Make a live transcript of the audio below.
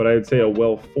But I'd say a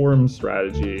well-formed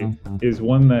strategy is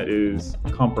one that is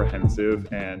comprehensive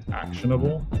and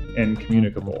actionable and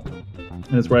communicable.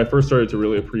 And it's where I first started to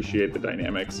really appreciate the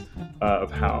dynamics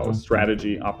of how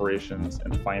strategy, operations,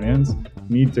 and finance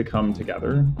need to come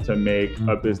together to make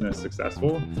a business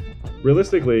successful.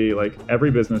 Realistically, like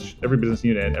every business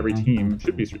unit, every team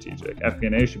should be strategic.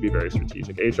 FP&A should be very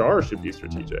strategic. HR should be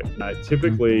strategic.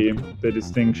 Typically, the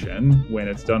distinction when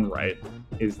it's done right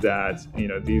is that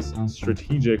these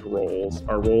strategic roles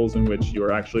are roles in which you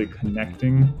are actually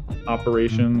connecting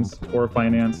operations or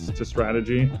finance to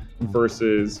strategy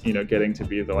versus getting to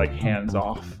be the hands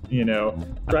off.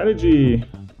 Strategy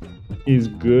is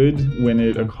good when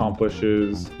it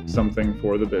accomplishes something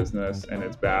for the business, and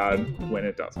it's bad when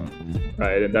it doesn't,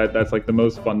 right? And that's the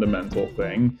most fundamental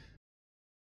thing.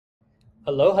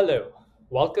 Hello.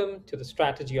 Welcome to the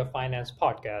Strategy of Finance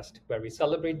podcast, where we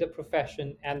celebrate the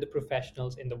profession and the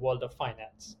professionals in the world of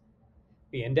finance.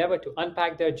 We endeavor to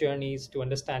unpack their journeys to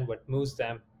understand what moves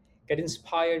them, get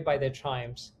inspired by their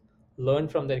triumphs, learn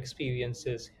from their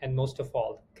experiences, and most of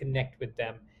all, connect with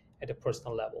them at a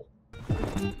personal level.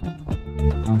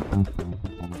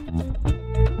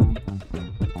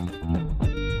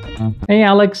 Hey,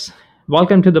 Alex.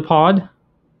 Welcome to the pod.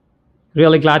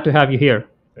 Really glad to have you here.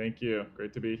 Thank you.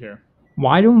 Great to be here.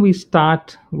 Why don't we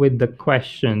start with the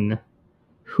question,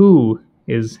 who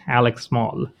is Alex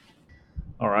Small?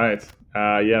 All right.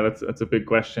 That's a big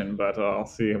question, but I'll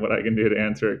see what I can do to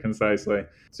answer it concisely.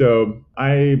 So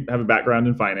I have a background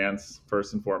in finance,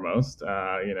 first and foremost,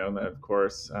 and of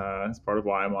course, it's part of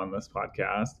why I'm on this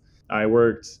podcast. I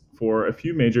worked for a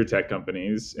few major tech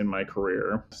companies in my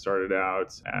career. Started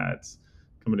out at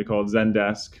a company called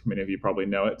Zendesk. Many of you probably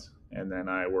know it. And then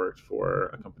I worked for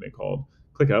a company called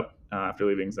ClickUp after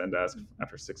leaving Zendesk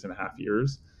after 6.5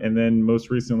 years. And then most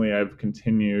recently, I've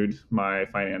continued my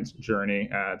finance journey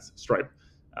at Stripe.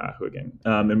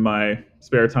 In my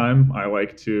spare time, I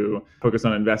like to focus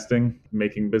on investing,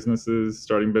 making businesses,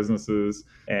 starting businesses,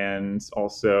 and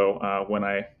also when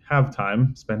I have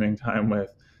time, spending time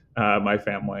with my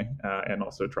family and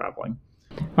also traveling.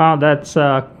 Wow, that's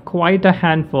quite a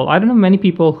handful. I don't know many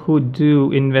people who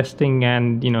do investing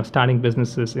and starting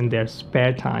businesses in their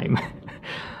spare time.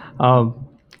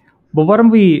 But why don't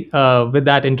we, with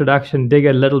that introduction, dig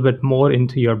a little bit more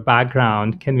into your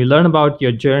background? Can we learn about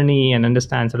your journey and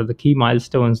understand sort of the key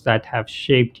milestones that have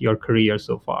shaped your career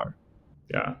so far?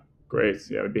 Yeah, great.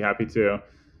 Yeah, I'd be happy to.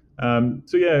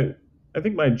 I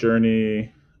think my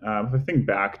journey, if I think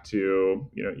back to,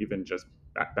 even just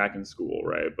back in school,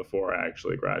 right, before I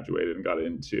actually graduated and got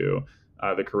into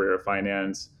the career of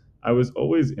finance, I was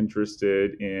always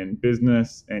interested in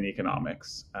business and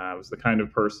economics. I was the kind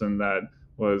of person that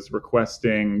was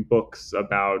requesting books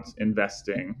about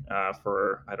investing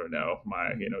for, I don't know,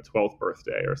 my 12th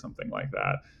birthday or something like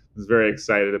that. I was very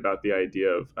excited about the idea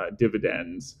of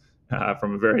dividends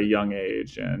from a very young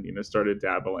age, and started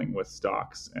dabbling with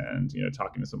stocks and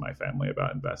talking to some of my family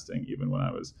about investing even when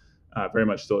I was very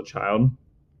much still a child.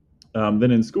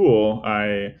 Then in school,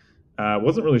 I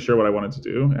wasn't really sure what I wanted to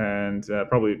do, and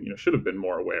probably should have been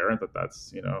more aware that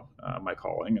that's my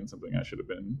calling and something I should have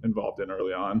been involved in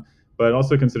early on. But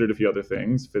also considered a few other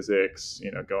things, physics,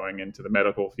 going into the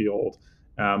medical field,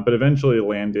 but eventually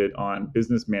landed on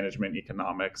business management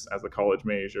economics as a college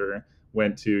major.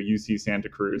 Went to UC Santa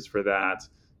Cruz for that,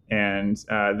 and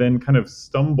then kind of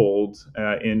stumbled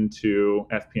into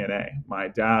FP&A. My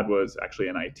dad was actually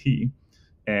in IT.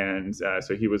 And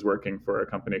so he was working for a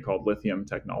company called Lithium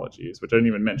Technologies, which I didn't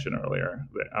even mention earlier.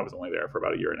 I was only there for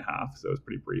about 1.5 years, so it was a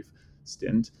pretty brief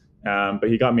stint. But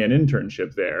he got me an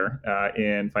internship there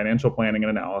in financial planning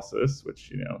and analysis,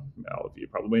 which all of you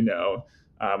probably know,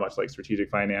 much like strategic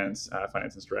finance,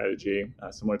 finance and strategy,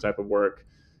 similar type of work.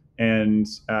 And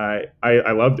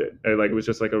I loved it. It was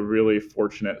just like a really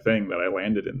fortunate thing that I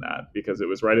landed in that, because it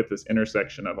was right at this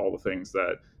intersection of all the things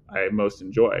that I most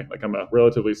enjoy. Like, I'm a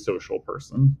relatively social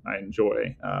person. I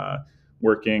enjoy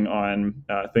working on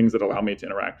things that allow me to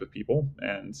interact with people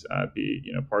and be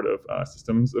part of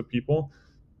systems of people.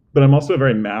 But I'm also a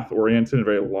very math-oriented and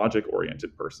very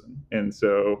logic-oriented person. And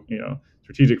so,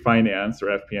 strategic finance, or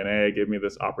FP&A, gave me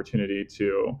this opportunity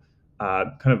to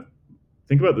kind of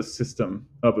think about the system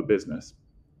of a business.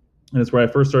 And it's where I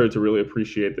first started to really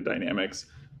appreciate the dynamics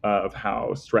of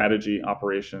how strategy,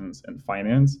 operations, and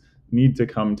finance need to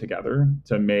come together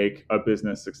to make a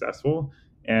business successful.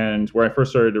 And where I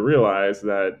first started to realize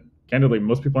that, candidly,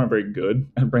 most people aren't very good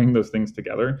at bringing those things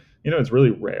together. It's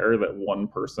really rare that one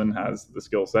person has the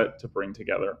skill set to bring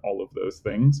together all of those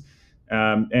things.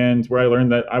 And where I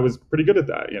learned that I was pretty good at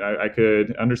that. I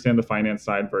could understand the finance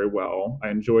side very well. I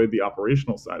enjoyed the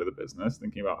operational side of the business,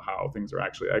 thinking about how things are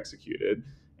actually executed.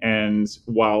 And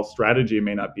while strategy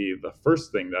may not be the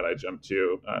first thing that I jump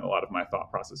to in a lot of my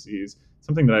thought processes,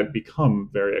 something that I've become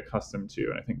very accustomed to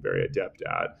and I think very adept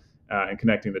at. And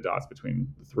connecting the dots between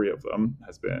the three of them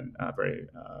has been very,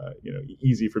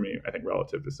 easy for me. I think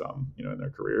relative to some, in their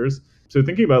careers. So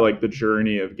thinking about like the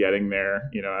journey of getting there,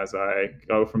 as I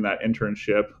go from that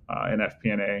internship in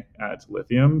FP&A at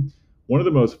Lithium, one of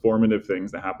the most formative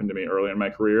things that happened to me early in my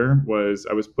career was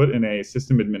I was put in a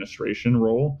system administration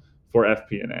role for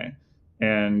FP&A.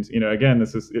 And again,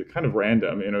 this is kind of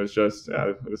random. It's just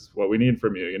this is what we need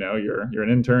from you. You're an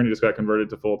intern. You just got converted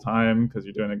to full time because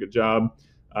you're doing a good job.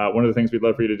 One of the things we'd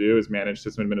love for you to do is manage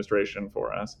system administration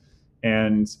for us.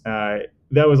 And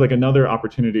that was like another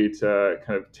opportunity to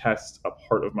kind of test a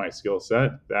part of my skill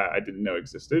set that I didn't know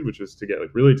existed, which was to get like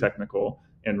really technical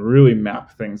and really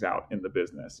map things out in the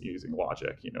business using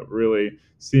logic, really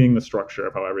seeing the structure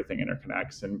of how everything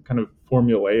interconnects and kind of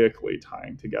formulaically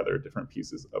tying together different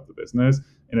pieces of the business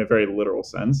in a very literal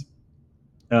sense.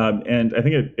 And I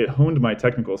think it honed my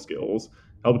technical skills,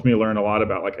 helped me learn a lot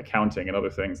about like accounting and other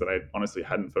things that I honestly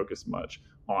hadn't focused much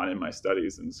on in my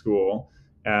studies in school,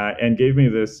 and gave me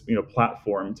this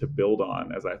platform to build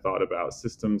on as I thought about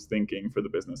systems thinking for the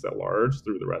business at large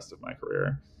through the rest of my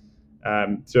career.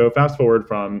 So fast forward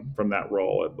from that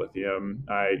role at Lithium,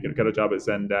 I got a job at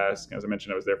Zendesk. As I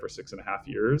mentioned, I was there for 6.5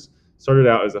 years. Started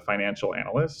out as a financial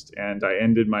analyst, and I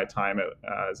ended my time at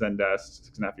Zendesk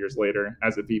 6.5 years later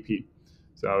as a VP.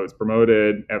 So I was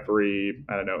promoted every,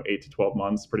 I don't know, 8 to 12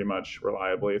 months, pretty much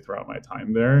reliably throughout my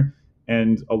time there.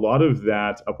 And a lot of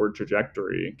that upward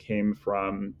trajectory came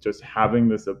from just having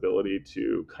this ability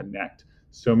to connect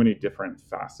so many different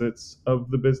facets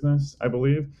of the business, I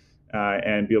believe,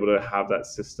 and be able to have that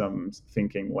systems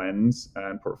thinking lens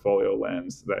and portfolio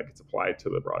lens that gets applied to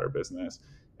the broader business.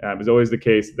 It was always the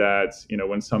case that,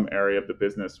 when some area of the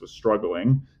business was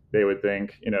struggling, they would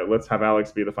think, let's have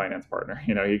Alex be the finance partner.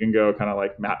 He can go kind of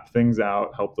like map things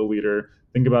out, help the leader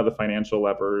think about the financial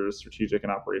levers, strategic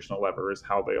and operational levers,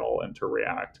 how they all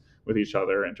interact with each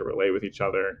other, interrelate with each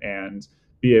other, and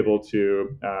be able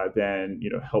to then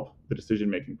help the decision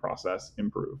making process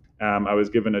improve. I was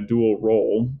given a dual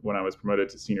role when I was promoted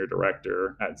to senior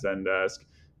director at Zendesk,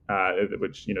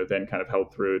 which then kind of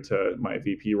held through to my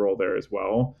VP role there as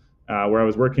well, where I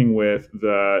was working with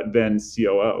the then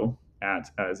COO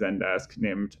at Zendesk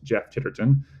named Jeff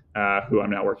Titterton, who I'm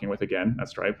now working with again at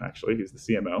Stripe. Actually, he's the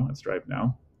CMO at Stripe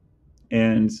now.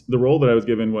 And the role that I was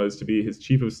given was to be his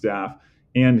chief of staff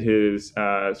and his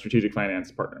strategic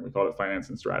finance partner. We called it finance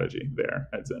and strategy there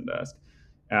at Zendesk.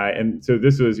 And so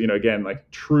this was, again, like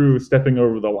true stepping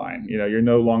over the line. You're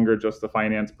no longer just a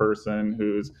finance person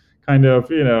who's kind of,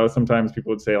 sometimes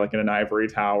people would say like in an ivory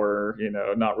tower,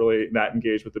 not really that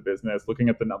engaged with the business, looking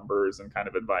at the numbers and kind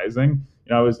of advising.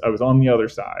 I was on the other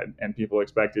side, and people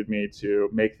expected me to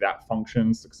make that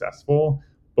function successful,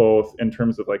 both in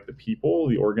terms of like the people,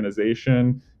 the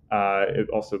organization,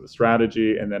 also the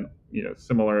strategy, and then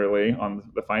similarly on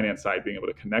the finance side, being able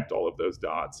to connect all of those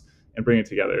dots and bring it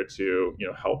together to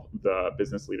help the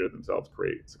business leader themselves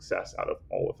create success out of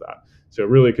all of that. So it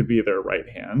really could be their right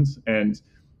hand, and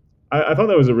I thought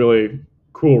that was a really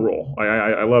cool role.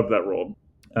 I love that role.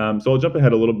 So I'll jump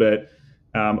ahead a little bit.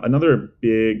 Another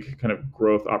big kind of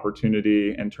growth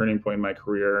opportunity and turning point in my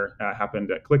career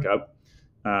happened at ClickUp.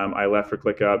 I left for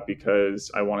ClickUp because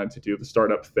I wanted to do the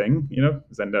startup thing.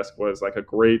 Zendesk was like a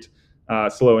great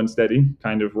slow and steady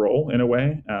kind of role in a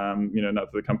way. Not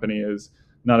that the company is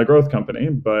not a growth company,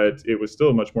 but it was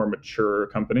still a much more mature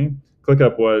company.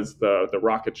 ClickUp was the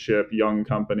rocket ship young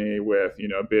company with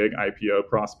big IPO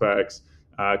prospects,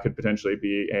 could potentially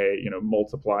be a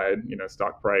multiplied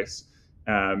stock price.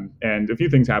 And a few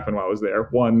things happened while I was there.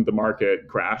 One, the market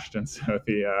crashed, and so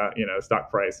the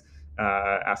stock price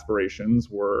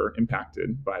aspirations were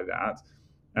impacted by that.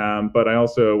 But I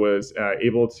also was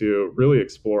able to really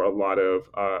explore a lot of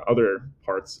other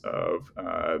parts of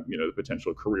the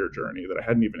potential career journey that I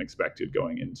hadn't even expected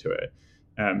going into it.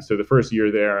 So the first year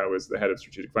there, I was the head of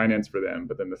strategic finance for them.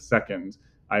 But then the second,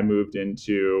 I moved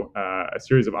into a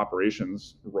series of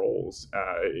operations roles,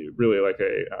 really like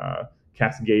a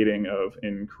cascading of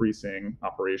increasing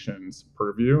operations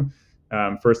purview.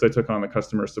 First, I took on the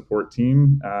customer support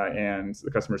team and the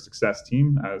customer success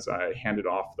team as I handed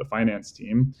off the finance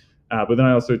team. But then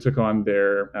I also took on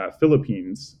their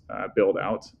Philippines build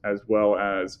out, as well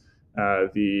as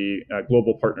the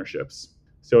global partnerships.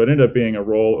 So it ended up being a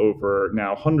role over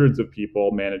now hundreds of people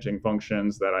managing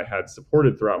functions that I had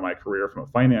supported throughout my career from a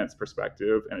finance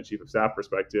perspective and a chief of staff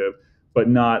perspective, but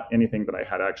not anything that I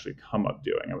had actually come up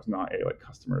doing. I was not a like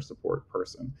customer support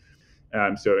person.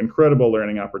 So incredible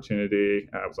learning opportunity.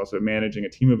 I was also managing a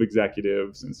team of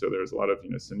executives, and so there was a lot of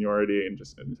seniority and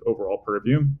just an overall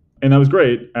purview, and that was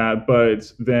great.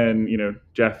 But then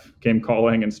Jeff came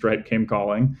calling and Stripe came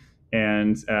calling,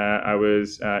 and I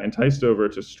was enticed over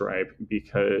to Stripe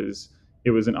because it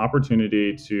was an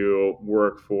opportunity to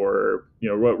work for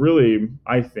what really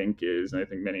I think is, and I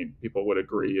think many people would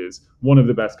agree, is one of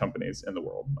the best companies in the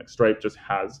world. Like Stripe just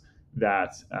has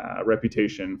that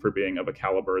reputation for being of a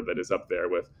caliber that is up there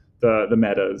with the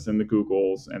Metas and the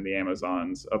Googles and the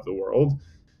Amazons of the world.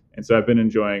 And so I've been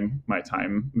enjoying my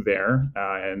time there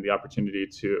and the opportunity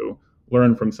to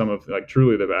learn from some of like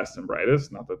truly the best and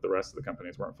brightest. Not that the rest of the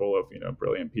companies weren't full of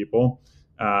brilliant people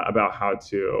about how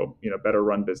to better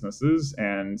run businesses.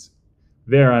 And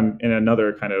there I'm in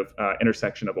another kind of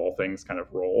intersection of all things kind of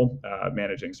role,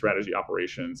 managing strategy,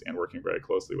 operations, and working very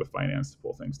closely with finance to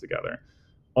pull things together.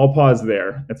 I'll pause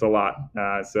there. It's a lot.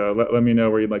 So let me know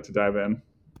where you'd like to dive in.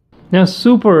 Yeah,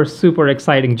 super, super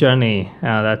exciting journey.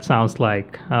 That sounds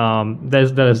like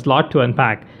there's a lot to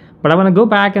unpack. But I want to go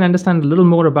back and understand a little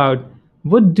more about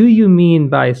what do you mean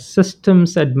by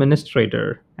systems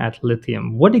administrator at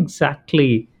Lithium? What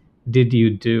exactly did you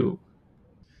do?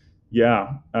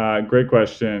 Yeah, great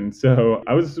question. So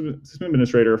I was a system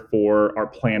administrator for our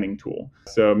planning tool.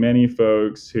 So many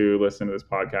folks who listen to this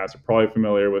podcast are probably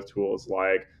familiar with tools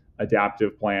like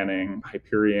adaptive planning,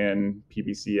 Hyperion,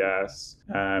 PBCS,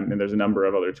 and there's a number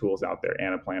of other tools out there,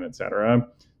 Anaplan, et cetera.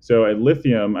 So at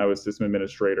Lithium, I was system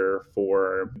administrator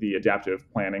for the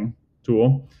adaptive planning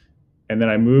tool. And then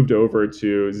I moved over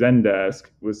to Zendesk,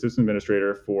 was system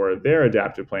administrator for their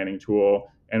adaptive planning tool,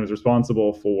 and was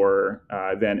responsible for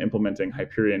then implementing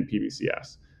Hyperion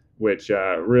PBCS, which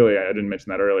really, I didn't mention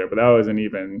that earlier, but that was an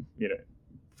even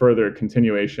further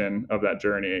continuation of that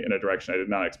journey in a direction I did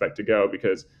not expect to go,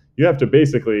 because you have to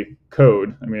basically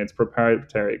code. I mean, it's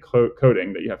proprietary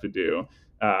coding that you have to do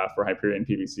for Hyperion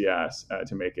PBCS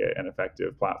to make it an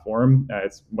effective platform.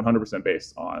 It's 100%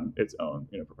 based on its own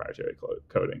proprietary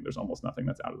coding. There's almost nothing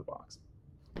that's out of the box.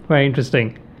 Very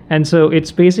interesting. And so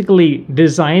it's basically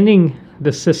designing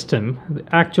the system, the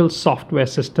actual software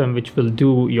system, which will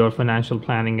do your financial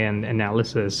planning and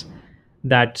analysis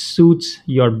that suits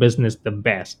your business the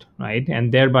best, right?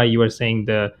 And thereby you are saying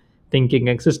the thinking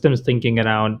and systems thinking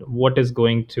around what is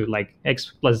going to like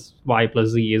X plus Y plus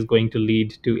Z is going to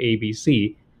lead to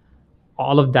ABC.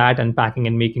 All of that unpacking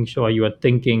and making sure you are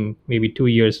thinking maybe 2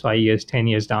 years, 5 years, 10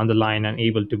 years down the line and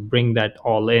able to bring that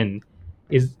all in.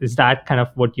 Is that kind of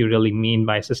what you really mean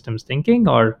by systems thinking,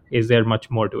 or is there much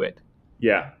more to it?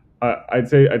 Yeah, I'd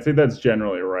say that's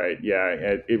generally right. Yeah,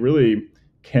 it really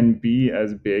can be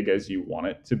as big as you want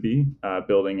it to be.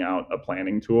 Building out a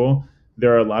planning tool,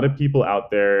 there are a lot of people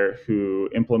out there who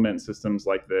implement systems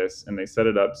like this, and they set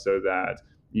it up so that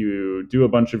you do a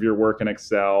bunch of your work in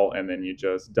Excel, and then you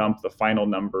just dump the final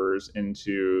numbers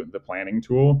into the planning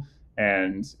tool,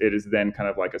 and it is then kind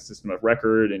of like a system of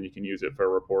record, and you can use it for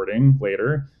reporting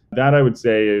later. That I would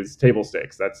say is table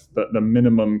stakes. That's the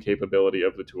minimum capability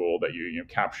of the tool, that you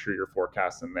capture your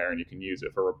forecasts in there and you can use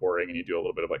it for reporting, and you do a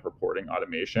little bit of like reporting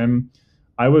automation.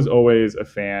 I was always a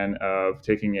fan of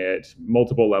taking it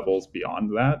multiple levels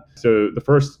beyond that. So the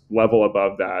first level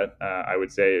above that, I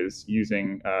would say, is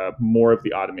using more of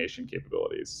the automation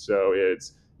capabilities. So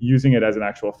it's using it as an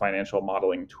actual financial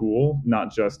modeling tool,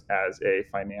 not just as a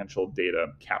financial data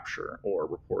capture or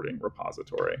reporting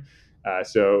repository.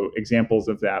 So examples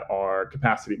of that are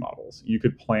capacity models. You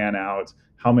could plan out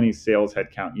how many sales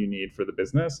headcount you need for the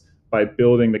business by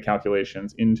building the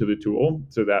calculations into the tool,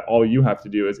 so that all you have to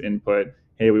do is input,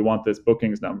 hey, we want this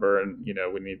bookings number, and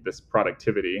we need this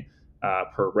productivity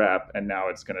per rep, and now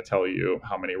it's going to tell you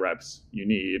how many reps you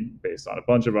need based on a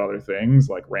bunch of other things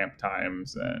like ramp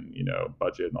times and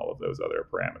budget and all of those other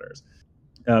parameters.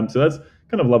 So that's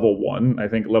kind of level one. I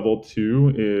think level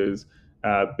two is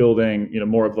building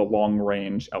more of the long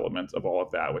range elements of all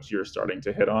of that, which you're starting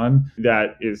to hit on.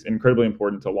 That is incredibly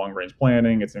important to long range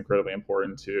planning. It's incredibly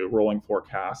important to rolling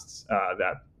forecasts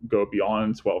that go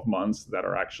beyond 12 months, that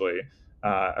are actually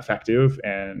effective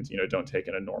and don't take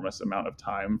an enormous amount of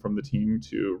time from the team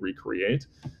to recreate.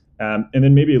 And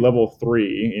then maybe level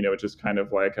three, which is kind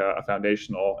of like a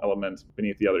foundational element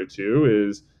beneath the other two,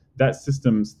 is that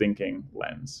systems thinking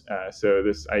lens. So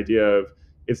this idea of,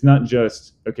 it's not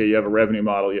just, okay, you have a revenue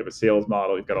model, you have a sales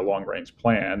model, you've got a long range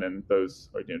plan, and those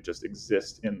are, just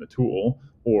exist in the tool,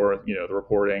 or the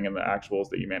reporting and the actuals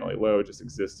that you manually load just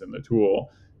exist in the tool.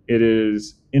 It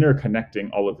is interconnecting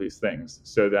all of these things,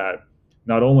 so that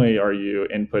not only are you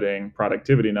inputting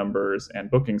productivity numbers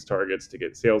and bookings targets to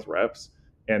get sales reps,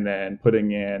 and then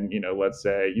putting in, let's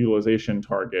say utilization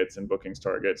targets and bookings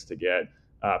targets to get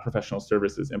professional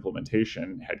services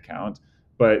implementation headcount.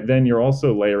 But then you're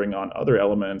also layering on other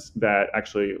elements that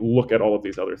actually look at all of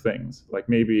these other things. Like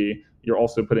maybe you're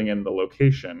also putting in the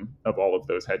location of all of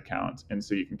those headcount. And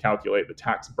so you can calculate the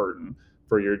tax burden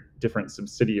for your different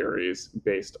subsidiaries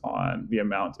based on the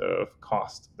amount of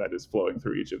cost that is flowing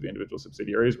through each of the individual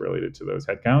subsidiaries related to those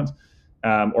headcount.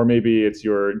 Or maybe it's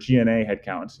your G&A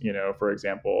headcount. For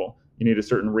example, you need a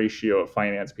certain ratio of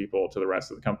finance people to the rest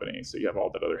of the company. So you have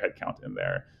all that other headcount in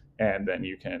there. And then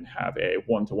you can have a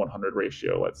 1-to-100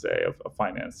 ratio, let's say, of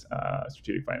finance,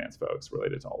 strategic finance folks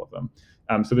related to all of them.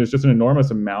 So there's just an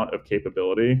enormous amount of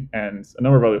capability and a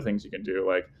number of other things you can do,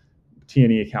 like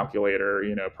T&E calculator,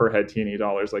 per head T&E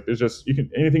dollars. Like there's just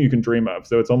anything you can dream of.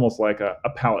 So it's almost like a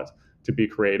palette to be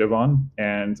creative on.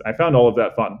 And I found all of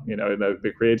that fun,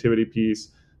 the creativity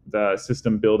piece, the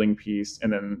system building piece,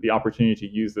 and then the opportunity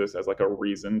to use this as like a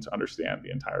reason to understand the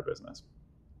entire business.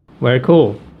 Very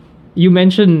cool. You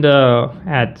mentioned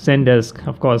at Zendesk,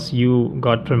 of course, you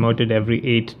got promoted every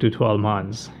 8 to 12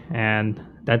 months. And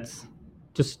that's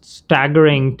just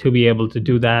staggering to be able to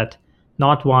do that,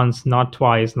 not once, not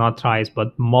twice, not thrice,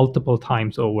 but multiple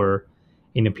times over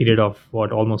in a period of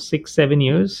almost 6-7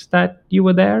 years that you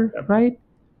were there, Yep. right?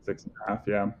 6.5,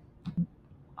 yeah.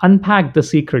 Unpack the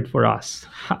secret for us.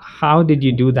 How did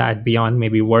you do that beyond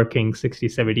maybe working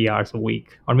 60-70 hours a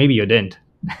week? Or maybe you didn't.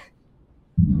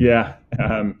 Yeah.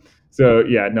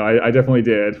 I definitely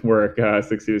did work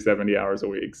 60 to 70 hours a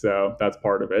week. So that's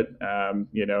part of it.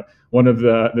 One of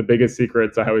the biggest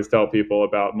secrets I always tell people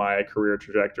about my career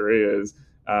trajectory is,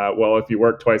 if you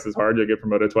work twice as hard, you'll get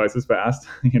promoted twice as fast.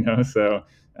 So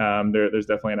there's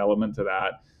definitely an element to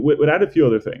that. Would add a few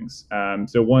other things.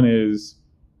 So one is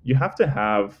you have to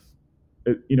have,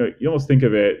 you almost think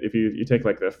of it, if you take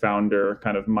like the founder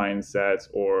kind of mindset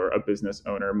or a business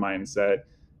owner mindset,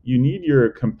 you need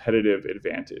your competitive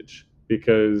advantage,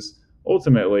 because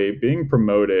ultimately being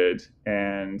promoted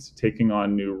and taking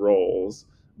on new roles,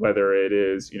 whether it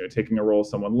is, taking a role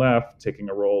someone left,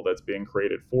 taking a role that's being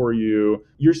created for you,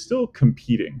 you're still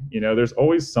competing. There's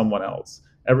always someone else.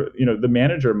 The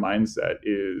manager mindset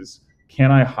is,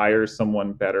 can I hire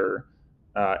someone better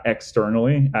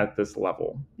externally at this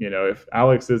level? If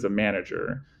Alex is a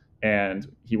manager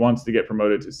and he wants to get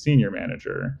promoted to senior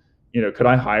manager, could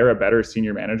I hire a better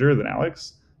senior manager than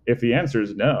Alex? If the answer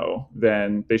is no,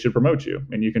 then they should promote you,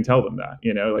 and you can tell them that.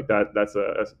 That's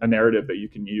a narrative that you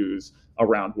can use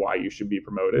around why you should be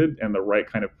promoted, and the right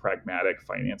kind of pragmatic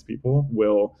finance people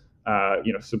will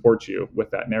support you with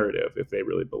that narrative if they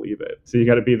really believe it. So you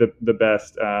got to be the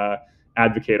best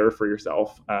advocator for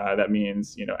yourself. That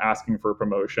means asking for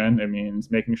promotion. It means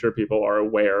making sure people are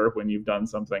aware when you've done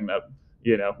something that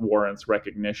warrants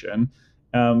recognition.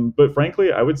 But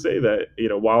frankly, I would say that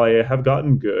while I have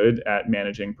gotten good at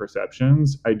managing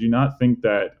perceptions, I do not think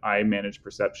that I manage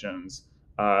perceptions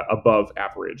above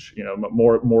average.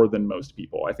 More than most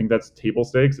people. I think that's table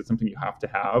stakes. It's something you have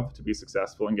to be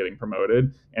successful in getting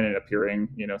promoted and in appearing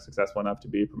successful enough to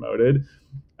be promoted.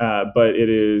 But it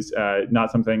is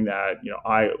not something that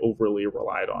I overly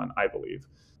relied on, I believe.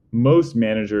 Most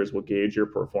managers will gauge your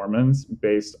performance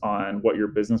based on what your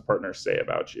business partners say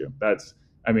about you.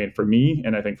 For me,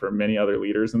 and I think for many other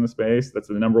leaders in the space, that's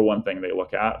the number one thing they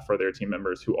look at for their team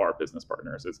members who are business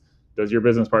partners is, does your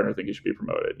business partner think you should be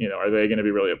promoted? Are they going to be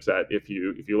really upset if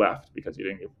you left because you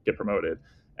didn't get promoted?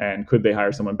 And could they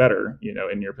hire someone better,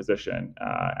 in your position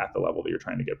at the level that you're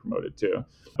trying to get promoted to?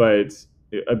 But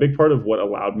a big part of what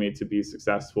allowed me to be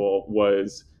successful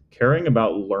was caring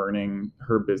about learning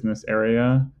her business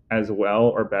area as well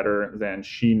or better than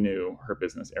she knew her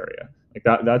business area.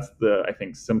 That's the, I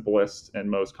think, simplest and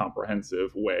most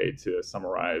comprehensive way to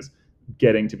summarize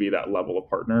getting to be that level of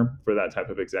partner for that type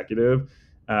of executive.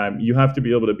 You have to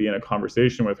be able to be in a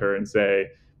conversation with her and say,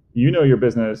 your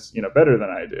business, better than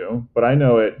I do, but I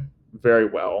know it very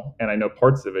well, and I know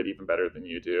parts of it even better than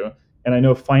you do, and I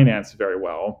know finance very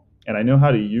well, and I know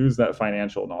how to use that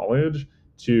financial knowledge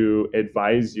to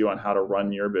advise you on how to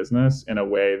run your business in a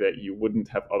way that you wouldn't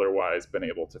have otherwise been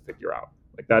able to figure out.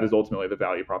 That is ultimately the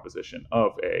value proposition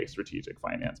of a strategic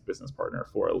finance business partner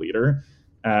for a leader.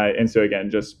 And so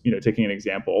again, just taking an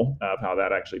example of how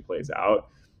that actually plays out.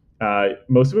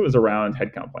 Most of it was around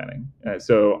headcount planning.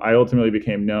 So I ultimately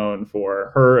became known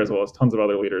for her, as well as tons of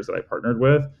other leaders that I partnered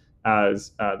with,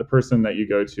 as the person that you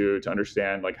go to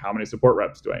understand like how many support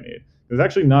reps do I need. It's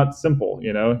actually not simple.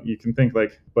 You can think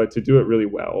like, but to do it really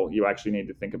well, you actually need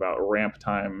to think about ramp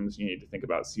times. You need to think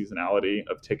about seasonality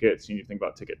of tickets. You need to think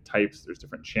about ticket types. There's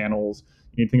different channels.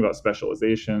 You need to think about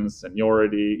specializations,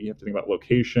 seniority. You have to think about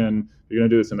location. If you're going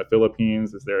to do this in the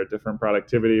Philippines, is there a different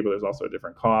productivity, but there's also a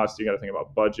different cost? You got to think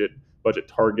about budget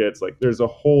targets. Like there's a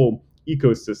whole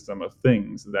ecosystem of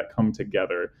things that come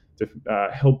together to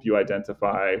help you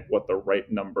identify what the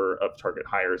right number of target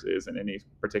hires is in any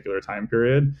particular time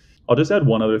period. I'll just add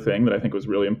one other thing that I think was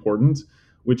really important,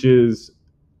 which is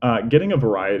getting a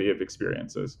variety of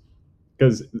experiences.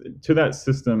 Because to that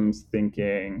systems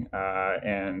thinking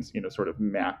and sort of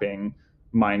mapping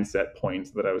mindset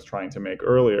point that I was trying to make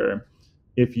earlier,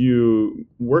 if you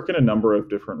work in a number of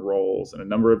different roles and a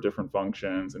number of different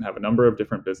functions and have a number of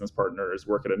different business partners,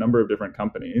 work at a number of different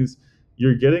companies,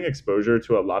 you're getting exposure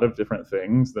to a lot of different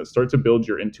things that start to build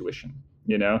your intuition.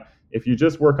 If you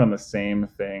just work on the same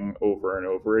thing over and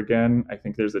over again, I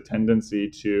think there's a tendency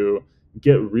to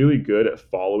get really good at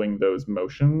following those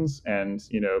motions, and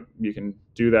you can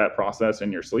do that process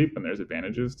in your sleep, and there's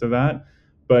advantages to that,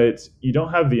 but you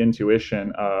don't have the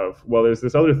intuition of, well, there's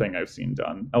this other thing I've seen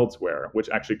done elsewhere which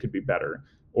actually could be better,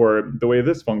 or the way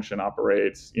this function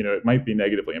operates, it might be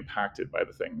negatively impacted by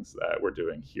the things that we're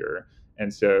doing here,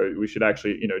 and so we should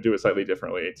actually do it slightly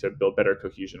differently to build better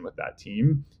cohesion with that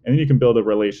team, and then you can build a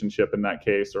relationship in that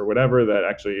case or whatever that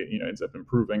actually ends up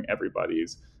improving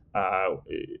everybody's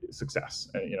success,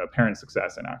 parent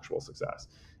success and actual success.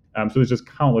 So there's just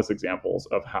countless examples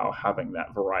of how having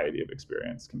that variety of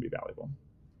experience can be valuable.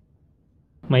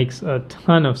 Makes a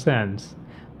ton of sense.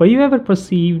 Were you ever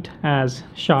perceived as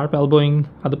sharp elbowing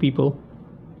other people?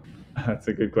 That's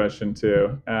a good question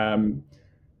too.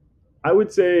 I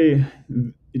would say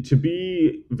to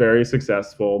be very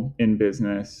successful in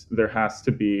business, there has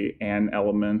to be an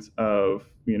element of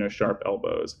sharp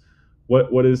elbows.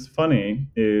 What is funny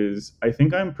is I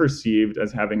think I'm perceived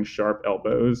as having sharp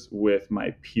elbows with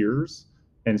my peers,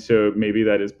 and so maybe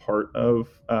that is part of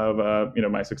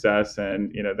my success,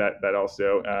 and that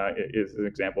also is an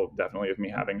example definitely of me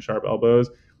having sharp elbows.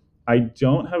 I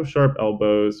don't have sharp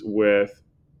elbows with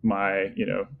my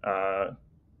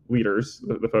leaders,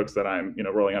 the folks that I'm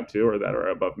rolling up to or that are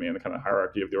above me in the kind of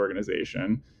hierarchy of the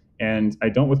organization, and I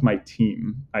don't with my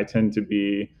team. I tend to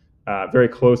be very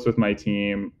close with my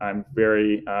team. I'm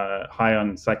very high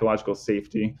on psychological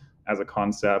safety as a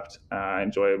concept. I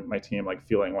enjoy my team like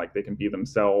feeling like they can be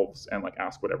themselves and like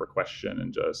ask whatever question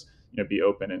and just be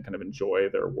open and kind of enjoy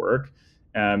their work.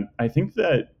 And I think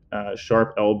that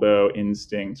sharp elbow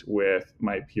instinct with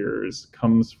my peers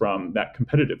comes from that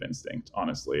competitive instinct.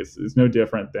 Honestly, it's no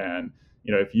different than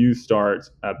if you start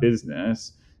a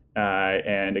business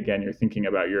and again you're thinking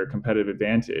about your competitive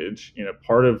advantage.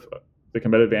 Part of the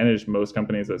competitive advantage most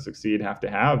companies that succeed have to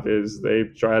have is they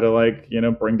try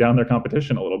to bring down their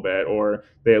competition a little bit, or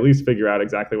they at least figure out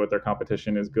exactly what their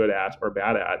competition is good at or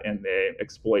bad at, and they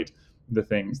exploit the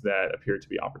things that appear to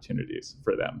be opportunities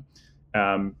for them.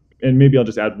 And maybe I'll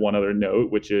just add one other note,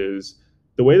 which is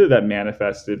the way that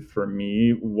manifested for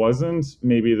me wasn't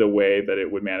maybe the way that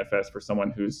it would manifest for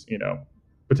someone who's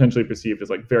potentially perceived as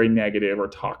like very negative or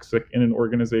toxic in an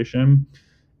organization.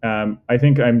 I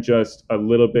think I'm just a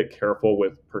little bit careful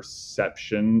with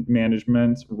perception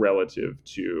management relative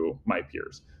to my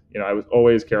peers. I was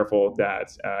always careful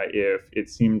that if it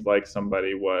seemed like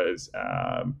somebody was,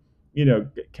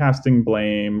 casting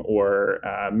blame or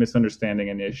misunderstanding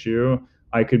an issue,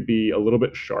 I could be a little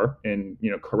bit sharp in,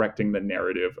 correcting the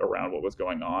narrative around what was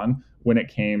going on when it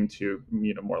came to,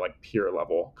 more like peer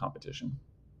level competition.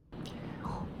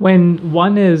 When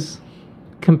one is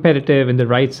competitive in the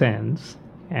right sense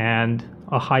and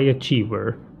a high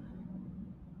achiever,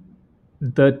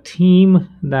 the team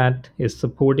that is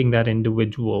supporting that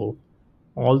individual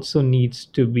also needs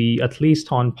to be at least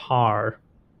on par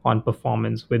on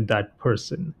performance with that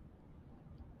person.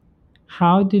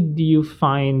 How did you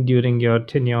find during your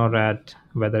tenure at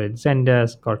whether it's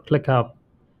Zendesk or ClickUp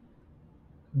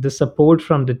the support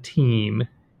from the team?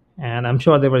 And I'm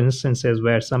sure there were instances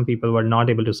where some people were not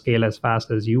able to scale as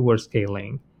fast as you were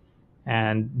scaling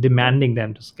and demanding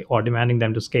them to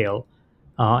scale.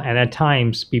 And at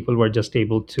times, people were just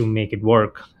able to make it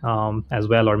work as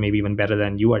well, or maybe even better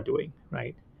than you are doing,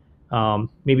 right?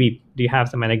 Maybe do you have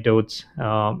some anecdotes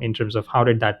in terms of how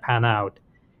did that pan out?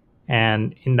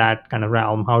 And in that kind of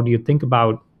realm, how do you think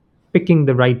about picking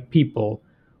the right people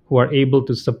who are able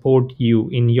to support you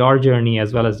in your journey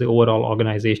as well as the overall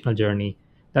organizational journey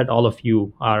that all of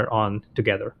you are on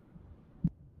together?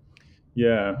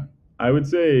 Yeah. I would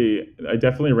say I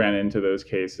definitely ran into those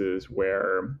cases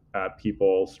where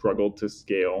people struggled to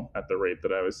scale at the rate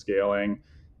that I was scaling,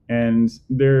 and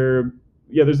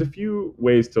there's a few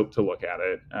ways to look at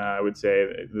it. I would say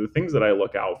the things that I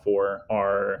look out for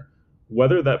are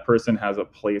whether that person has a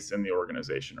place in the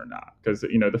organization or not. Because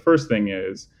the first thing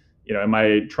is, am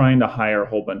I trying to hire a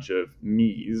whole bunch of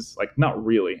me's? Like, not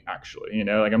really, actually.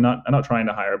 Like I'm not trying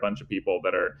to hire a bunch of people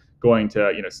that are going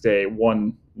to stay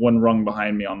one rung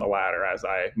behind me on the ladder as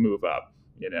I move up.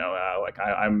 Like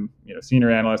I'm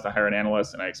senior analyst. I hire an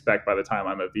analyst, and I expect by the time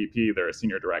I'm a VP, they're a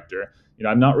senior director.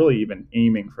 I'm not really even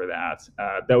aiming for that.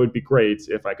 That would be great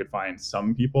if I could find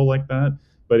some people like that.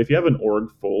 But if you have an org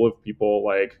full of people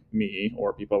like me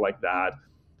or people like that,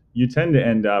 you tend to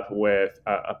end up with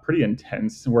a pretty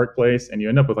intense workplace, and you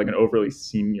end up with like an overly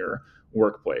senior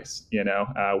workplace,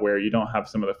 where you don't have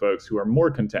some of the folks who are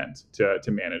more content to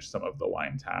manage some of the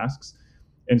line tasks.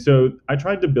 And so I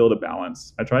tried to build a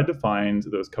balance. I tried to find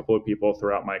those couple of people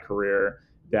throughout my career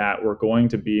that were going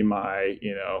to be my,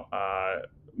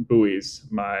 buoys,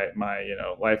 my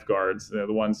lifeguards, the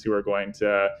ones who are going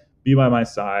to be by my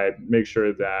side, make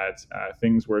sure that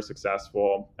things were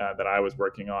successful that I was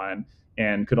working on,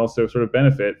 and could also sort of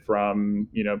benefit from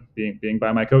being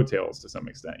by my coattails to some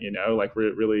extent. Like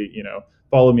really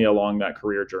follow me along that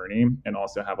career journey, and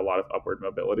also have a lot of upward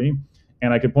mobility.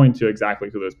 And I could point to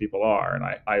exactly who those people are, and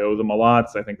I owe them a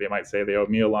lot. So I think they might say they owe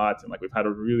me a lot, and like we've had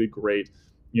a really great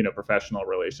professional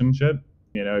relationship.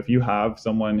 If you have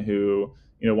someone who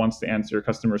wants to answer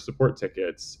customer support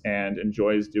tickets and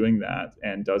enjoys doing that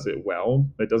and does it well,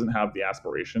 but doesn't have the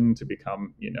aspiration to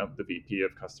become the VP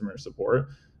of customer support,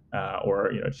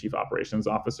 or chief operations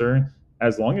officer,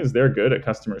 as long as they're good at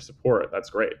customer support, that's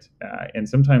great. And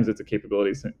sometimes it's a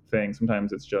capability thing,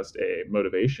 sometimes it's just a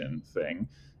motivation thing.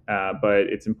 But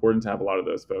it's important to have a lot of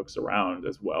those folks around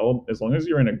as well. As long as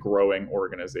you're in a growing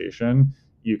organization,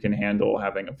 you can handle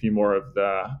having a few more of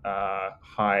the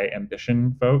high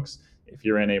ambition folks. If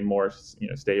you're in a more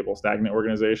stable, stagnant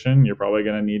organization, you're probably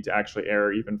going to need to actually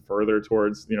err even further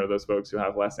towards those folks who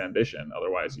have less ambition.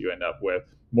 Otherwise, you end up with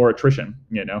more attrition.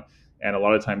 And a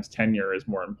lot of times tenure is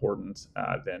more important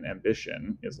than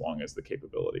ambition, as long as the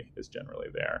capability is generally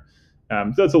there.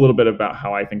 So that's a little bit about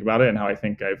how I think about it, and how I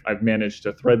think I've managed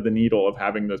to thread the needle of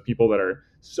having those people that are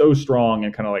so strong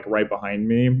and kind of like right behind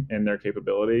me in their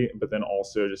capability, but then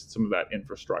also just some of that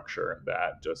infrastructure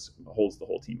that just holds the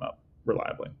whole team up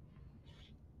reliably.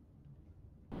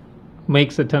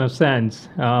 Makes a ton of sense.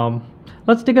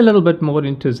 Let's dig a little bit more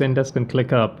into Zendesk and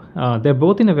ClickUp. They're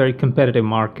both in a very competitive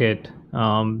market.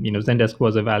 Zendesk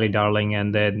was a Valley darling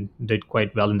and then did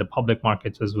quite well in the public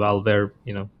markets as well, where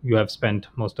you have spent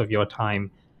most of your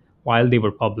time while they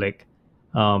were public,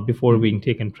 before being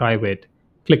taken private.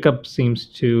 ClickUp seems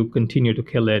to continue to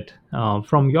kill it.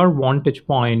 From your vantage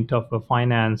point of a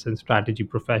finance and strategy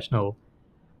professional,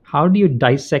 how do you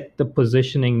dissect the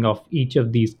positioning of each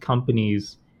of these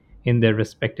companies in their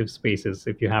respective spaces?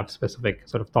 If you have specific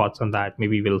sort of thoughts on that,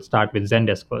 maybe we'll start with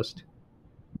Zendesk first.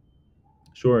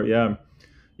 Sure. Yeah.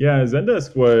 Yeah,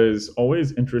 Zendesk was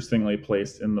always interestingly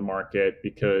placed in the market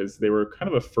because they were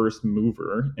kind of a first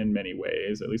mover in many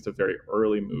ways, at least a very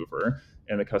early mover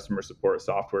in the customer support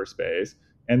software space.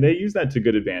 And they use that to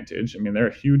good advantage. I mean, they're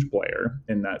a huge player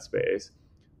in that space,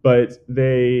 but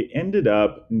they ended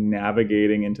up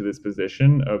navigating into this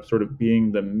position of sort of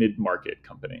being the mid-market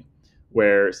company,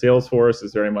 where Salesforce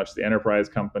is very much the enterprise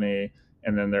company,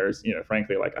 and then there's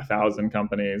frankly like 1,000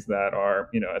 companies that are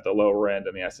at the lower end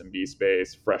in the SMB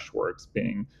space, Freshworks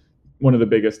being one of the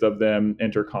biggest of them,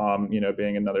 Intercom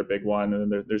being another big one,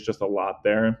 and then there's just a lot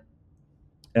there.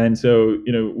 And so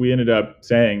we ended up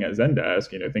saying at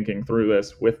Zendesk, thinking through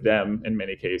this with them in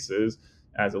many cases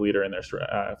as a leader in their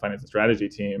finance and strategy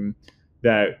team,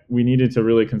 that we needed to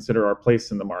really consider our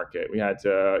place in the market. We had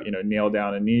to nail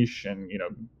down a niche and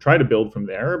try to build from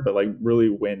there, but like really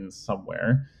win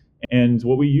somewhere. And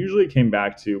what we usually came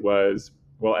back to was,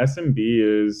 well, SMB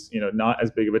is not as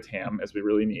big of a TAM as we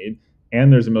really need,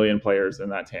 and there's a million players in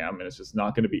that TAM, and it's just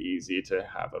not going to be easy to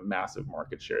have a massive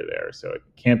market share there. So it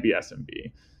can't be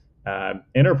SMB.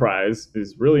 Enterprise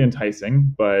is really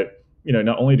enticing, but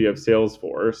not only do you have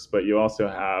Salesforce, but you also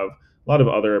have a lot of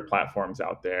other platforms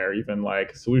out there. Even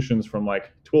like solutions from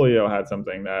like Twilio had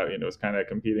something that was kind of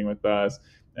competing with us.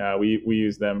 We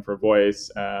use them for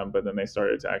voice, but then they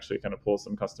started to actually kind of pull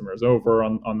some customers over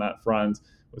on that front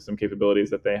with some capabilities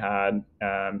that they had.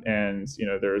 And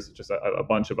there's just a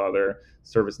bunch of other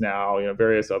ServiceNow,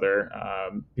 various other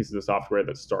pieces of software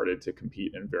that started to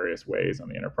compete in various ways on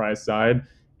the enterprise side.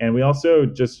 And we also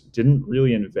just didn't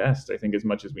really invest, I think, as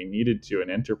much as we needed to in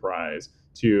enterprise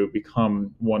to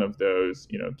become one of those,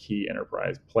 key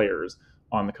enterprise players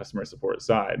on the customer support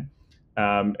side.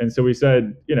 And so we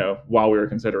said, while we were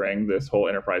considering this whole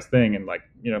enterprise thing and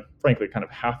frankly, kind of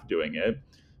half doing it,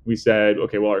 we said,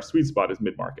 okay, well, our sweet spot is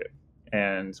mid-market.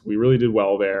 And we really did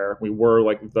well there. We were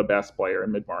like the best player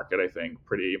in mid-market, I think,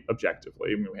 pretty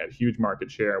objectively. I mean, we had huge market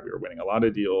share. We were winning a lot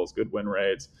of deals, good win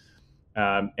rates.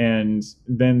 And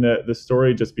then the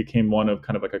story just became one of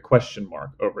kind of like a question mark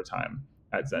over time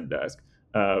at Zendesk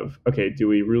of, okay, do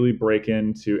we really break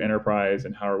into enterprise,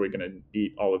 and how are we going to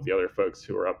beat all of the other folks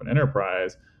who are up in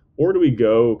enterprise? Or do we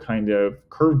go kind of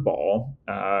curveball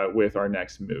with our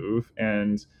next move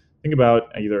and think about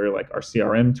either like our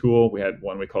CRM tool? We had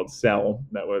one we called Sell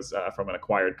that was from an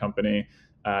acquired company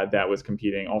that was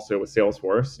competing also with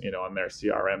Salesforce, on their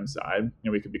CRM side.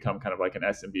 And we could become kind of like an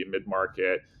SMB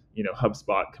mid-market,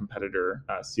 HubSpot competitor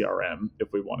CRM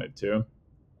if we wanted to.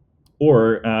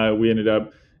 Or we ended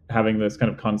up having this kind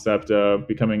of concept of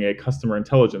becoming a customer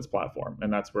intelligence platform.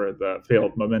 And that's where the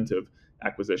failed Momentive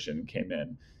acquisition came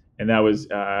in. And that was,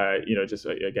 just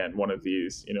again, one of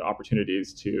these,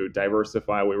 opportunities to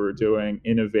diversify what we were doing,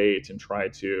 innovate, and try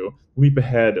to leap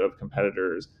ahead of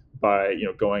competitors by,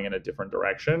 going in a different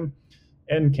direction.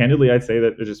 And candidly, I'd say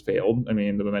that it just failed. I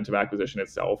mean, the Momentum acquisition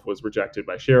itself was rejected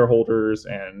by shareholders.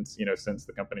 And, since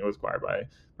the company was acquired by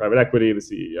private equity, the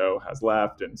CEO has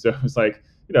left. And so it's like,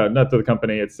 not that the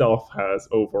company itself has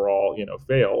overall,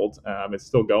 failed. It's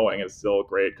still going. It's still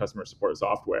great customer support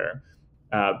software.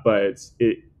 But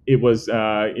it was,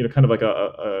 kind of like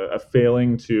a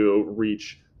failing to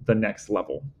reach the next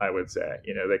level, I would say.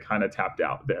 They kind of tapped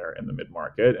out there in the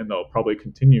mid-market, and they'll probably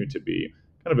continue to be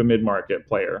kind of a mid-market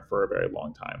player for a very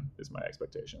long time, is my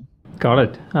expectation. Got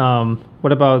it.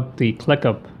 What about the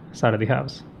ClickUp side of the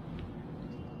house?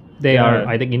 They are,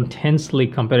 I think, intensely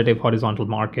competitive horizontal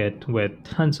market with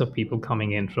tons of people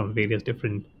coming in from various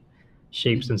different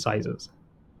shapes and sizes.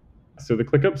 So the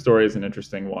ClickUp story is an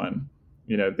interesting one.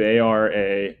 They are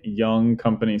a young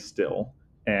company still,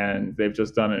 and they've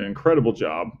just done an incredible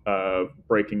job of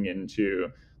breaking into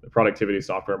the productivity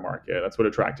software market. That's what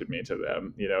attracted me to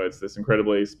them. It's this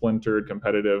incredibly splintered,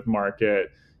 competitive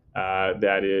market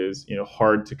that is,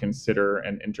 hard to consider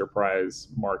an enterprise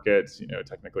market.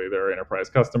 Technically they're enterprise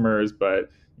customers,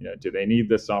 but do they need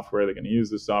this software? Are they going to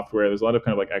use this software? There's a lot of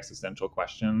kind of like existential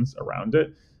questions around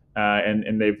it.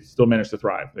 And they've still managed to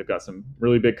thrive. They've got some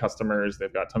really big customers.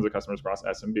 They've got tons of customers across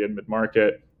SMB and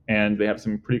mid-market, and they have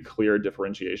some pretty clear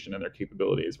differentiation in their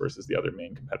capabilities versus the other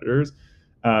main competitors.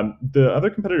 The other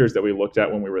competitors that we looked at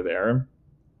when we were there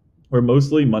were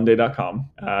mostly Monday.com,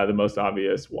 the most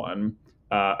obvious one.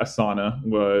 Asana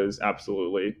was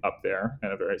absolutely up there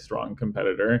and a very strong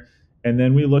competitor. And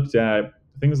then we looked at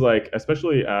things like,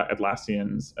 especially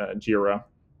Atlassian's Jira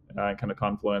kind of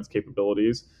Confluence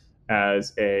capabilities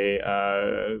as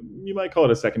you might call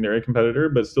it a secondary competitor,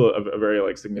 but still a very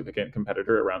like significant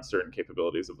competitor around certain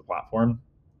capabilities of the platform.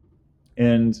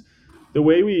 And the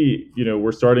way we,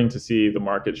 were starting to see the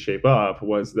market shape up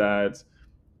was that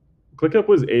ClickUp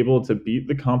was able to beat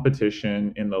the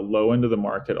competition in the low end of the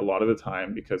market a lot of the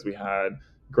time because we had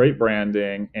great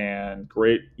branding and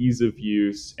great ease of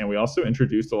use. And we also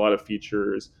introduced a lot of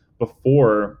features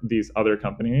before these other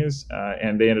companies,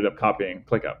 and they ended up copying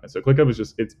ClickUp. And so ClickUp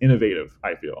is it's innovative,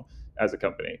 I feel, as a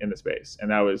company in the space.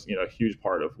 And that was, a huge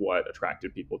part of what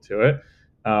attracted people to it.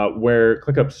 Where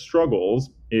ClickUp struggles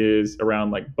is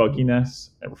around like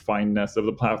bugginess and refinedness of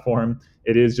the platform.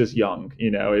 It is just young,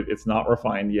 it's not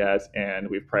refined yet, and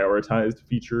we've prioritized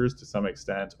features to some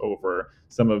extent over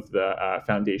some of the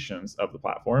foundations of the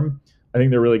platform. I think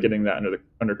they're really getting that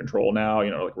under control now.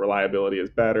 Like reliability is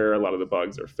better. A lot of the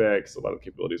bugs are fixed. A lot of the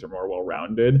capabilities are more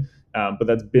well-rounded. But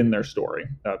that's been their story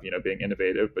of being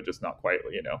innovative, but just not quite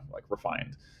like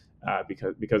refined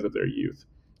because of their youth.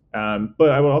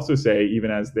 But I would also say,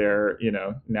 even as they're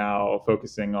now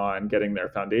focusing on getting their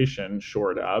foundation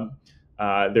shored up,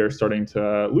 they're starting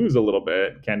to lose a little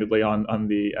bit, candidly, on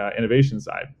the innovation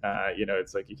side.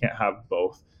 It's like you can't have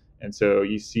both. And so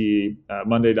you see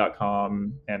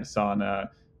Monday.com and Asana,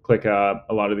 ClickUp,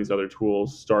 a lot of these other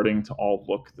tools starting to all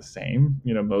look the same.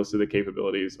 Most of the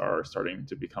capabilities are starting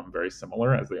to become very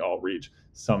similar as they all reach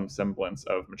some semblance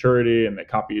of maturity, and they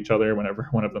copy each other whenever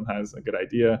one of them has a good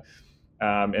idea.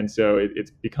 And so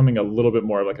it's becoming a little bit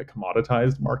more like a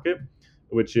commoditized market,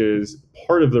 which is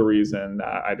part of the reason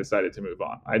that I decided to move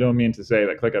on. I don't mean to say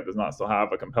that ClickUp does not still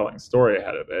have a compelling story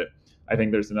ahead of it. I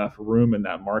think there's enough room in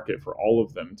that market for all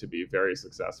of them to be very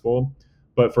successful.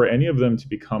 But for any of them to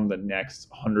become the next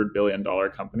 $100 billion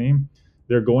company,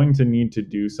 they're going to need to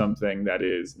do something that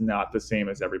is not the same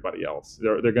as everybody else.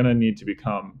 They're going to need to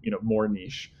become, more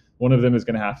niche. One of them is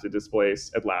going to have to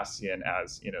displace Atlassian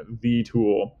as, the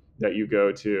tool that you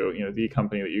go to, the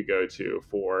company that you go to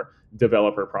for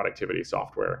developer productivity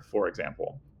software, for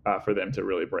example, for them to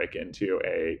really break into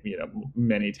a,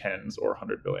 many tens or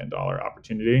 $100 billion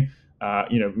opportunity.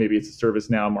 Maybe it's a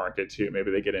ServiceNow market too.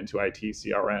 Maybe they get into IT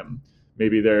CRM.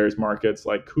 Maybe there's markets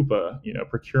like Coupa,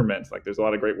 procurement. Like there's a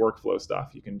lot of great workflow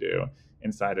stuff you can do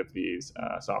inside of these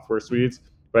software suites.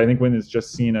 But I think when it's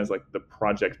just seen as like the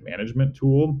project management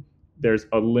tool, there's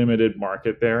a limited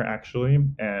market there actually,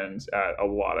 and a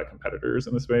lot of competitors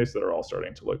in the space that are all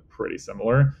starting to look pretty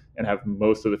similar and have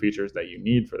most of the features that you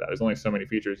need for that. There's only so many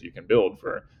features you can build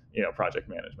for project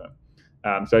management.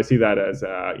 So I see that as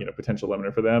potential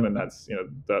limiter for them, and that's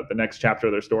the next chapter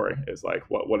of their story is like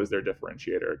what is their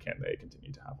differentiator? Can they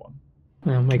continue to have one?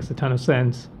 Yeah, makes a ton of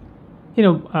sense.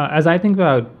 As I think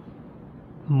about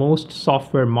most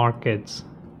software markets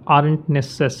aren't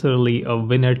necessarily a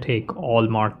winner take all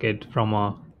market from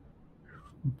a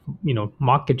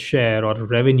market share or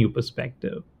revenue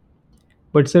perspective,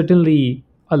 but certainly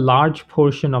a large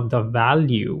portion of the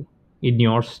value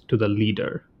inures to the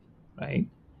leader, right?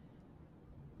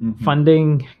 Mm-hmm.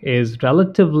 Funding is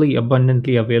relatively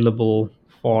abundantly available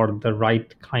for the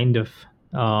right kind of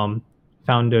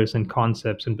founders and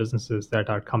concepts and businesses that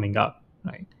are coming up,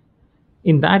 right?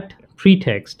 In that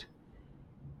pretext,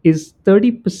 is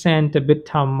 30%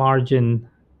 EBITDA margin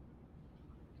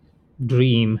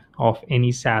dream of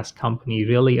any SaaS company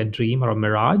really a dream or a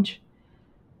mirage?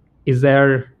 Is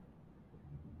there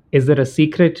a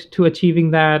secret to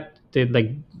achieving that?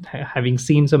 Having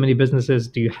seen so many businesses,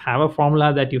 do you have a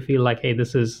formula that you feel like, hey,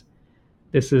 this is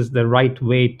the right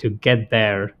way to get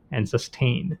there and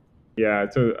sustain? Yeah,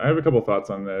 so I have a couple thoughts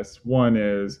on this. One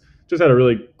is just had a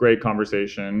really great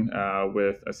conversation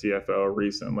with a CFO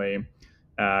recently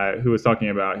who was talking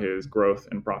about his growth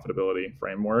and profitability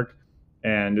framework.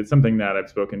 And it's something that I've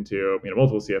spoken to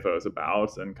multiple CFOs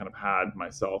about and kind of had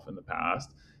myself in the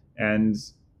past. And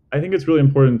I think it's really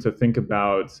important to think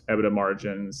about EBITDA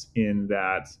margins in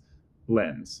that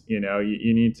lens. You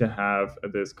need to have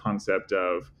this concept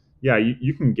of, yeah,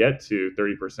 you can get to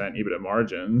 30% EBITDA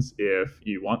margins if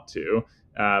you want to,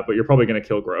 but you're probably going to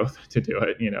kill growth to do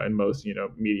it, in most,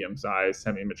 medium-sized,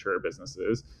 semi-mature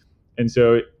businesses. And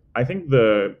so I think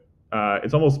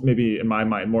it's almost maybe in my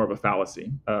mind more of a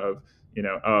fallacy of,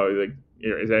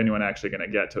 is anyone actually going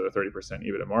to get to the 30%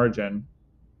 EBITDA margin?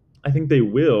 I think they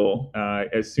will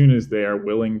as soon as they are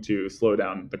willing to slow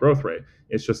down the growth rate.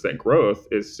 It's just that growth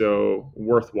is so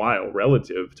worthwhile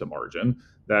relative to margin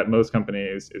that most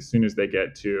companies, as soon as they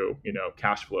get to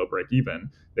cash flow break even,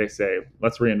 they say,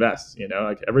 let's reinvest.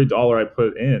 Like every dollar I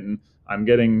put in, I'm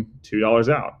getting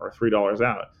 $2 out or $3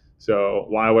 out. So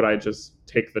why would I just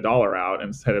take the dollar out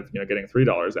instead of getting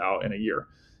 $3 out in a year?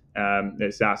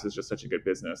 SaaS is just such a good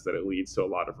business that it leads to a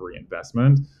lot of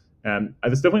reinvestment. And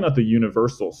it's definitely not the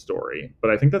universal story, but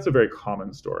I think that's a very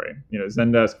common story.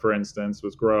 Zendesk, for instance,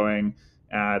 was growing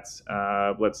at,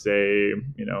 let's say,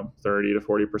 30 to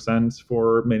 40%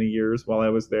 for many years while I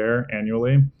was there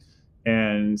annually.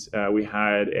 And we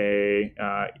had a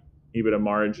EBITDA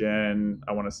margin,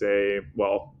 I want to say,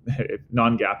 well,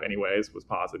 non-GAAP anyways, was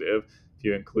positive. If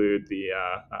you include the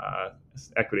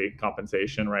equity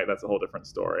compensation, right, that's a whole different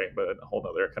story, but a whole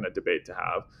other kind of debate to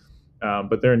have.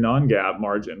 But their non-GAAP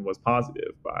margin was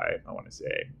positive by, I want to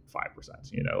say,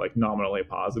 5%, like nominally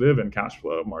positive, and cash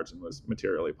flow margin was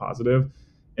materially positive.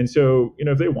 And so,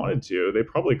 if they wanted to, they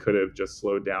probably could have just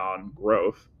slowed down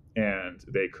growth and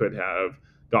they could have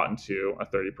gotten to a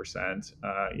 30%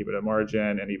 EBITDA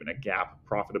margin and even a GAAP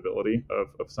profitability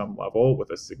of some level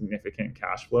with a significant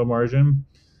cash flow margin.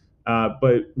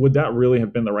 But would that really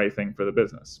have been the right thing for the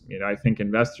business? I think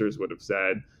investors would have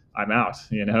said, I'm out.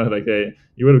 Like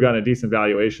you would have gotten a decent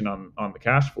valuation on the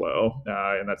cash flow,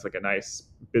 and that's like a nice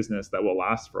business that will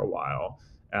last for a while.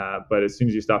 But as soon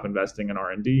as you stop investing in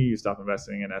R&D, you stop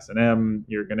investing in S&M,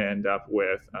 you're going to end up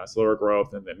with slower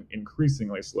growth and then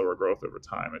increasingly slower growth over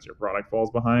time as your product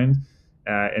falls behind.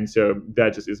 And so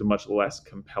that just is a much less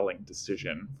compelling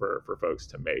decision for folks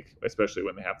to make, especially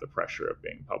when they have the pressure of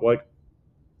being public.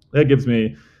 That gives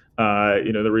me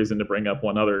the reason to bring up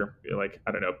one other,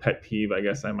 pet peeve, I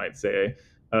guess I might say,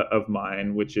 of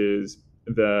mine, which is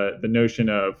the notion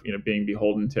of, being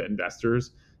beholden to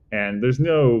investors. And there's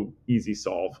no easy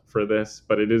solve for this,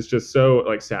 but it is just so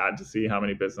sad to see how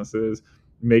many businesses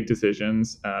make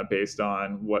decisions based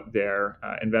on what their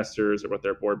investors or what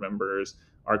their board members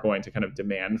are going to kind of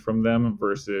demand from them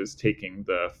versus taking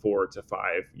the 4 to 5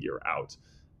 year out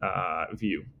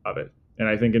view of it. And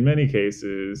I think in many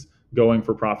cases, going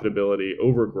for profitability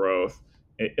over growth,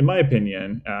 in my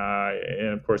opinion,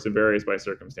 and of course it varies by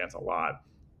circumstance a lot,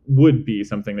 would be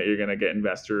something that you're going to get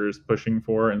investors pushing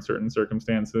for in certain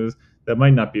circumstances that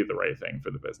might not be the right thing for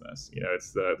the business.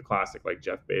 It's the classic like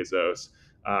Jeff Bezos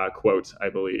quote, I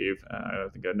believe. I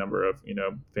think a number of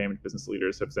famed business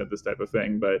leaders have said this type of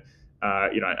thing, but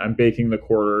I'm baking the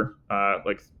quarter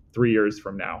like 3 years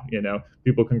from now.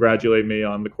 People congratulate me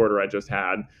on the quarter I just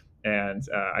had, and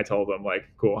I tell them like,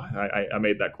 cool, I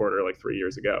made that quarter like 3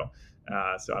 years ago.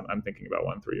 So I'm thinking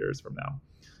about 3 years from now.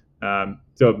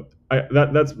 So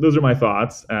those are my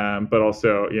thoughts, but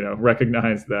also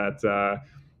recognize that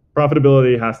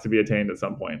profitability has to be attained at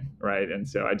some point, right? And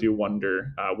so I do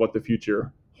wonder what the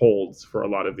future holds for a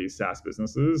lot of these SaaS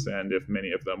businesses, and if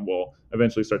many of them will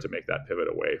eventually start to make that pivot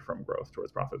away from growth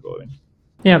towards profitability.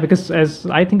 Yeah, because as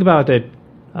I think about it,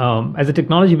 as a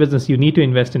technology business, you need to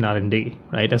invest in R&D,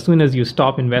 right? As soon as you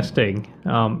stop investing,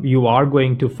 you are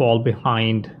going to fall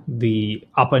behind the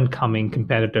up and coming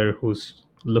competitor who's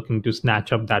looking to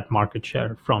snatch up that market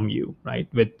share from you, right?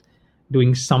 With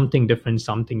doing something different,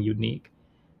 something unique.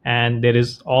 And there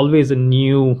is always a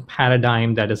new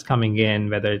paradigm that is coming in,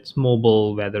 whether it's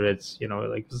mobile, whether it's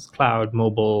like this cloud,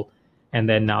 mobile, and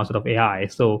then now sort of AI.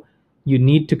 So you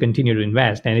need to continue to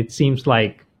invest, and it seems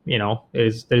like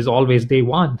there's always day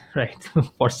one, right?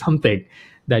 For something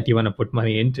that you want to put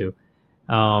money into.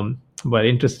 But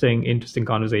interesting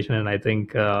conversation, and I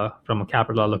think from a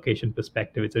capital allocation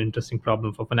perspective, it's an interesting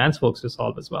problem for finance folks to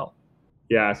solve as well.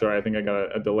 Yeah, sorry, I think I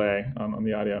got a delay on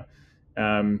the audio.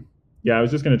 Yeah, I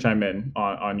was just going to chime in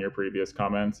on your previous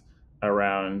comments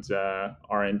around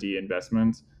R&D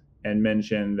investment and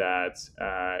mention that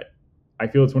I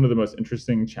feel it's one of the most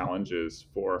interesting challenges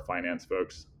for finance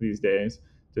folks these days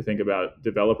to think about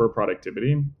developer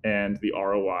productivity and the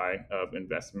ROI of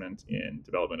investment in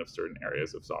development of certain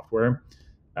areas of software.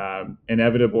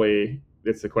 Inevitably,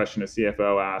 it's a question a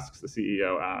CFO asks, the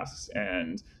CEO asks,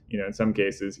 and in some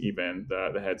cases, even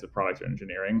the heads of product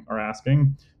engineering are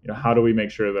asking, how do we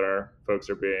make sure that our folks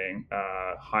are being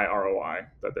high ROI,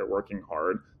 that they're working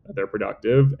hard, that they're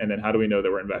productive, and then how do we know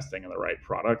that we're investing in the right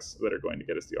products that are going to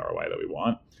get us the ROI that we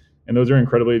want? And those are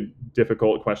incredibly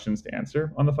difficult questions to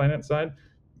answer on the finance side.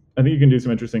 I think you can do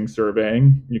some interesting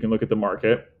surveying. You can look at the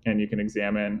market and you can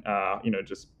examine,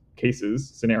 just cases,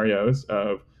 scenarios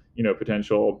of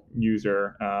potential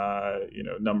user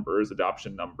numbers,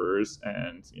 adoption numbers,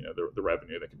 and the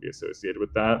revenue that can be associated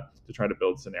with that to try to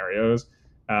build scenarios.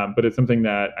 But it's something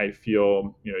that I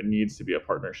feel needs to be a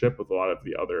partnership with a lot of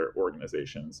the other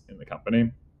organizations in the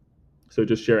company. So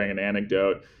just sharing an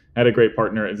anecdote, I had a great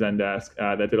partner at Zendesk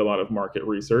that did a lot of market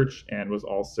research and was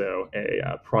also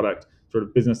a product sort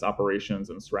of business operations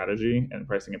and strategy and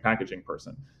pricing and packaging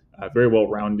person. A very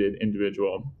well-rounded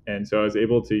individual. And so I was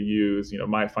able to use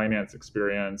my finance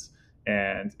experience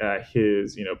and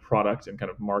his product and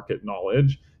kind of market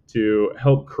knowledge to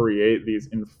help create these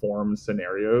informed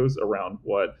scenarios around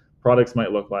what products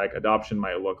might look like, adoption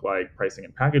might look like, pricing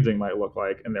and packaging might look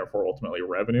like, and therefore ultimately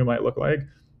revenue might look like.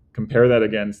 Compare that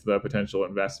against the potential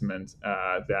investment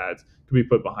that could be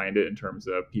put behind it in terms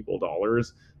of people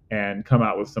dollars, and come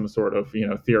out with some sort of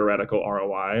theoretical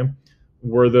ROI.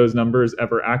 Were those numbers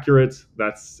ever accurate?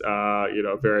 That's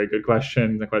a very good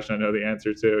question. The question I know the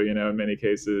answer to. In many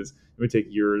cases, it would take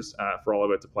years for all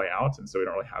of it to play out, and so we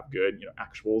don't really have good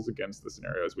actuals against the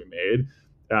scenarios we made.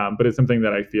 But it's something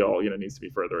that I feel needs to be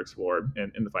further explored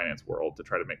in the finance world to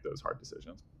try to make those hard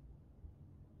decisions.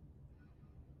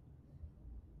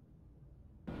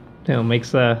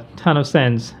 Makes a ton of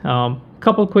sense.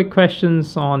 Couple quick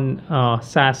questions on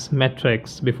SaaS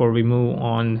metrics before we move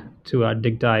on to our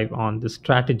dig dive on the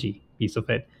strategy piece of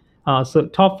it. So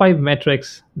top 5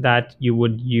 metrics that you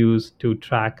would use to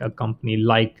track a company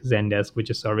like Zendesk,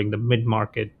 which is serving the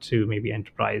mid-market to maybe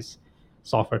enterprise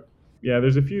software. Yeah,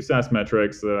 there's a few SaaS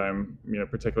metrics that I'm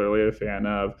particularly a fan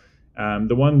of.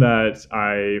 The one that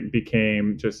I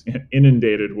became just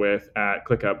inundated with at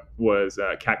ClickUp was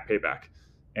CAC payback.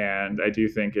 And I do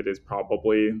think it is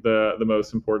probably the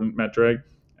most important metric.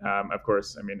 Of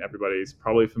course, everybody's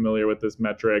probably familiar with this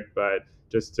metric, but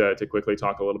just to quickly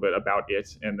talk a little bit about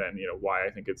it, and then why I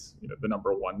think it's the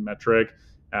number one metric.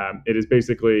 It is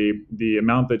basically the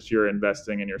amount that you're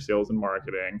investing in your sales and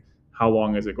marketing. How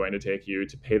long is it going to take you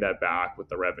to pay that back with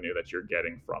the revenue that you're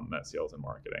getting from that sales and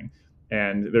marketing?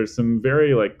 And there's some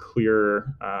very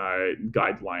clear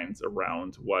guidelines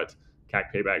around what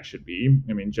CAC payback should be.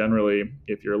 Generally,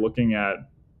 if you're looking at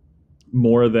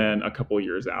more than a couple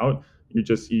years out,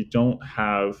 you don't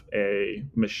have a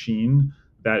machine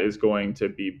that is going to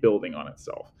be building on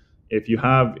itself. If you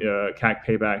have a CAC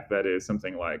payback that is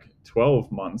something like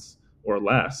 12 months or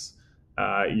less,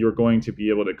 you're going to be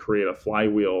able to create a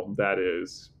flywheel that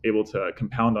is able to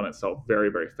compound on itself very,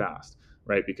 very fast,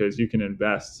 right? Because you can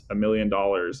invest $1 million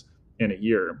in a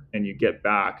year and you get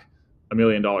back $1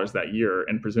 million that year.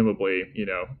 And presumably,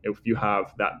 if you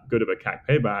have that good of a CAC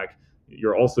payback,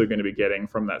 you're also going to be getting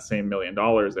from that same $1 million,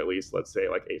 at least, let's say,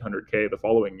 like 800K the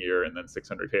following year, and then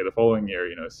 600K the following year,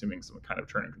 assuming some kind of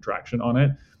churn and contraction on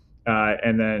it.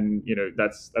 And then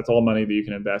that's all money that you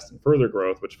can invest in further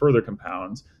growth, which further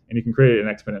compounds, and you can create an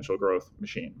exponential growth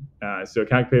machine. So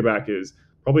CAC payback is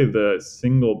probably the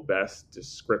single best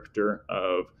descriptor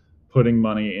of putting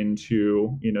money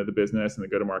into the business and the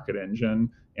go-to-market engine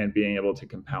and being able to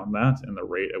compound that and the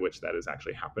rate at which that is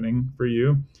actually happening for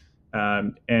you.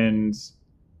 And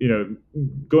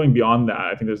going beyond that,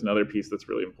 I think there's another piece that's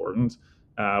really important,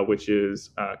 which is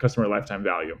customer lifetime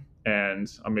value. And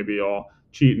maybe I'll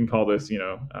cheat and call this,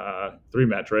 3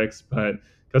 metrics, but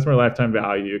customer lifetime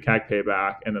value, CAC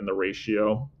payback, and then the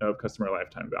ratio of customer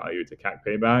lifetime value to CAC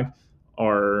payback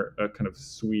are a kind of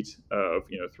suite of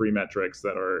 3 metrics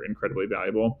that are incredibly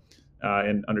valuable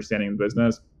in understanding the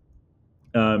business.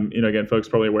 Again, folks are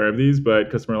probably aware of these, but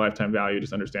customer lifetime value,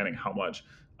 just understanding how much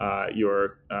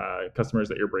your customers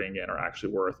that you're bringing in are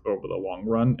actually worth over the long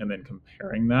run, and then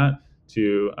comparing that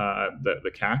to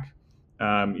the CAC.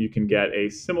 You can get a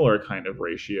similar kind of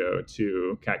ratio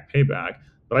to CAC payback,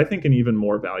 but I think an even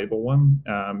more valuable one,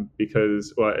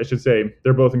 because, well, I should say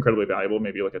they're both incredibly valuable.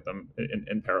 Maybe look at them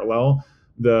in parallel.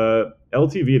 The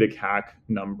LTV to CAC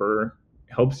number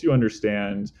helps you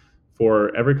understand,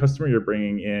 for every customer you're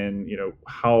bringing in,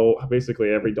 how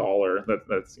basically every dollar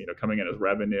that's coming in as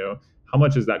revenue, how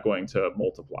much is that going to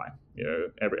multiply?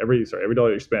 Every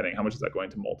dollar you're spending, how much is that going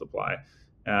to multiply?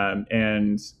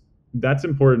 And that's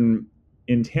important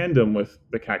in tandem with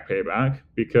the CAC payback,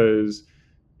 because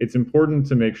it's important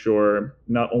to make sure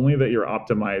not only that you're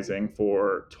optimizing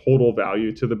for total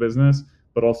value to the business,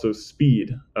 but also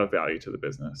speed of value to the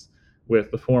business,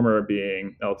 with the former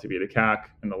being LTV to CAC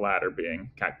and the latter being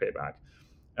CAC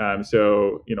payback.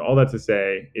 So, all that to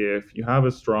say, if you have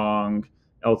a strong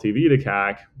LTV to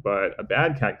CAC, but a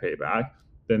bad CAC payback,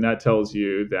 then that tells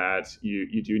you that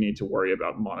you do need to worry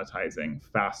about monetizing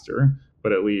faster,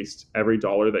 but at least every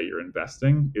dollar that you're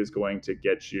investing is going to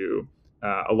get you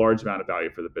a large amount of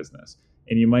value for the business.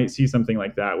 And you might see something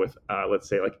like that with, let's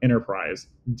say, like enterprise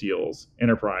deals,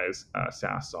 enterprise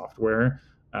SaaS software,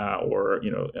 or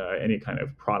any kind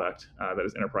of product that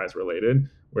is enterprise related,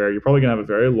 where you're probably going to have a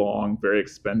very long, very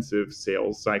expensive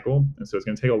sales cycle, and so it's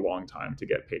going to take a long time to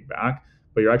get paid back.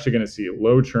 But you're actually going to see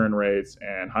low churn rates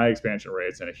and high expansion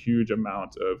rates and a huge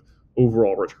amount of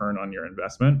overall return on your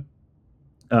investment.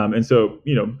 And so,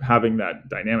 having that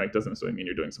dynamic doesn't necessarily mean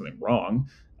you're doing something wrong.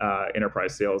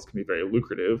 Enterprise sales can be very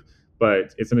lucrative,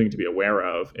 but it's something to be aware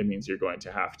of. It means you're going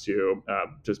to have to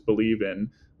just believe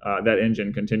in that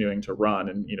engine continuing to run,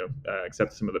 and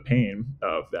accept some of the pain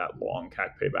of that long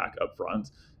CAC payback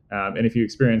upfront. And if you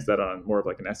experience that on more of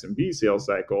like an SMB sales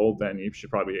cycle, then you should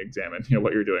probably examine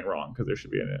what you're doing wrong, because there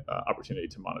should be an opportunity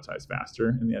to monetize faster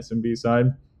in the SMB side.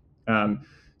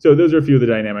 So those are a few of the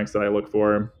dynamics that I look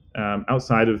for.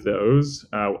 Outside of those,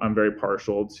 I'm very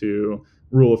partial to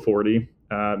rule of 40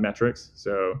 metrics.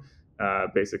 So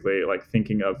basically, like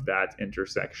thinking of that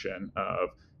intersection of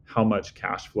how much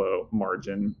cash flow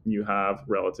margin you have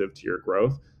relative to your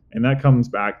growth. And that comes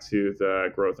back to the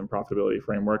growth and profitability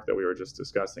framework that we were just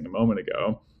discussing a moment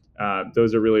ago.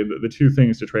 Those are really the 2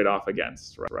 things to trade off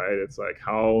against, right? It's like,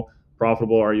 how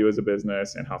profitable are you as a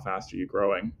business, and how fast are you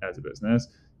growing as a business?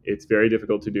 It's very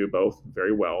difficult to do both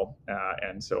very well.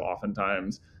 And so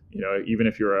oftentimes, even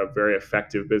if you're a very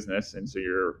effective business, and so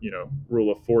your,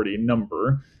 rule of 40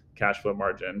 number, cash flow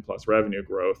margin plus revenue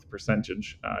growth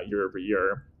percentage year over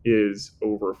year, is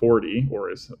over 40,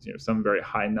 or is some very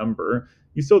high number,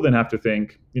 you still then have to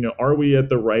think, are we at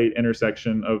the right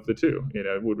intersection of the 2?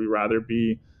 Would we rather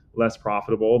be less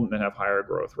profitable and then have higher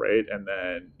growth rate, and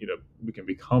then we can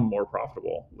become more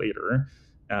profitable later?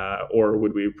 Or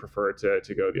would we prefer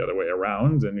to go the other way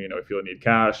around, and if you'll need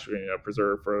cash,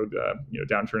 preserve for the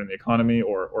downturn in the economy,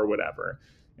 or whatever?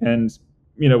 And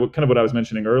kind of what I was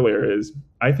mentioning earlier is,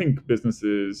 I think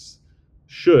businesses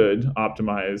should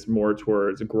optimize more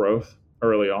towards growth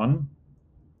early on,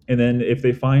 and then if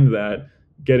they find that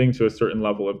getting to a certain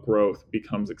level of growth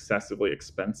becomes excessively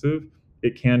expensive,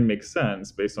 it can make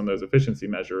sense based on those efficiency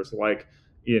measures, like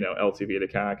LTV to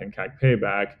CAC and CAC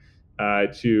payback,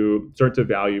 to start to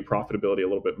value profitability a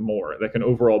little bit more. That can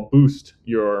overall boost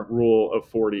your rule of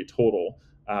 40 total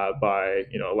by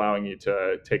allowing you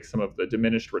to take some of the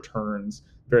diminished returns,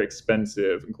 very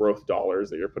expensive growth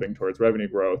dollars that you're putting towards revenue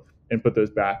growth, and put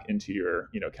those back into your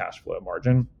cash flow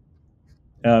margin.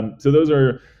 So those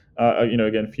are,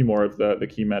 again, a few more of the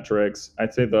key metrics.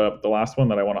 I'd say the last one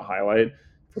that I want to highlight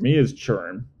for me is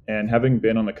churn. And having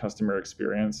been on the customer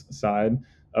experience side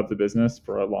of the business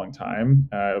for a long time,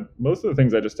 most of the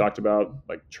things I just talked about,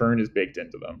 like churn is baked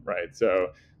into them, right? So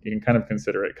you can kind of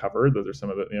consider it covered. Those are some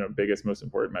of the biggest, most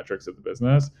important metrics of the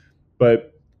business.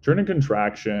 But churn and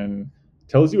contraction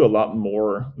tells you a lot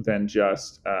more than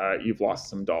just you've lost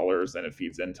some dollars and it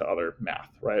feeds into other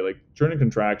math, right? Like churn and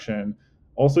contraction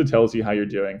also tells you how you're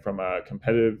doing from a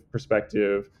competitive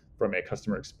perspective, from a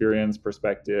customer experience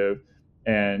perspective,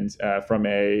 and from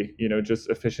a just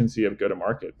efficiency of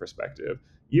go-to-market perspective.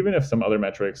 Even if some other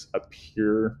metrics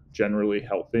appear generally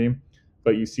healthy,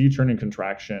 but you see churn and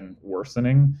contraction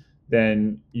worsening,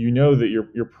 then you know that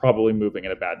you're probably moving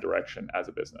in a bad direction as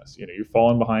a business. You've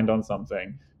fallen behind on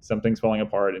something, something's falling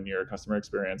apart in your customer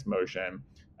experience motion,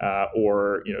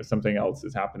 or something else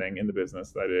is happening in the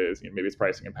business that is maybe it's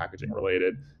pricing and packaging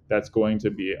related. That's going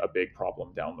to be a big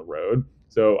problem down the road.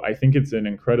 So I think it's an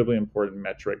incredibly important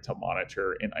metric to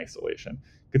monitor in isolation.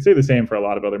 Could say the same for a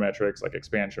lot of other metrics like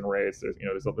expansion rates.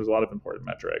 There's a lot of important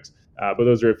metrics, but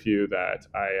those are a few that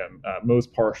I am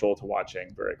most partial to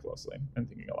watching very closely and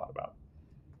thinking a lot about.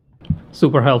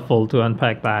 Super helpful to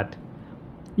unpack that.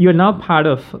 You're now part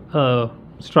of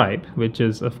Stripe, which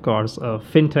is, of course, a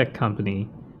fintech company,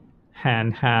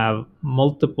 and have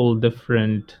multiple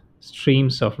different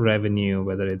streams of revenue,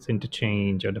 whether it's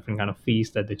interchange or different kind of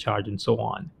fees that they charge and so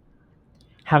on.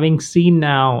 Having seen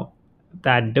now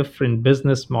that different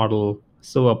business model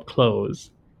so up close,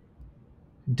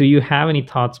 do you have any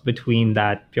thoughts between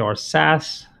that pure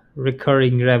SaaS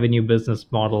recurring revenue business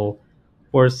model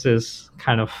versus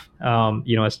kind of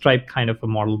a Stripe kind of a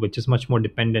model, which is much more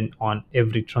dependent on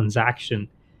every transaction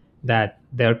that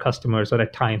their customers, or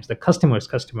at times the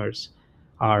customers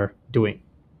are doing?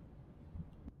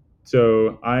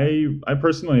 So I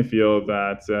personally feel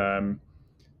that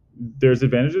there's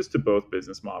advantages to both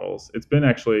business models. It's been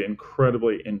actually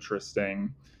incredibly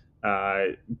interesting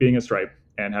being a Stripe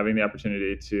and having the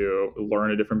opportunity to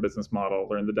learn a different business model,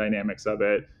 learn the dynamics of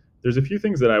it. There's a few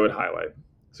things that I would highlight.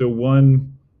 So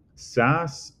one,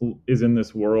 SaaS is in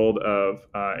this world of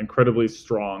incredibly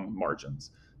strong margins.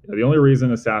 The only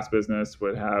reason a SaaS business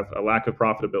would have a lack of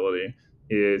profitability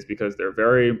is because they're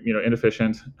very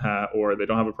inefficient, or they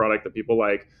don't have a product that people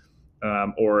like,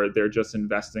 or they're just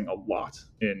investing a lot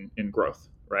in growth,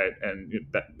 right? And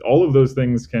that all of those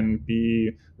things can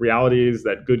be realities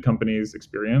that good companies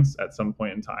experience at some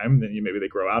point in time. Then maybe they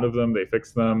grow out of them, they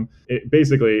fix them.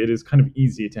 Basically, it is kind of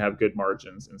easy to have good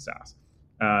margins in SaaS.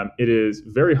 It is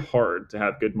very hard to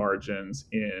have good margins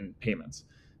in payments.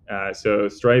 So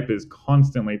Stripe is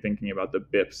constantly thinking about the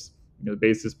bips, the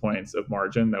basis points of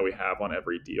margin that we have on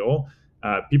every deal.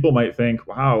 People might think,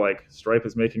 wow, like Stripe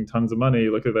is making tons of money.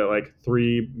 Look at that, like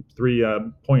three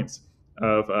points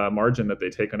of margin that they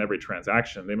take on every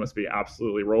transaction. They must be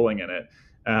absolutely rolling in it.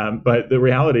 But the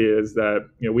reality is that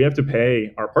we have to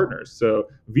pay our partners. So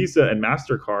Visa and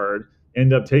MasterCard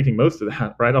end up taking most of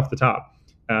that right off the top.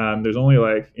 There's only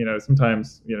like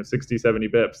sometimes 60, 70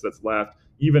 bips that's left,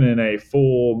 even in a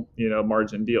full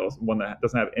margin deal, one that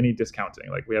doesn't have any discounting.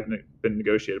 Like we haven't been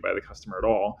negotiated by the customer at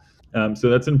all. So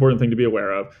that's an important thing to be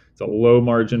aware of. It's a low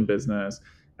margin business.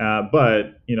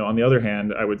 But on the other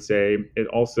hand, I would say it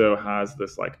also has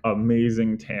this like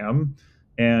amazing TAM,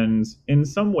 and in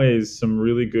some ways, some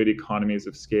really good economies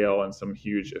of scale and some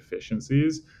huge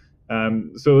efficiencies.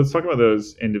 So let's talk about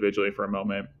those individually for a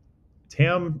moment.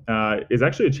 TAM is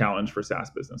actually a challenge for SaaS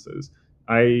businesses.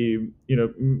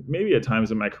 Maybe at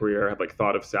times in my career, I have like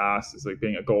thought of SaaS as like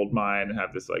being a gold mine and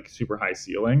have this like super high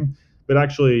ceiling. But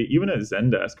actually, even at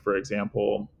Zendesk, for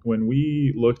example, when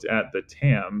we looked at the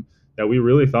TAM that we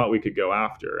really thought we could go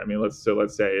after, I mean, let's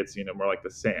say it's more like the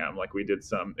SAM, like we did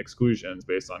some exclusions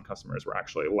based on customers we're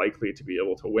actually likely to be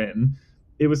able to win.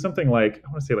 It was something like,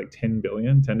 I want to say like 10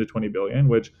 billion, 10 to 20 billion,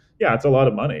 which yeah, it's a lot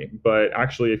of money. But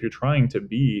actually, if you're trying to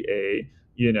be a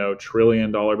 $1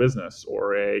 trillion business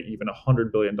or even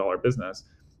 $100 billion business,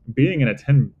 being in a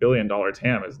 $10 billion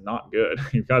TAM is not good.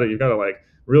 You've got to like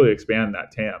really expand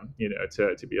that TAM,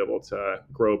 to be able to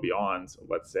grow beyond,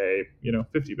 let's say,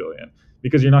 50 billion,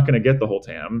 because you're not going to get the whole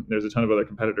TAM. There's a ton of other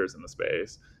competitors in the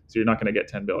space, so you're not going to get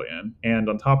 10 billion. And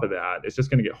on top of that, it's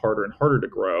just going to get harder and harder to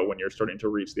grow when you're starting to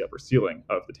reach the upper ceiling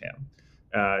of the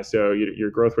TAM. So your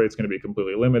growth rate is going to be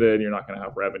completely limited. You're not going to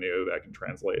have revenue that can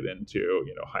translate into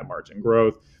high margin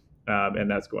growth, and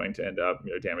that's going to end up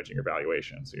damaging your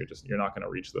valuation. So you're not going to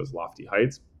reach those lofty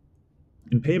heights.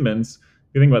 In payments,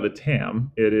 if you think about the TAM,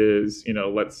 it is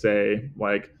let's say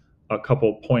like a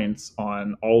couple points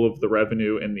on all of the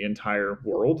revenue in the entire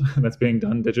world that's being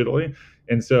done digitally.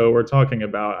 And so we're talking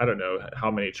about, I don't know how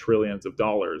many trillions of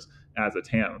dollars as a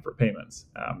TAM for payments.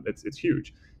 It's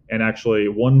huge. And actually,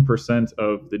 1%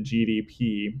 of the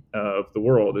GDP of the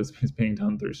world is being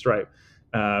done through Stripe.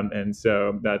 And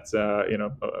so that's a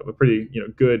pretty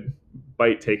good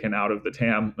bite taken out of the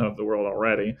TAM of the world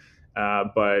already.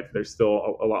 But there's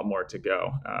still a lot more to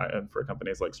go, and for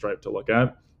companies like Stripe to look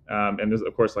at. And there's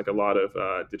of course like a lot of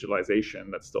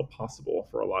digitalization that's still possible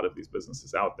for a lot of these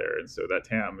businesses out there, and so that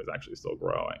TAM is actually still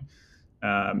growing,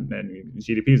 and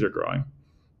GDPs are growing.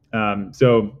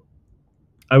 So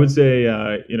I would say,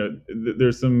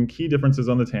 there's some key differences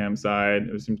on the TAM side.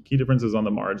 There's some key differences on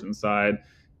the margin side.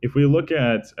 If we look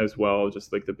at as well,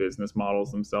 just like the business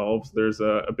models themselves, there's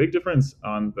a big difference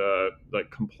on the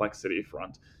like complexity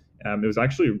front. It was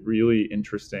actually really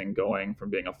interesting going from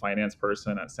being a finance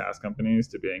person at SaaS companies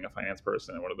to being a finance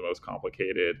person in one of the most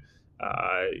complicated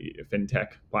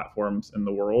fintech platforms in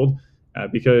the world,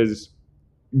 because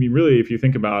I mean, really, if you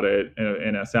think about it,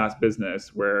 in a SaaS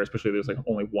business where, especially, there's like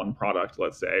only one product,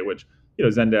 let's say, which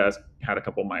Zendesk had a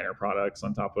couple minor products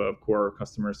on top of core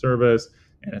customer service,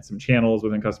 and had some channels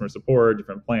within customer support,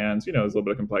 different plans. There's a little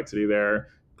bit of complexity there.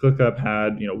 ClickUp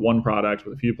had one product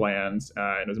with a few plans,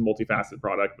 and it was a multifaceted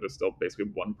product, but it's still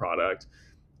basically one product.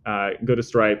 Go to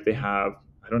Stripe, they have,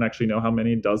 I don't actually know how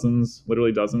many, dozens,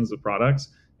 literally dozens of products,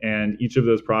 and each of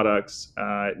those products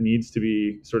needs to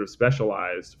be sort of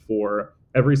specialized for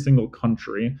every single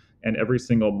country and every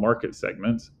single market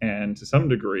segment, and to some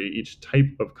degree, each type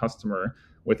of customer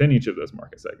within each of those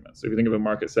market segments. So if you think of a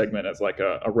market segment as like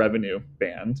a revenue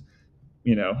band,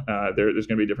 there's going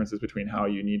to be differences between how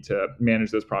you need to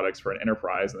manage those products for an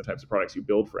enterprise and the types of products you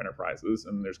build for enterprises.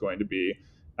 And there's going to be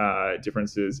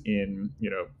differences in,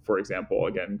 for example,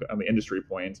 again, on the industry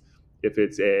point, if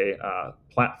it's a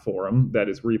platform that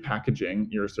is repackaging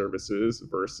your services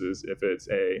versus if it's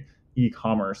a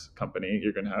e-commerce company,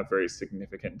 you're going to have very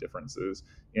significant differences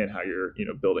in how you're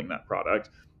building that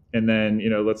product. And then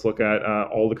let's look at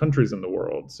all the countries in the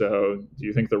world. So do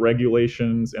you think the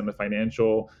regulations and the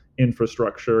financial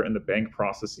infrastructure and the bank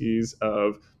processes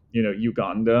of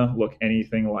Uganda look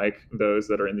anything like those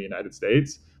that are in the United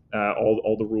States?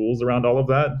 All the rules around all of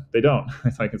that, they don't.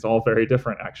 It's all very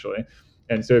different, actually.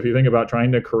 And so if you think about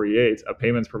trying to create a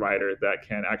payments provider that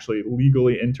can actually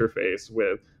legally interface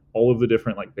with all of the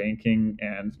different like banking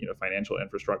and financial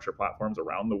infrastructure platforms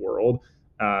around the world,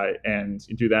 and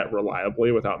do that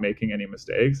reliably without making any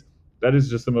mistakes, that is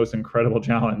just the most incredible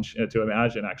challenge to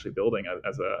imagine actually building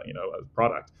as a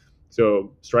product.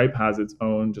 So Stripe has its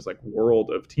own just like world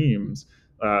of teams.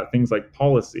 Things like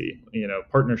policy,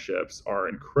 partnerships are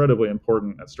incredibly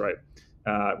important at Stripe.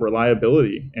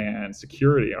 Reliability and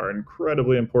security are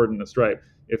incredibly important at Stripe.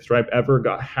 If Stripe ever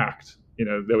got hacked,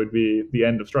 that would be the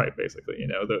end of Stripe, basically.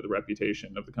 The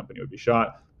reputation of the company would be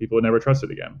shot. People would never trust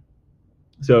it again.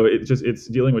 So it's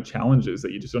dealing with challenges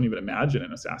that you just don't even imagine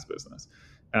in a SaaS business.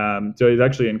 So it's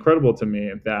actually incredible to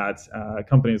me that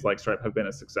companies like Stripe have been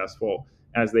as successful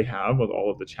as they have with all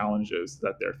of the challenges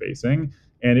that they're facing.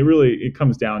 And it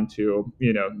comes down to,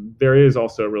 there is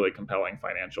also a really compelling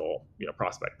financial,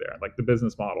 prospect there. Like the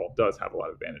business model does have a lot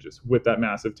of advantages with that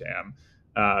massive TAM,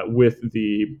 with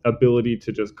the ability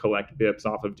to just collect bips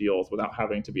off of deals without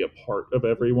having to be a part of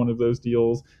every one of those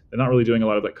deals. They're not really doing a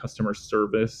lot of like customer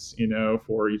service,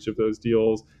 for each of those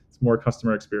deals. It's more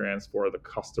customer experience for the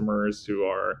customers who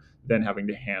are then having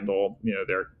to handle,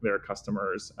 their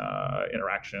customers'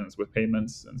 interactions with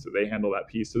payments, and so they handle that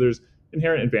piece. So there's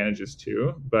inherent advantages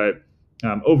too, but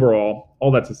overall,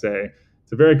 all that to say,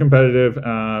 it's a very competitive,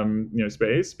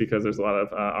 space because there's a lot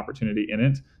of opportunity in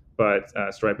it. But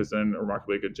Stripe has done a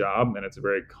remarkably good job, and it's a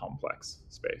very complex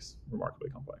space, remarkably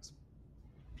complex.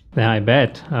 Yeah, I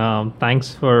bet.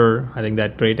 Thanks for, I think,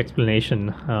 that great explanation.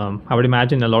 I would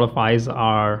imagine a lot of eyes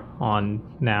are on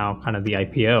now kind of the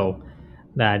IPO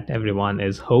that everyone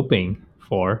is hoping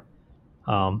for.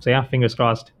 So yeah, fingers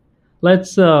crossed.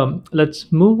 Let's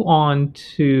move on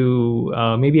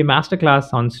to maybe a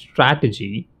masterclass on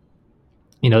strategy.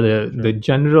 The Sure.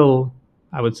 general,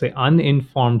 I would say,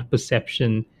 uninformed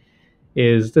perception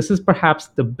is this is perhaps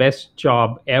the best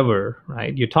job ever,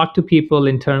 right? You talk to people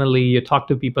internally, you talk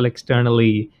to people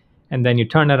externally, and then you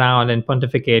turn around and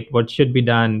pontificate what should be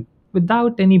done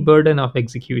without any burden of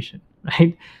execution,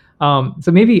 right?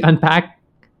 So maybe unpack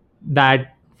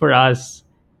that for us,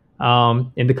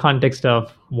 in the context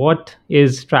of what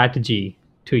is strategy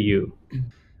to you.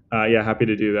 Yeah, happy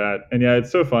to do that. And yeah,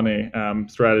 it's so funny.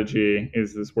 Strategy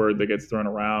is this word that gets thrown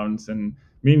around and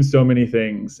means so many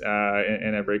things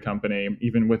in every company,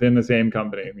 even within the same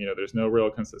company. There's no real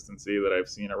consistency that I've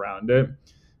seen around it.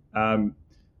 Um,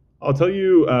 I'll tell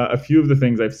you a few of the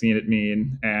things I've seen it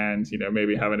mean, and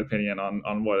maybe have an opinion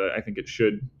on what I think it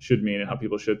should mean and how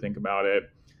people should think about it.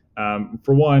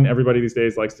 For one, everybody these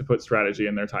days likes to put strategy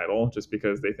in their title just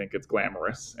because they think it's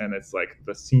glamorous and it's like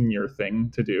the senior thing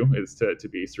to do is to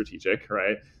be strategic,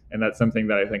 right? And that's something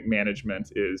that I think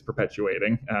management is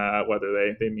perpetuating,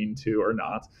 whether they mean to or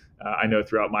not. I know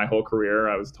throughout my whole career,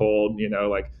 I was told,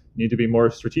 like, you need to be more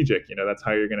strategic. That's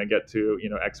how you're going to get to,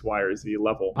 X, Y, or Z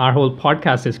level. Our whole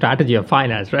podcast is strategy of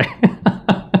finance, right?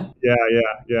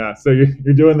 Yeah. So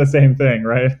you're doing the same thing,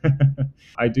 right?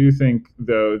 I do think,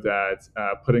 though, that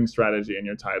putting strategy in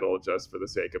your title just for the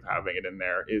sake of having it in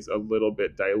there is a little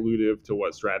bit dilutive to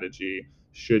what strategy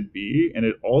should be. And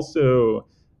it also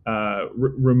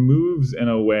removes, in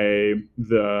a way,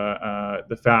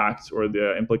 the fact or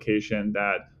the implication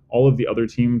that all of the other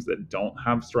teams that don't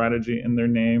have strategy in their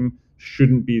name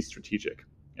shouldn't be strategic.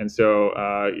 And so,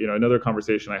 another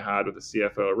conversation I had with the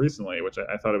CFO recently, which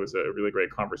I thought it was a really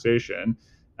great conversation,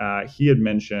 he had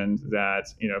mentioned that,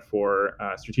 for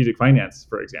strategic finance,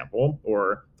 for example,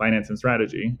 or finance and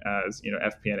strategy, as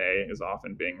FP&A is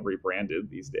often being rebranded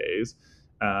these days.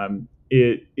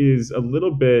 It is a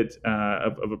little bit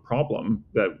of a problem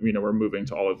that we're moving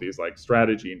to all of these like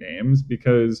strategy names,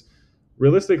 because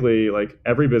realistically, like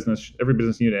every business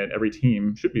unit, every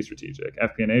team should be strategic.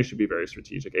 FP&A should be very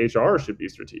strategic. HR should be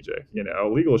strategic.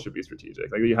 Legal should be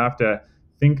strategic. Like, you have to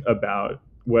think about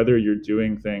whether you're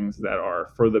doing things that are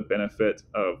for the benefit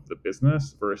of the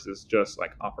business versus just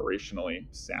like operationally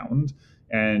sound,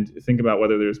 and think about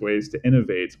whether there's ways to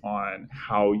innovate on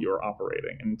how you're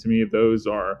operating. And to me, those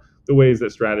are the ways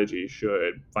that strategy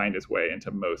should find its way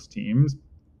into most teams.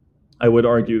 I would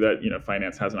argue that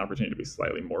finance has an opportunity to be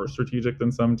slightly more strategic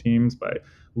than some teams by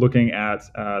looking at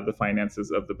the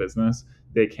finances of the business.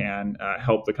 They can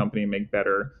help the company make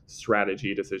better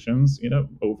strategy decisions,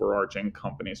 overarching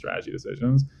company strategy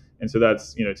decisions. And so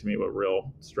that's to me what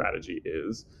real strategy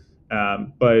is.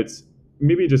 But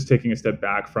maybe just taking a step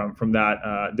back from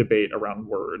that debate around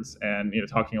words, and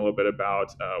talking a little bit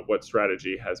about what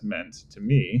strategy has meant to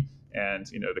me and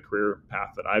the career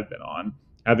path that I've been on,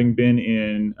 having been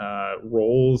in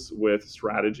roles with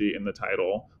strategy in the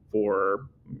title for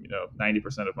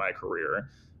 90% of my career.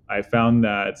 I found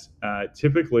that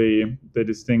typically the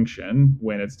distinction,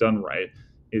 when it's done right,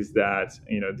 is that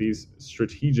these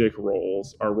strategic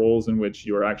roles are roles in which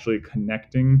you are actually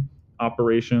connecting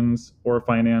operations or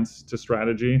finance to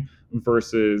strategy,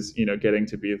 versus getting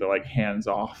to be the like hands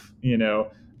off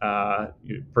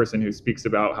person who speaks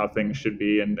about how things should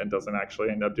be and doesn't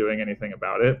actually end up doing anything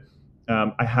about it.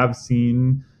 I have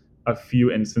seen a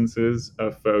few instances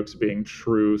of folks being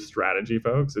true strategy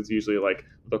folks. It's usually like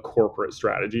the corporate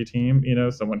strategy team,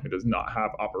 someone who does not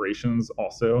have operations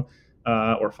also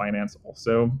or finance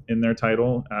also in their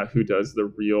title, who does the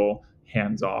real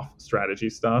hands-off strategy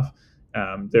stuff.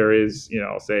 There is,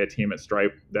 I'll say, a team at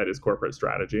Stripe that is corporate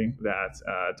strategy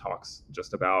that talks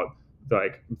just about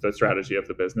like the strategy of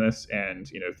the business, and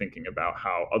thinking about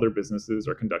how other businesses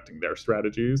are conducting their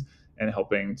strategies, and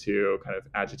helping to kind of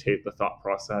agitate the thought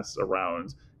process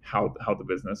around how the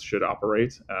business should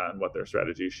operate and what their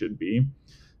strategy should be.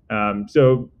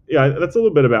 So yeah, that's a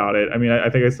little bit about it. I mean, I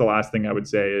think that's the last thing I would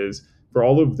say is, for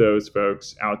all of those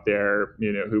folks out there,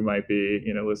 who might be,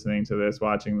 listening to this,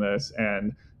 watching this,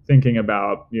 and thinking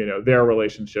about, their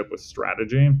relationship with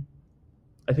strategy,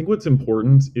 I think what's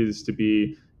important is to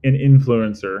be an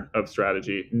influencer of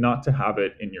strategy, not to have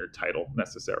it in your title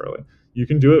necessarily. You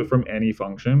can do it from any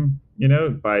function,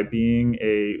 by being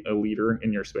a leader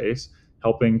in your space,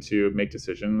 helping to make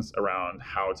decisions around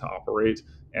how to operate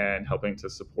and helping to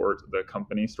support the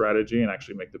company strategy and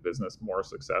actually make the business more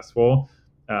successful.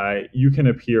 You can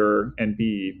appear and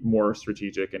be more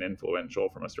strategic and influential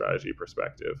from a strategy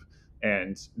perspective,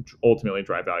 and ultimately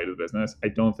drive value to the business. I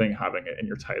don't think having it in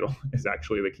your title is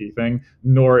actually the key thing,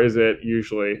 nor is it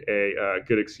usually a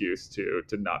good excuse to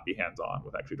not be hands-on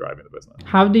with actually driving the business.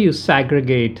 How do you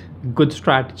segregate good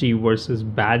strategy versus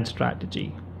bad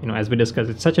strategy? As we discussed,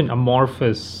 it's such an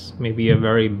amorphous, maybe a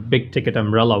very big ticket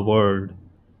umbrella word.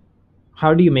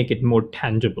 How do you make it more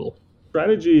tangible?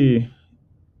 Strategy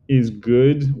is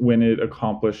good when it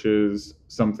accomplishes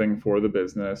something for the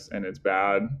business, and it's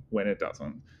bad when it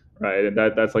doesn't, right? And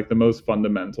that's like the most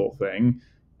fundamental thing.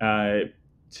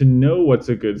 To know what's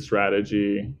a good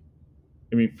strategy,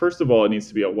 I mean, first of all, it needs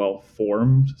to be a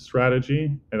well-formed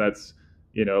strategy, and that's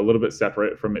a little bit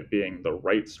separate from it being the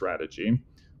right strategy.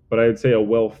 but I'd say a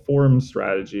well-formed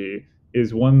strategy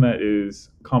is one that is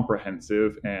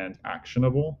comprehensive and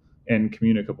actionable and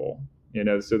communicable.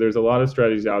 So there's a lot of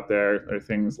strategies out there. There are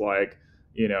things like,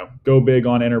 go big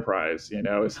on enterprise.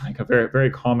 It's like a very,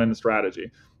 very common strategy.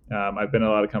 I've been in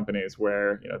a lot of companies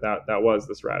where that was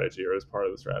the strategy or was part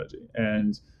of the strategy,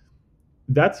 and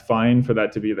that's fine for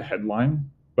that to be the headline,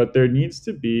 but there needs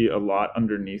to be a lot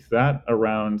underneath that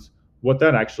around what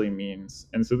that actually means.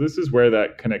 And so this is where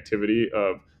that connectivity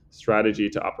of strategy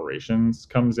to operations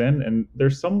comes in, and they're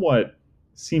somewhat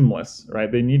seamless,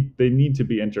 right? They need to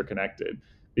be interconnected,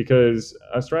 because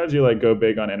a strategy like go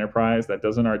big on enterprise that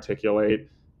doesn't articulate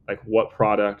like what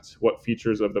product, what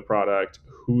features of the product,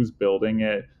 who's building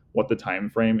it, what the time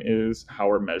frame is, how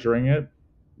we're measuring it,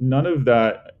 none of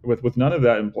that with none of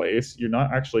that in place, you're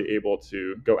not actually able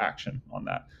to go action on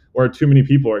that, or too many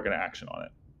people are going to action on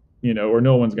it, or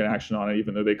no one's going to action on it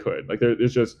even though they could. Like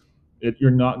there's just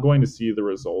you're not going to see the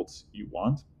results you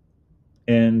want.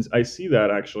 And I see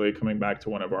that actually coming back to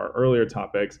one of our earlier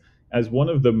topics as one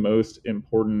of the most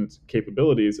important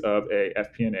capabilities of a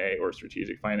FP&A or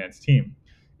strategic finance team.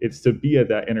 It's to be at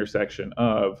that intersection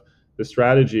of the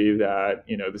strategy that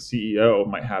the CEO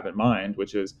might have in mind,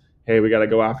 which is, hey, we got to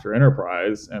go after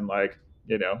enterprise, and like,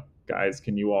 guys,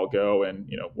 can you all go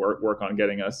and work on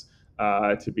getting us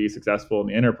to be successful in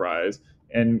the enterprise,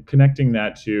 and connecting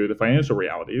that to the financial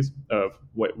realities of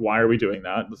why are we doing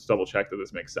that? Let's double check that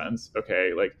this makes sense.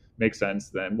 Okay, like makes sense.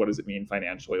 Then what does it mean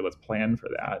financially? Let's plan for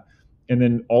that. And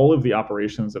then all of the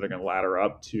operations that are going to ladder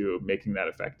up to making that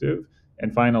effective.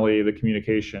 And finally, the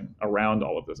communication around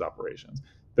all of those operations.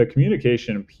 The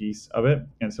communication piece of it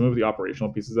and some of the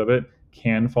operational pieces of it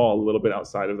can fall a little bit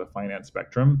outside of the finance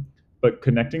spectrum, but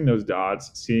connecting those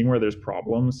dots, seeing where there's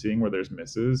problems, seeing where there's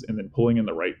misses, and then pulling in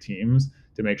the right teams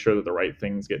to make sure that the right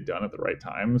things get done at the right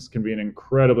times can be an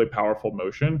incredibly powerful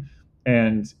motion,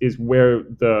 and is where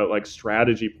the like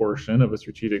strategy portion of a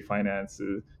strategic finance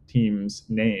team's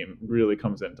name really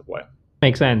comes into play.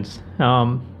 Makes sense.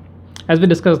 As we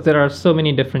discussed, there are so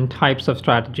many different types of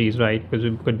strategies, right? Because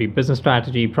it could be business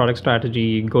strategy, product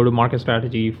strategy, go-to-market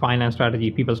strategy, finance strategy,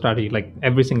 people strategy. Like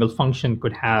every single function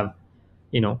could have,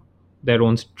 you know, their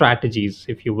own strategies,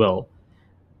 if you will.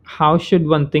 How should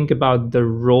one think about the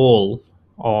role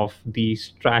of the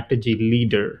strategy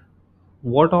leader?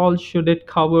 What all should it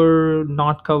cover,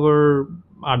 not cover?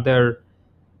 Are there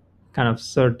kind of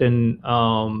certain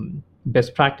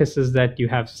best practices that you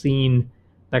have seen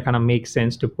that kind of make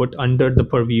sense to put under the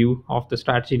purview of the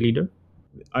strategy leader?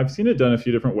 I've seen it done a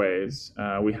few different ways.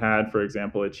 We had, for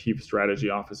example, a chief strategy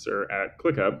officer at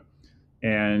ClickUp,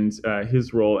 and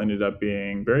his role ended up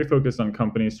being very focused on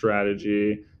company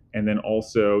strategy, and then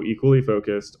also equally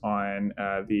focused on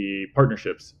the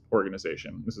partnerships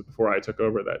organization. This is before I took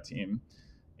over that team.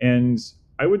 And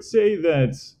I would say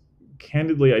that,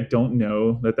 candidly, I don't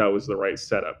know that that was the right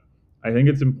setup. I think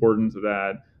it's important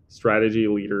that strategy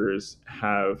leaders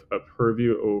have a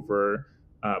purview over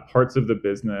parts of the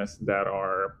business that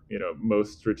are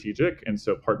most strategic, and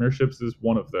so partnerships is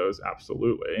one of those,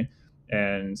 absolutely.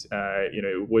 And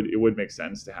it would make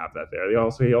sense to have that there. He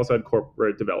also had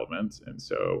corporate development, and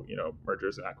so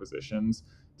mergers and acquisitions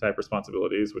type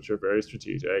responsibilities, which are very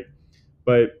strategic.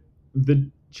 But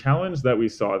the challenge that we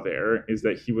saw there is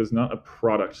that he was not a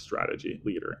product strategy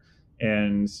leader.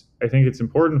 And I think it's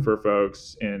important for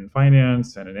folks in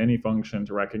finance and in any function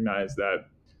to recognize that,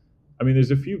 I mean,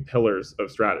 there's a few pillars of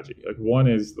strategy. Like one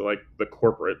is like the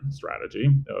corporate strategy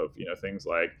of things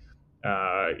like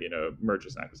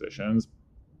mergers and acquisitions,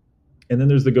 and then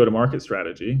there's the go-to-market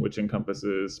strategy, which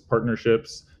encompasses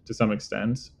partnerships to some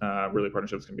extent. Really,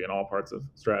 partnerships can be in all parts of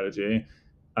strategy.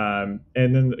 And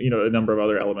then a number of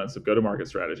other elements of go-to-market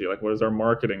strategy, like what is our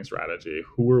marketing strategy?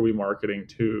 Who are we marketing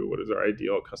to? What is our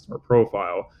ideal customer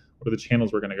profile? What are the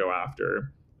channels we're going to go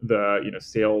after? The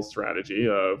sales strategy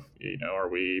of are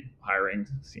we hiring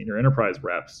senior enterprise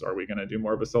reps? Are we going to do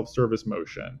more of a self-service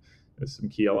motion? There's some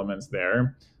key elements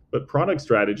there. But product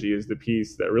strategy is the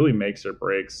piece that really makes or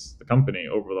breaks the company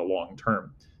over the long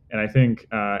term. And I think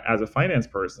as a finance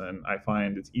person, I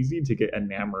find it's easy to get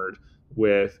enamored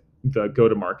with the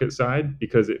go-to-market side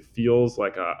because it feels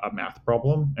like a math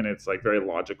problem, and it's like very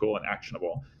logical and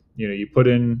actionable. You put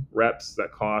in reps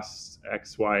that cost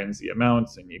X, Y, and Z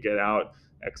amounts, and you get out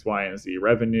X, Y, and Z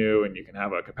revenue, and you can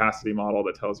have a capacity model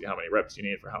that tells you how many reps you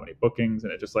need for how many bookings,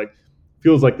 and it just like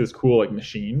feels like this cool like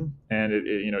machine, and it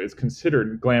is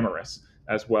considered glamorous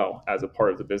as well as a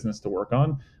part of the business to work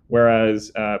on.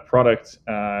 Whereas product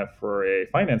for a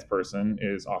finance person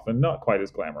is often not quite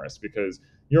as glamorous because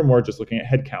you're more just looking at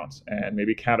headcount and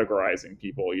maybe categorizing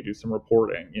people. You do some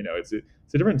reporting. It's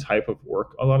a different type of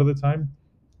work a lot of the time.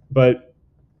 But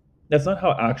that's not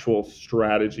how actual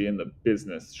strategy in the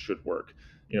business should work.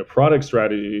 Product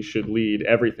strategy should lead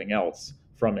everything else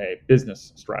from a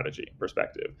business strategy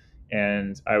perspective.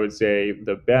 And I would say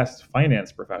the best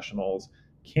finance professionals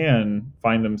can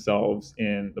find themselves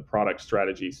in the product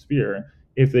strategy sphere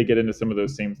if they get into some of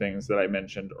those same things that I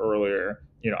mentioned earlier.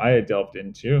 I had delved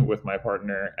into with my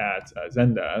partner at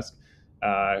Zendesk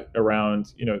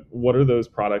around, what are those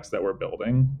products that we're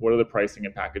building? What are the pricing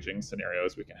and packaging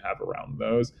scenarios we can have around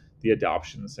those? The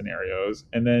adoption scenarios,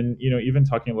 and then even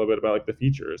talking a little bit about like the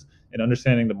features and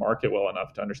understanding the market well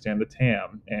enough to understand the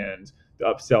TAM and the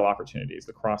upsell opportunities,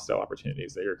 the cross-sell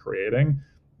opportunities that you're creating.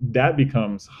 That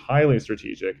becomes highly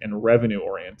strategic and revenue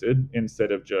oriented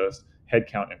instead of just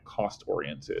headcount and cost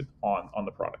oriented on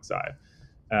the product side.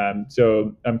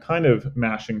 So I'm kind of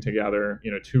mashing together,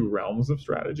 two realms of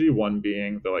strategy. One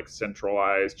being the like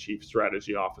centralized chief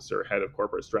strategy officer, head of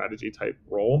corporate strategy type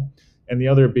role, and the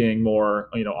other being more,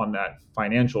 on that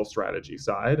financial strategy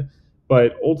side.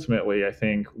 But ultimately, I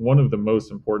think one of the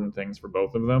most important things for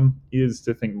both of them is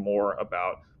to think more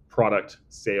about product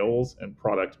sales and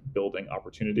product building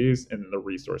opportunities and the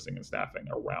resourcing and staffing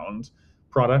around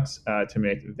products to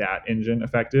make that engine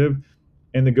effective.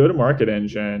 And the go-to-market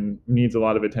engine needs a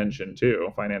lot of attention too.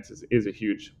 Finance is a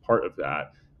huge part of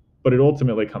that, but it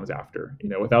ultimately comes after.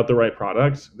 Without the right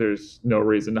product, there's no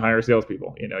reason to hire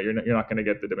salespeople. You're not going to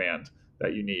get the demand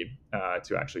that you need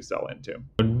to actually sell into.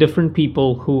 Different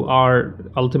people who are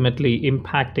ultimately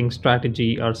impacting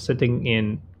strategy are sitting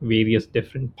in various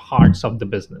different parts of the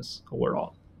business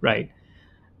overall, right?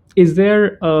 Is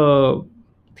there a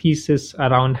thesis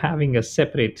around having a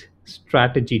separate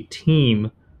strategy team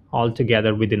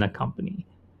altogether within a company?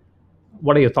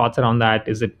 What are your thoughts around that?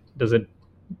 Does it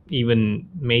even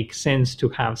make sense to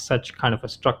have such kind of a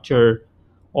structure,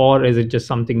 or is it just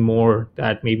something more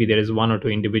that maybe there is one or two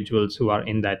individuals who are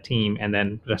in that team and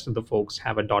then the rest of the folks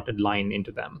have a dotted line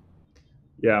into them?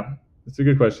 Yeah, it's a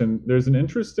good question. There's an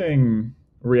interesting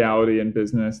reality in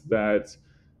business that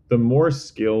the more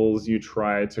skills you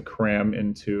try to cram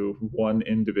into one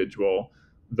individual,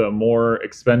 the more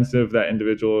expensive that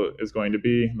individual is going to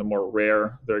be, the more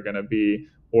rare they're going to be,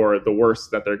 or the worse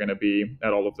that they're going to be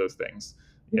at all of those things.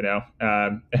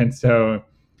 And so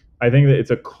I think that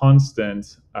it's a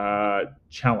constant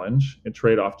challenge, a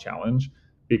trade-off challenge,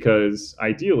 because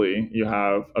ideally you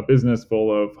have a business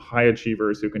full of high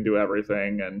achievers who can do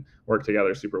everything and work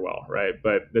together super well, right?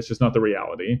 But that's just not the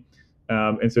reality.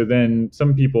 And so then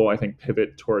some people, I think,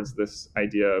 pivot towards this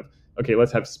idea of, okay,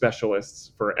 let's have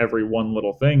specialists for every one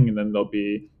little thing, and then they'll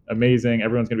be amazing.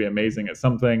 Everyone's going to be amazing at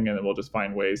something, and then we'll just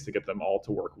find ways to get them all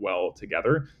to work well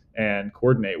together and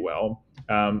coordinate well.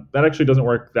 That actually doesn't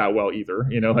work that well either.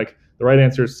 Like the right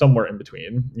answer is somewhere in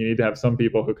between. You need to have some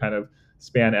people who kind of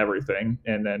span everything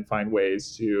and then find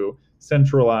ways to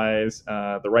centralize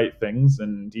the right things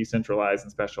and decentralize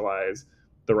and specialize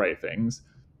the right things.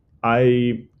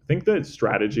 I think that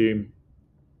strategy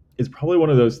is probably one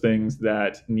of those things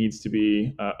that needs to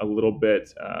be a little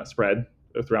bit spread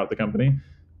throughout the company,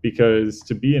 because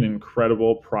to be an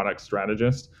incredible product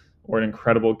strategist or an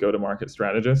incredible go-to-market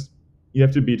strategist, you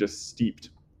have to be just steeped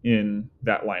in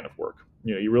that line of work.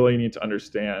 You really need to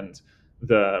understand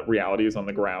the realities on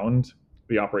the ground,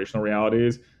 the operational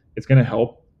realities. It's going to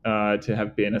help to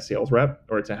have been a sales rep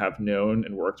or to have known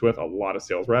and worked with a lot of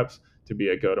sales reps to be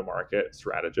a go-to-market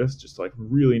strategist, just to like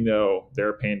really know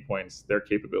their pain points, their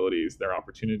capabilities, their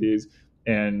opportunities,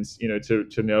 and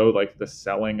to know like the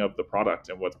selling of the product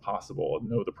and what's possible, and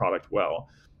know the product well.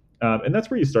 And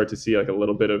that's where you start to see like a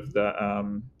little bit of the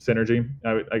synergy,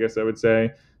 I guess I would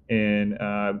say, in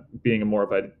being a more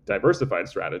of a diversified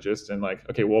strategist. And like,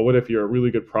 okay, well, what if you're a really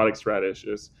good product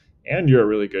strategist and you're a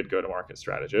really good go-to-market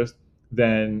strategist?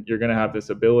 Then you're going to have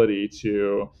this ability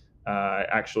to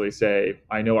actually say,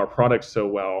 I know our product so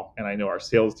well, and I know our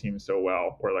sales team so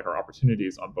well, or like our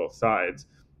opportunities on both sides,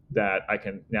 that I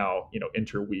can now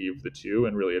interweave the two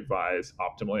and really advise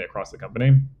optimally across the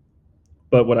company.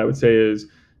 But what I would say is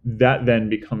that then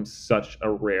becomes such a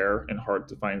rare and hard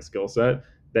to find skill set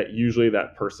that usually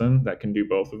that person that can do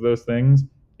both of those things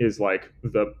is like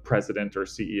the president or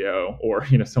CEO, or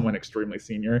someone extremely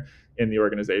senior in the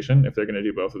organization, if they're going to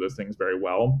do both of those things very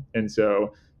well. And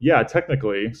so yeah,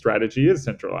 technically strategy is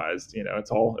centralized. It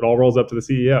all rolls up to the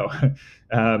CEO.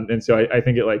 And so I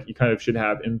think you kind of should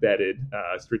have embedded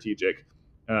strategic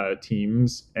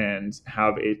teams and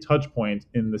have a touch point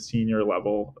in the senior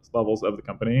levels of the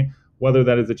company, whether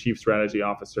that is a chief strategy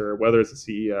officer, whether it's a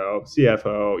CEO,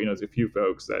 CFO. There's a few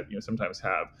folks that sometimes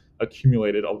have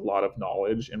accumulated a lot of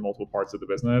knowledge in multiple parts of the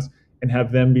business, and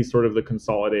have them be sort of the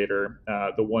consolidator,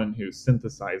 the one who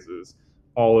synthesizes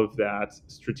all of that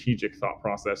strategic thought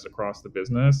process across the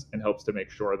business and helps to make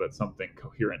sure that something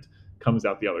coherent comes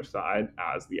out the other side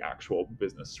as the actual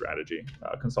business strategy,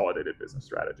 consolidated business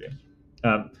strategy.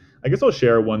 I guess I'll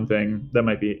share one thing that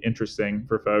might be interesting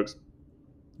for folks,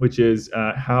 which is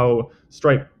how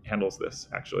Stripe handles this,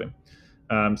 actually.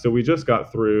 So we just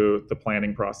got through the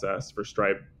planning process for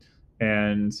Stripe,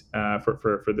 and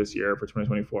for this year, for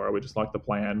 2024, we just locked the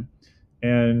plan.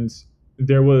 And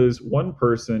there was one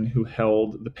person who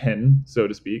held the pen, so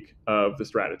to speak, of the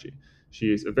strategy.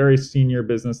 She's a very senior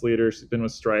business leader. She's been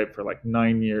with Stripe for like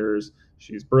 9 years.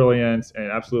 She's brilliant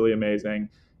and absolutely amazing,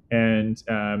 and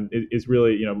is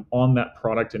really, on that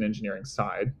product and engineering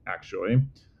side, actually.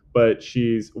 But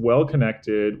she's well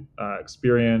connected,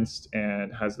 experienced,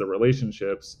 and has the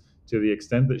relationships to the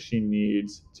extent that she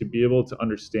needs to be able to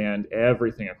understand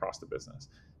everything across the business.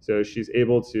 So she's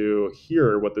able to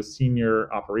hear what the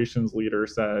senior operations leader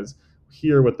says,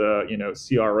 hear what the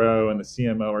CRO and the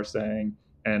CMO are saying,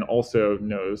 and also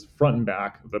knows front and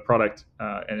back the product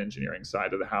and engineering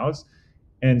side of the house.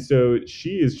 And so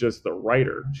she is just the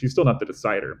writer. She's still not the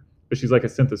decider, but she's like a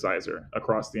synthesizer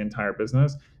across the entire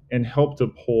business and help to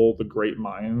pull the great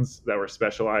minds that were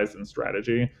specialized in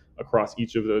strategy across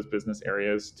each of those business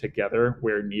areas together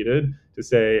where needed to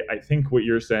say, I think what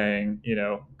you're saying,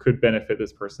 could benefit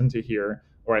this person to hear,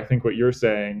 or I think what you're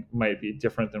saying might be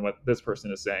different than what this person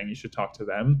is saying. You should talk to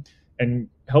them, and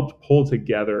helped pull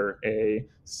together a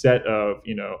set of,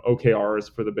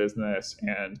 OKRs for the business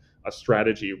and a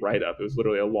strategy write-up. It was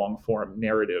literally a long-form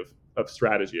narrative of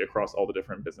strategy across all the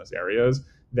different business areas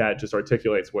that just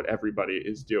articulates what everybody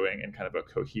is doing in kind of a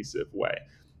cohesive way.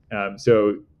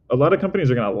 So a lot of companies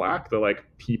are going to lack the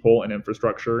people and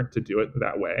infrastructure to do it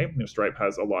that way. Stripe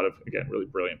has a lot of, again, really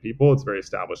brilliant people. It's a very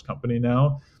established company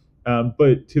now.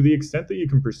 But to the extent that you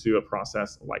can pursue a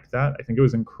process like that, I think it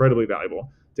was incredibly valuable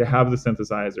to have the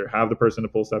synthesizer, have the person to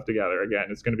pull stuff together. Again,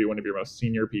 it's going to be one of your most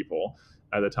senior people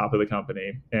at the top of the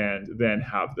company, and then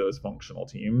have those functional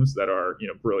teams that are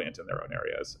brilliant in their own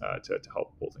areas to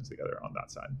help pull things together on that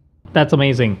side. That's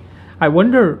amazing. I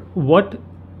wonder, what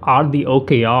are the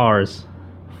OKRs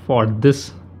for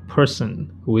this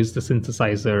person who is the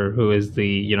synthesizer, who is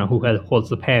the who holds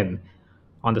the pen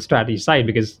on the strategy side?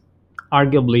 Because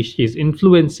arguably she's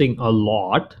influencing a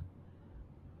lot,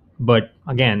 but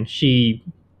again, she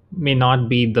may not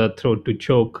be the throat to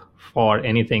choke for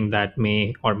anything that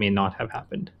may or may not have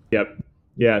happened. Yep.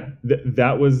 Yeah,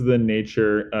 that was the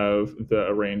nature of the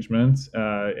arrangement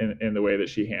in the way that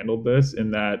she handled this,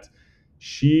 in that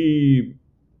she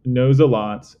knows a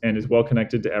lot and is well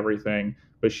connected to everything,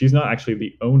 but she's not actually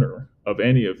the owner of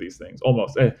any of these things.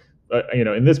 Almost,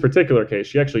 in this particular case,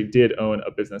 she actually did own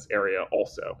a business area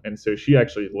also, and so she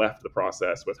actually left the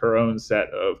process with her own set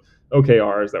of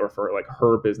OKRs that were for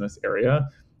her business area,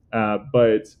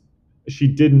 but she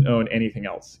didn't own anything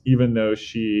else, even though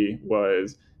she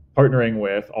was partnering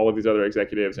with all of these other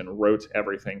executives and wrote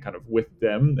everything kind of with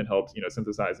them and helped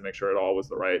synthesize and make sure it all was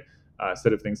the right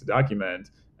set of things to document.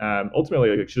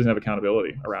 Ultimately, she doesn't have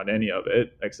accountability around any of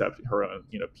it except her own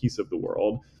piece of the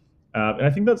world. And I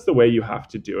think that's the way you have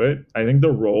to do it. I think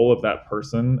the role of that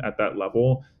person at that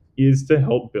level is to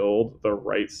help build the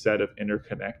right set of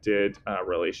interconnected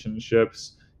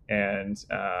relationships and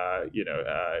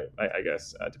I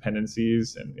guess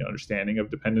dependencies and understanding of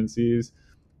dependencies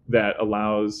that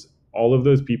allows all of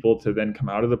those people to then come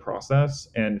out of the process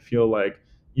and feel like,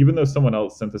 even though someone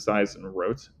else synthesized and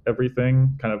wrote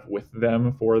everything kind of with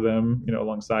them, for them,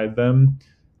 alongside them,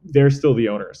 they're still the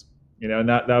owners, and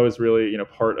that was really,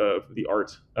 part of the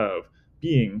art of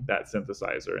being that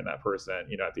synthesizer and that person,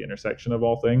 at the intersection of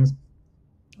all things,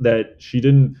 that she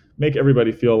didn't make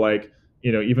everybody feel like,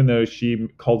 even though she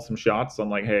called some shots on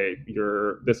hey,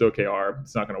 you're this OKR,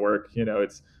 it's not going to work.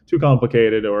 It's too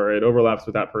complicated, or it overlaps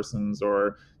with that person's,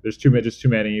 or there's too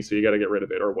many, so you got to get rid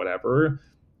of it, or whatever.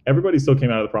 Everybody still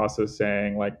came out of the process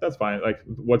saying that's fine.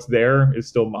 What's there is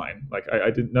still mine. I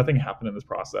did nothing happened in this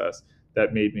process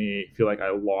that made me feel like I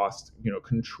lost,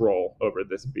 control over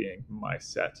this being my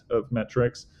set of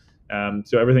metrics.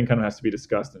 So everything kind of has to be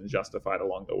discussed and justified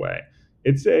along the way.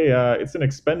 It's an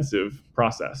expensive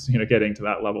process, getting to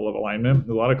that level of alignment.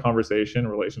 There's a lot of conversation,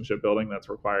 relationship building that's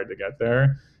required to get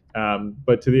there.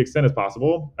 But to the extent it's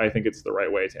possible, I think it's the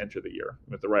right way to enter the year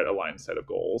with the right aligned set of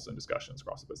goals and discussions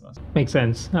across the business. Makes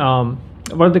sense. One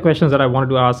of the questions that I wanted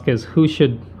to ask is, who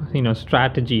should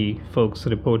strategy folks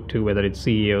report to, whether it's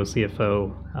CEO,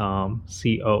 CFO,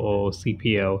 COO,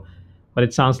 CPO? But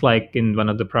it sounds like in one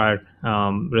of the prior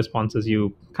responses,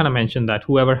 you kind of mentioned that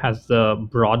whoever has the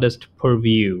broadest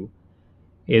purview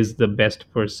is the best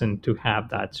person to have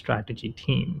that strategy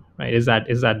team, right? Is that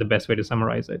the best way to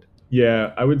summarize it?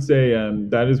 Yeah, I would say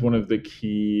that is one of the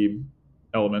key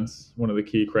elements, one of the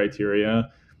key criteria.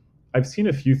 I've seen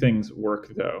a few things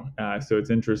work though, so it's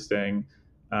interesting,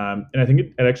 and I think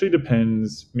it actually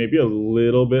depends maybe a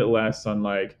little bit less on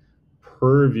like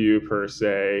purview per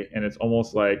se, and it's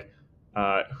almost like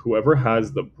whoever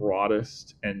has the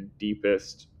broadest and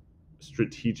deepest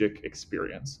strategic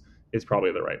experience is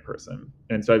probably the right person.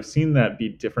 And so I've seen that be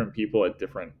different people at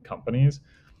different companies.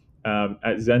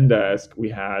 At Zendesk, we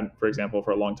had, for example,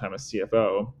 for a long time, a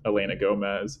CFO, Elena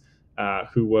Gomez,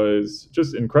 who was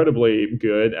just incredibly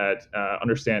good at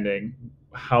understanding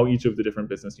how each of the different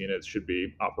business units should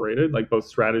be operated, like both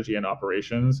strategy and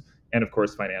operations, and of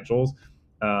course, financials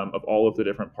of all of the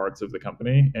different parts of the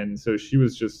company. And so she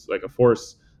was just like a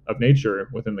force of nature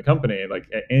within the company.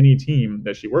 Like any team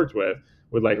that she worked with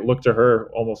would like look to her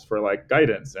almost for like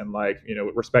guidance and like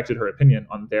respected her opinion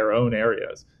on their own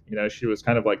areas. She was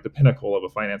kind of like the pinnacle of a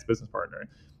finance business partner,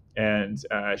 and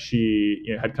she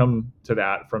had come to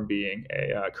that from being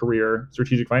a career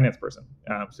strategic finance person.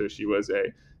 So she was a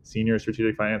senior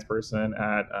strategic finance person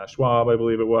at Schwab, I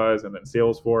believe it was, and then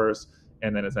Salesforce,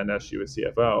 and then at Zendesk she was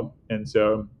CFO. And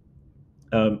so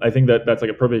I think that that's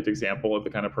like a perfect example of the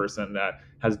kind of person that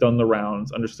has done the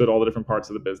rounds, understood all the different parts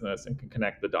of the business, and can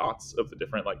connect the dots of the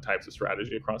different like types of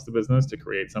strategy across the business to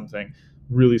create something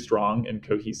really strong and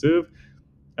cohesive.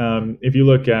 If you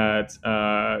look at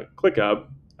ClickUp,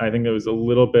 I think it was a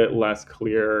little bit less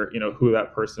clear, who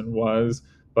that person was,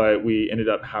 but we ended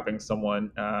up having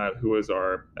someone who was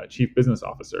our chief business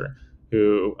officer,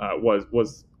 who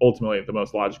was ultimately the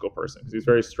most logical person because he's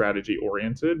very strategy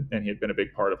oriented, and he had been a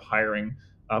big part of hiring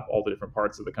up all the different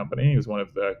parts of the company. He was one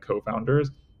of the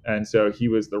co-founders, and so he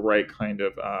was the right kind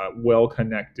of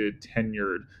well-connected,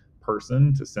 tenured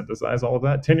person to synthesize all of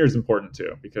that. Tenure is important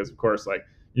too because, of course, like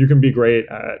you can be great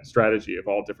at strategy of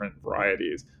all different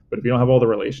varieties, but if you don't have all the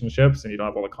relationships and you don't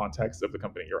have all the context of the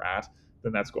company you're at,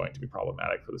 then that's going to be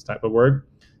problematic for this type of work.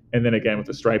 And then again, with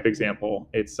the Stripe example,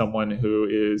 it's someone who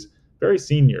is very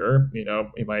senior.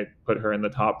 You might put her in the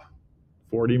top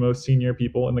 40 most senior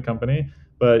people in the company,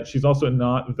 but she's also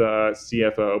not the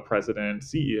CFO, president,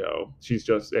 CEO. She's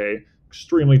just a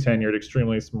extremely tenured,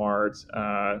 extremely smart,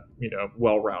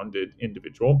 well-rounded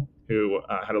individual who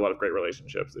had a lot of great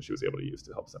relationships that she was able to use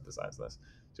to help synthesize this.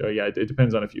 So yeah, it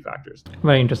depends on a few factors.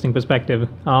 Very interesting perspective.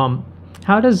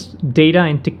 How does data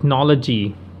and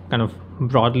technology kind of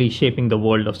broadly shaping the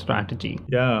world of strategy?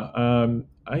 Yeah,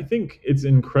 I think it's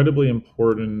incredibly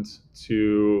important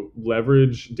to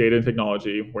leverage data and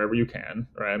technology wherever you can,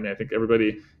 right? I mean, I think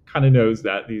everybody kind of knows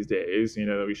that these days,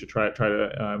 that we should try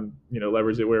to,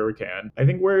 leverage it where we can. I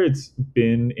think where it's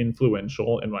been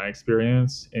influential in my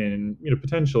experience in,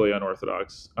 potentially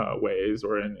unorthodox ways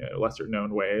or in lesser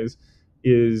known ways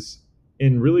is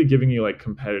in really giving you like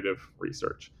competitive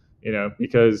research,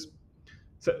 because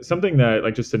something that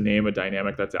like just to name a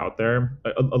dynamic that's out there,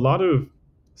 a lot of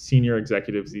senior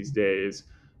executives these days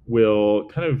will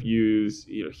kind of use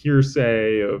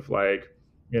hearsay of like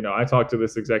I talked to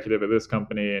this executive at this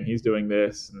company and he's doing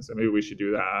this, and so maybe we should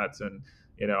do that, and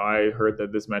I heard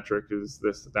that this metric is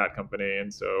this that company,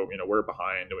 and so we're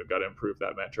behind and we've got to improve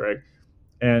that metric.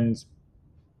 And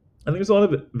I think there's a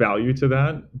lot of value to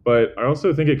that, but I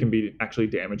also think it can be actually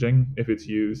damaging if it's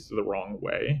used the wrong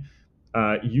way.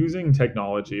 Using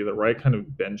technology, the right kind of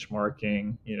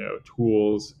benchmarking,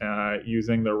 tools,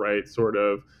 using the right sort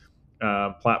of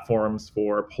platforms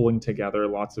for pulling together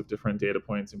lots of different data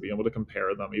points and being able to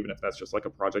compare them, even if that's just like a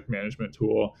project management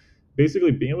tool.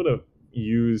 Basically, being able to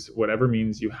use whatever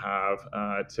means you have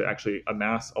to actually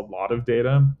amass a lot of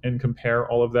data and compare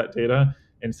all of that data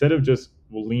instead of just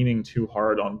leaning too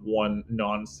hard on one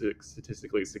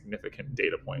non-statistically significant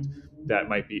data point that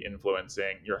might be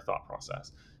influencing your thought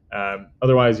process.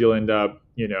 Otherwise, you'll end up,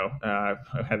 I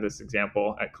had this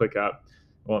example at ClickUp.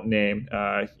 I won't name,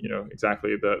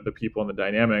 exactly the people and the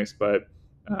dynamics, but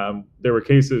there were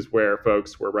cases where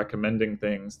folks were recommending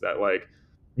things that like,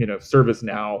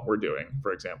 ServiceNow were doing,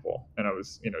 for example. And I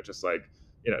was, just like,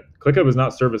 ClickUp is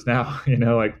not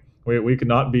ServiceNow, like we could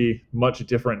not be much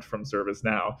different from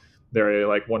ServiceNow. They're a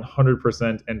like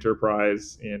 100%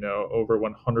 enterprise, over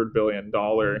 $100 billion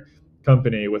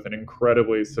company with an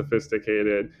incredibly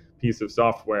sophisticated piece of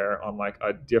software on like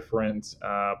a different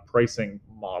pricing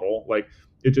model. Like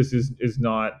it just is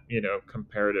not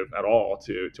comparative at all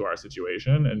to our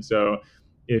situation. And so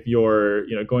if you're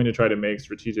going to try to make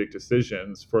strategic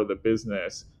decisions for the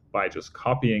business by just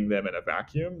copying them in a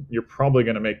vacuum, you're probably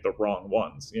going to make the wrong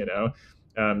ones.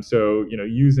 So,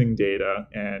 using data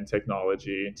and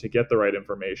technology to get the right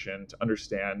information, to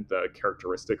understand the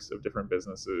characteristics of different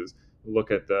businesses,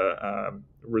 look at the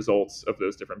results of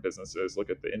those different businesses, look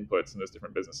at the inputs in those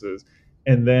different businesses,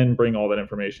 and then bring all that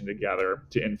information together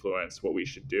to influence what we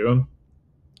should do.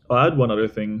 I'll add one other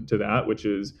thing to that, which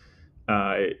is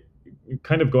uh,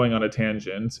 kind of going on a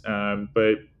tangent,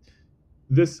 but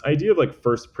this idea of like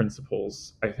first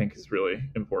principles, I think, is really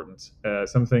important.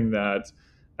 Something that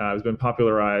has been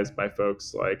popularized by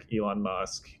folks like Elon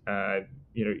Musk.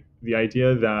 The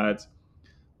idea that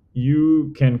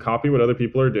you can copy what other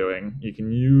people are doing. You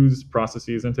can use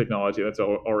processes and technology that's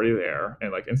already there.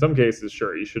 And like in some cases,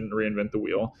 sure, you shouldn't reinvent the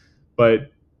wheel,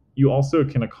 but you also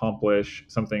can accomplish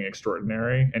something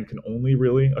extraordinary and can only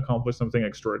really accomplish something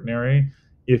extraordinary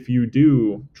if you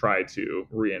do try to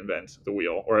reinvent the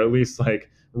wheel, or at least like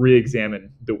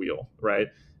re-examine the wheel, right?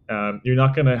 You're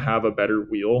not going to have a better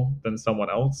wheel than someone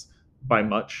else by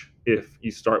much if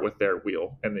you start with their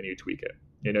wheel and then you tweak it.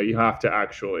 You have to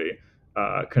actually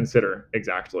consider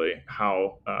exactly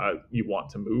how you want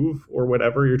to move or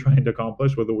whatever you're trying to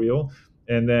accomplish with the wheel,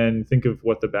 and then think of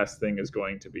what the best thing is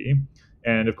going to be.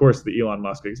 And of course, the Elon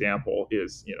Musk example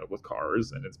is, with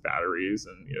cars and its batteries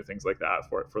and things like that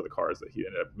for the cars that he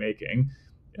ended up making.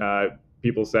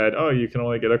 People said, "Oh, you can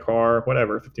only get a car,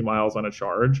 whatever, 50 miles on a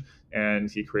charge," and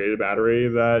he created a battery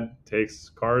that takes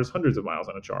cars hundreds of miles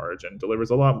on a charge and delivers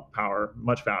a lot of power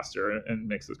much faster and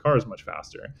makes those cars much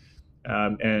faster.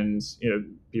 And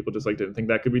people just like didn't think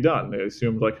that could be done. They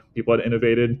assumed like people had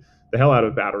innovated the hell out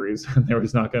of batteries, and there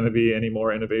was not going to be any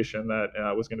more innovation that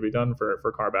was going to be done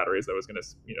for car batteries that was going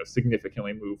to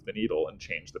significantly move the needle and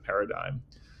change the paradigm.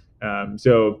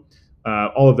 So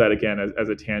all of that again as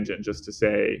a tangent, just to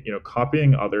say,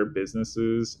 copying other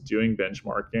businesses, doing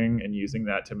benchmarking, and using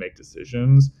that to make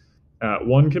decisions.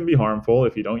 One can be harmful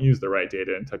if you don't use the right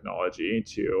data and technology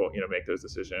to make those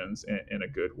decisions in a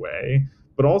good way.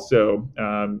 But also,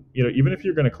 even if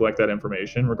you're going to collect that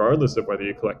information, regardless of whether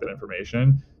you collect that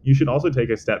information, you should also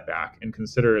take a step back and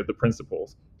consider the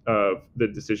principles of the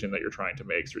decision that you're trying to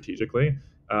make strategically.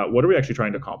 What are we actually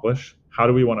trying to accomplish? How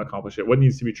do we want to accomplish it? What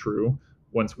needs to be true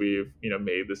once we've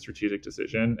made the strategic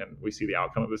decision and we see the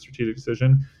outcome of the strategic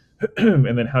decision?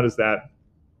 And then how does that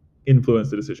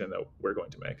influence the decision that we're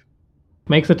going to make?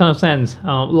 Makes a ton of sense.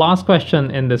 Last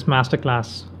question in this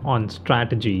masterclass on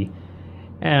strategy.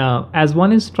 As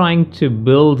one is trying to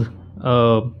build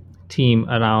a team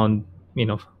around,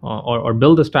 or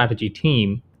build a strategy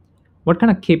team, what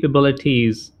kind of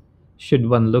capabilities should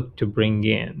one look to bring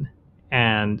in?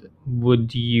 And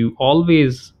would you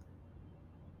always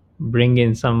bring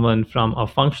in someone from a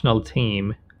functional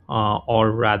team,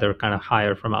 or rather kind of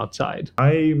hire from outside?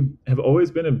 I have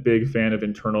always been a big fan of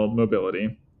internal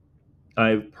mobility.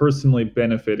 I've personally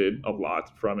benefited a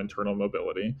lot from internal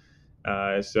mobility.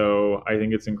 So I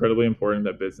think it's incredibly important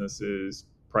that businesses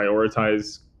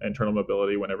prioritize internal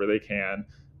mobility whenever they can.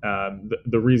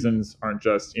 The reasons aren't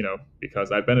just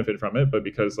because I benefit from it, but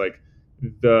because like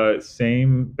the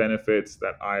same benefits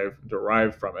that I've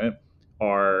derived from it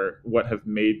are what have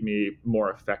made me more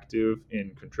effective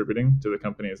in contributing to the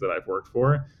companies that I've worked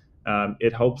for.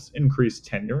 It helps increase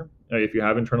tenure. If you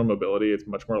have internal mobility, it's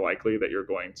much more likely that you're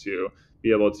going to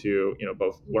be able to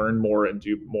both learn more and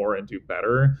do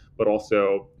better, but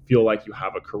also feel like you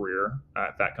have a career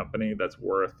at that company that's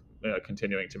worth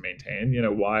continuing to maintain.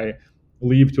 Why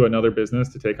leave to another business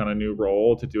to take on a new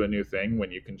role to do a new thing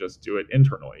when you can just do it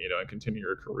internally, and continue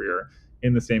your career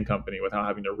in the same company without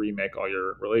having to remake all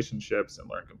your relationships and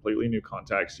learn completely new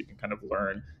contexts. You can kind of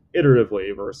learn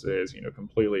iteratively versus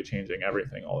completely changing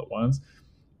everything all at once.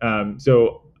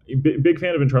 So big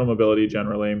fan of internal mobility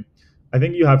generally. I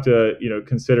think you have to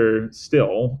consider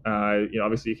still,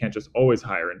 obviously you can't just always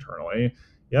hire internally.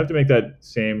 You have to make that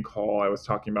same call I was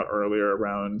talking about earlier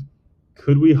around,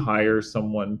 could we hire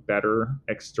someone better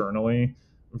externally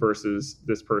versus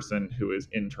this person who is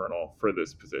internal for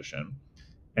this position?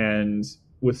 And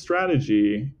with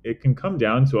strategy, it can come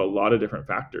down to a lot of different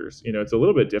factors. It's a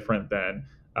little bit different than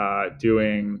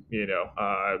doing,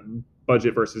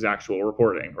 budget versus actual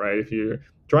reporting, right? If you're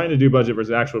trying to do budget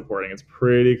versus actual reporting, it's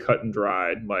pretty cut and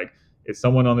dried. Like, is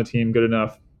someone on the team good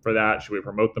enough for that? Should we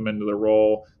promote them into the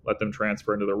role, let them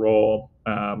transfer into the role,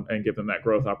 and give them that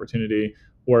growth opportunity?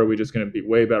 Or are we just going to be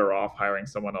way better off hiring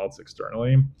someone else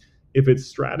externally? If it's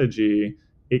strategy,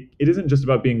 it isn't just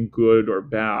about being good or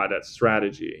bad at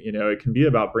strategy. It can be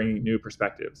about bringing new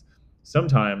perspectives.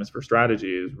 Sometimes for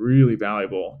strategy, it is really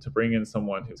valuable to bring in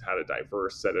someone who's had a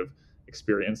diverse set of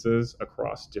experiences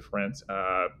across different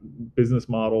business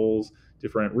models,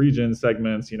 different regions,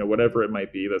 segments, whatever it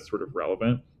might be that's sort of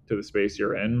relevant to the space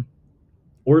you're in.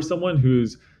 or someone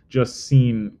who's just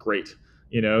seen great.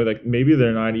 Like maybe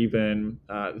they're not even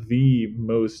the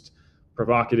most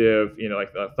provocative,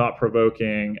 like the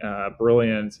thought-provoking,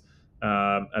 brilliant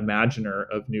imaginer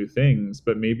of new things,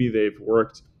 but maybe they've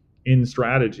worked in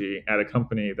strategy at a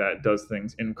company that does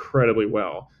things incredibly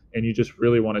well, and you just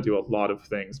really want to do a lot of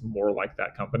things more like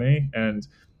that company. And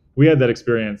we had that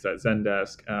experience at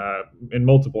Zendesk in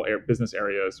multiple business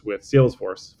areas with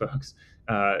Salesforce folks.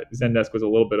 Zendesk was a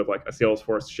little bit of like a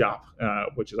Salesforce shop,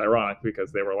 which is ironic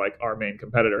because they were like our main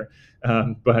competitor.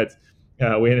 But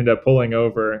we ended up pulling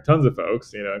over tons of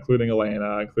folks, including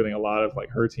Elena, including a lot of like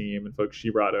her team and folks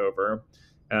she brought over.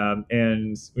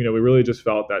 And we really just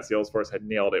felt that Salesforce had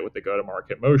nailed it with the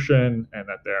go-to-market motion, and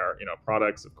that their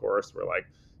products, of course, were like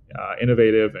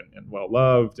innovative and well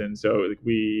loved. And so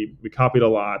we copied a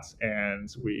lot, and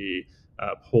we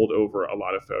pulled over a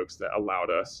lot of folks that allowed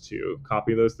us to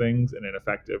copy those things in an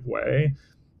effective way.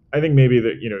 I think maybe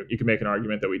that you can make an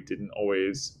argument that we didn't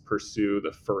always pursue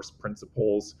the first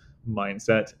principles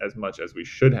mindset as much as we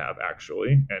should have,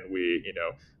 actually, and we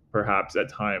perhaps at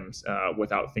times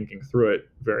without thinking through it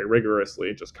very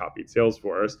rigorously just copied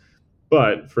Salesforce.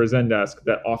 But for Zendesk,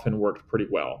 that often worked pretty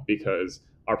well because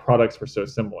our products were so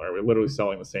similar. We're literally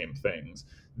selling the same things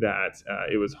that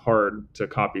it was hard to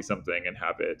copy something and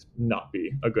have it not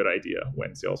be a good idea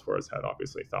when Salesforce had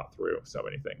obviously thought through so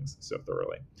many things so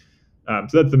thoroughly.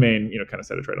 So that's the main, kind of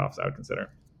set of trade-offs I would consider.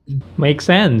 Makes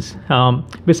sense.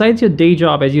 Besides your day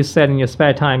job, as you said, in your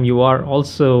spare time, you are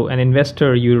also an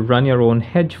investor. You run your own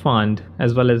hedge fund,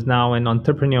 as well as now an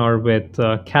entrepreneur with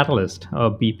Catalyst,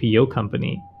 a BPO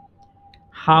company.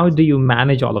 How do you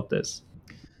manage all of this?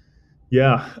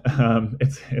 Yeah,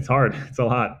 it's hard. It's a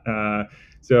lot.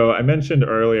 So I mentioned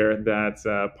earlier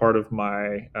that part of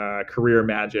my career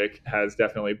magic has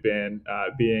definitely been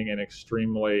being an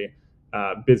extremely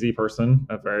busy person,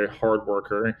 a very hard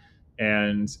worker,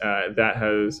 and that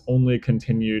has only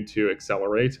continued to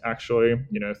accelerate. Actually,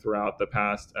 throughout the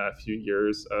past few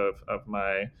years of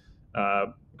my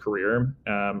career,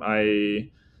 I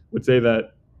would say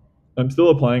that I'm still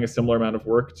applying a similar amount of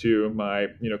work to my,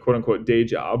 quote unquote day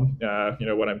job,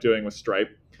 what I'm doing with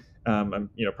Stripe. I'm,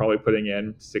 probably putting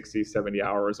in 60, 70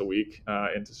 hours a week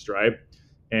into Stripe.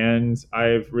 And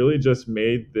I've really just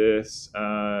made this,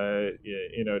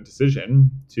 decision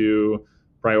to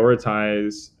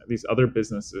prioritize these other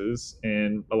businesses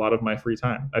in a lot of my free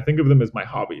time. I think of them as my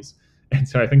hobbies. And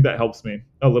so I think that helps me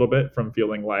a little bit from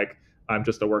feeling like I'm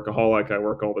just a workaholic. I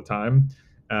work all the time.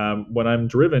 When I'm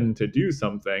driven to do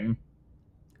something,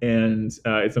 and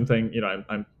it's something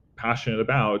I'm passionate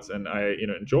about and I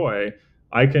enjoy,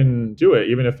 I can do it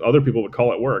even if other people would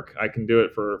call it work. I can do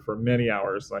it for many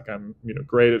hours. Like I'm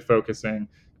great at focus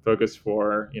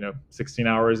for 16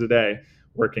 hours a day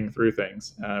working through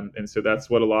things, and so that's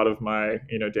what a lot of my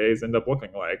days end up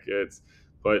looking like. It's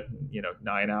put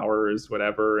 9 hours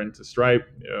whatever into Stripe,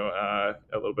 a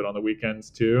little bit on the weekends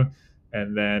too,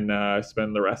 and then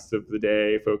spend the rest of the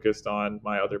day focused on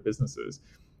my other businesses.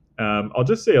 I'll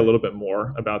just say a little bit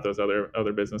more about those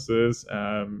other businesses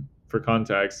for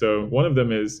context. So one of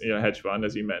them is hedge fund,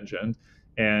 as you mentioned,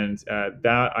 and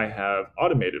that I have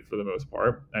automated for the most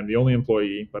part. I'm the only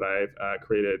employee, but I've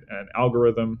created an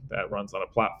algorithm that runs on a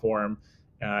platform,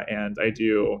 and I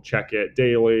do check it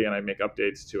daily and I make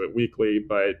updates to it weekly.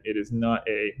 But it is not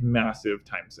a massive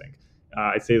time sink.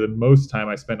 I'd say the most time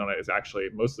I spend on it is actually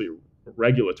mostly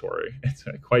regulatory. It's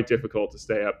quite difficult to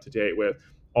stay up to date with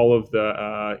all of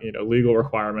the legal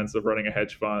requirements of running a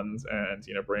hedge fund, and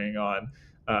bringing on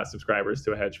subscribers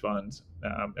to a hedge fund,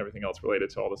 everything else related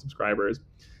to all the subscribers.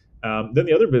 Then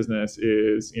the other business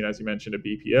is, as you mentioned, a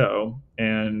BPO,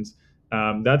 and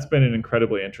that's been an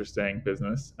incredibly interesting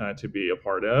business to be a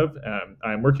part of.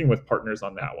 I'm working with partners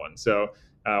on that one. So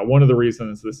one of the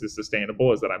reasons this is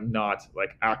sustainable is that I'm not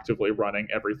like actively running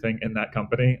everything in that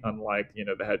company, unlike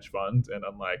the hedge fund and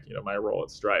unlike my role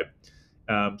at Stripe.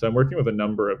 So I'm working with a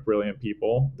number of brilliant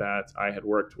people that I had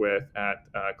worked with at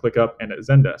ClickUp and at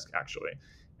Zendesk, actually.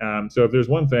 So if there's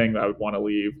one thing that I would want to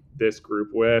leave this group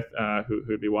with,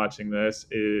 who'd be watching this,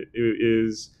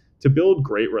 is to build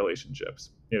great relationships.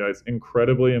 It's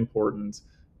incredibly important,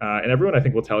 and everyone I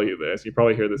think will tell you this. You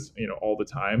probably hear this, all the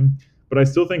time. But I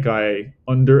still think I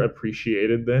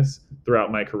underappreciated this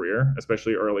throughout my career,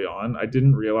 especially early on. I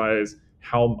didn't realize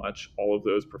how much all of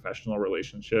those professional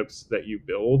relationships that you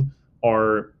build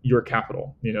are your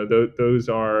capital. Those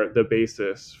are the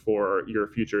basis for your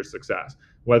future success,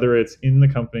 whether it's in the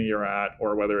company you're at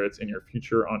or whether it's in your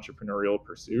future entrepreneurial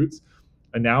pursuits.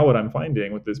 And now what I'm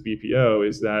finding with this BPO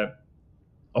is that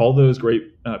all those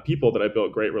great people that I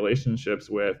built great relationships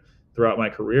with throughout my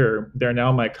career, they're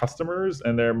now my customers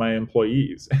and they're my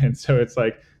employees. And so it's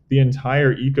like the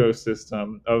entire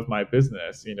ecosystem of my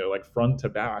business, like front to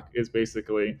back, is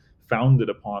basically founded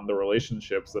upon the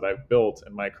relationships that I've built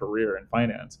in my career in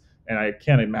finance. And I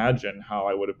can't imagine how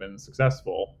I would have been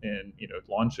successful in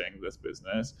launching this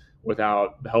business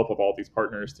without the help of all these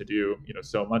partners to do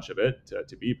so much of it,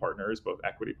 to be partners, both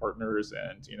equity partners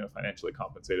and financially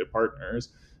compensated partners.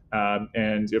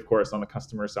 And of course, on the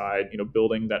customer side,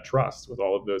 building that trust with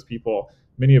all of those people,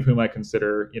 many of whom I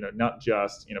consider, not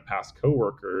just past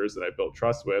coworkers that I built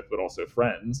trust with, but also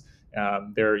friends.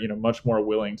 They're much more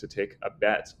willing to take a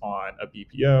bet on a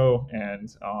BPO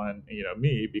and on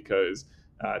me, because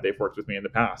they've worked with me in the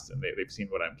past and they've seen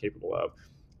what I'm capable of.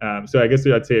 So I guess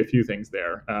I'd say a few things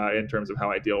there in terms of how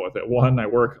I deal with it. One, I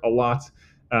work a lot,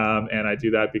 and I do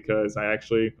that because I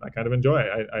kind of enjoy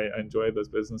it. I enjoy those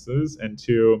businesses. And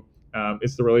two,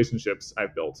 it's the relationships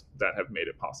I've built that have made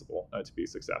it possible to be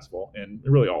successful in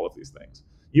really all of these things.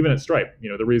 Even at Stripe,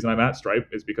 the reason I'm at Stripe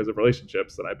is because of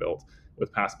relationships that I built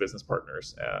with past business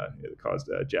partners. It caused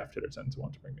Jeff Titterton to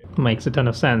want to bring me in. Makes a ton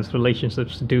of sense.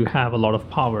 Relationships do have a lot of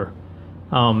power.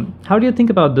 How do you think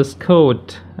about this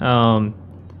quote?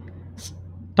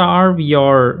 Starve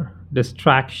your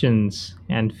distractions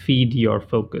and feed your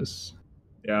focus.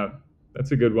 Yeah,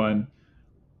 that's a good one.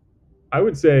 I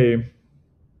would say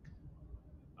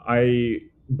I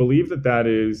believe that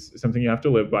is something you have to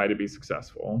live by to be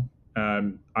successful.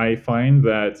 I find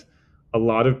that a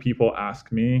lot of people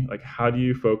ask me, like, how do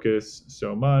you focus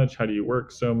so much? How do you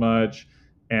work so much?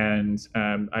 And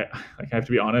I have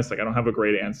to be honest, like, I don't have a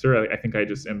great answer. I think I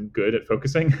just am good at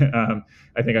focusing.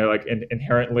 I think I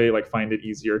inherently find it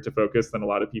easier to focus than a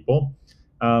lot of people.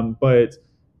 But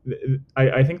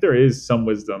I think there is some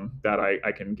wisdom that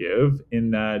I can give,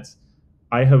 in that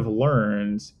I have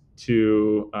learned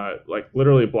to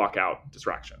literally block out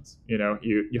distractions.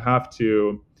 You have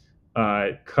to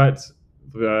cut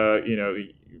the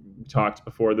you talked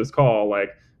before this call, like,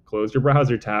 close your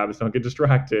browser tabs, don't get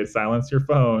distracted, silence your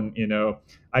phone.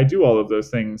 I do all of those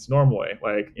things normally.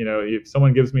 If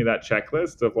someone gives me that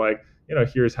checklist of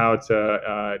here's how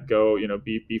to go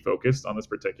be focused on this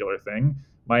particular thing,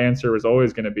 my answer is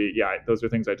always going to be, yeah, those are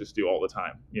things I just do all the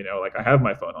time. I have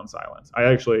my phone on silence. I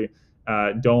actually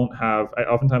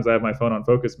oftentimes I have my phone on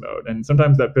focus mode, and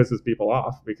sometimes that pisses people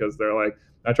off because they're like,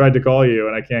 I tried to call you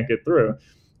and I can't get through.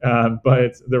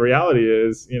 But the reality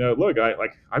is, look,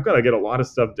 I've got to get a lot of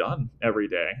stuff done every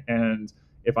day. And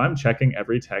if I'm checking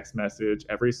every text message,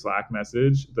 every Slack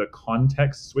message, the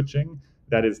context switching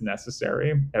that is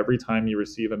necessary every time you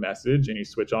receive a message and you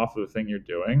switch off of the thing you're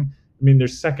doing, I mean,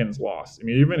 there's seconds lost. I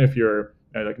mean, even if you're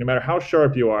no matter how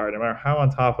sharp you are, no matter how on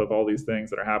top of all these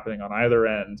things that are happening on either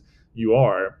end you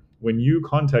are, when you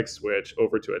context switch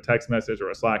over to a text message or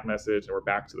a Slack message or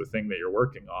back to the thing that you're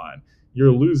working on,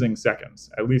 you're losing seconds,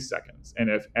 at least seconds. And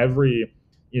if every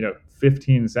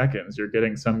 15 seconds you're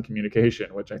getting some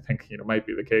communication, which I think might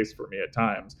be the case for me at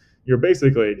times, you're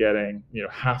basically getting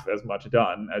half as much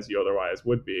done as you otherwise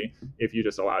would be if you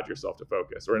just allowed yourself to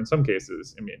focus. Or in some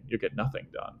cases, I mean, you get nothing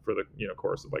done for the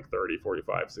course of 30,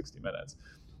 45, 60 minutes.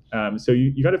 So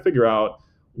you got to figure out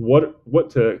what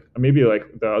to, maybe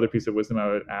the other piece of wisdom I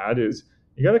would add is,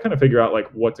 you got to kind of figure out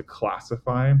what to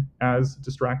classify as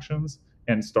distractions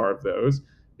and starve those.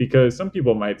 Because some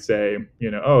people might say,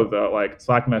 oh, the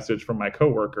Slack message from my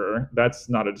coworker, that's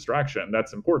not a distraction,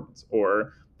 that's important.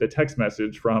 Or the text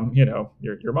message from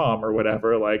your mom or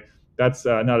whatever, that's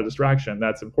not a distraction,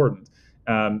 that's important.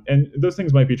 And those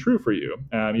things might be true for you.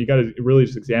 You got to really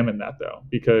just examine that, though,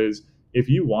 because if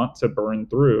you want to burn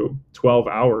through 12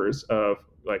 hours of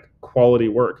quality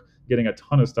work, getting a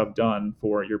ton of stuff done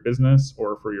for your business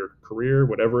or for your career,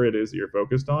 whatever it is that you're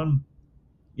focused on,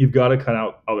 you've got to cut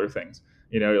out other things.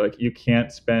 You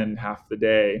can't spend half the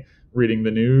day reading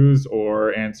the news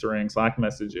or answering Slack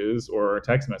messages or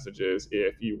text messages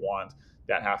if you want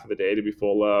that half of the day to be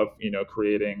full of,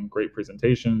 creating great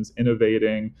presentations,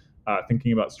 innovating,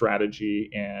 thinking about strategy,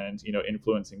 and,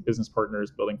 influencing business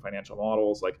partners, building financial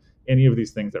models, any of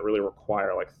these things that really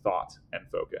require thought and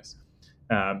focus.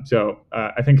 So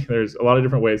I think there's a lot of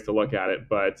different ways to look at it,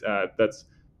 but that's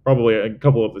probably a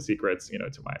couple of the secrets,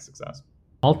 to my success.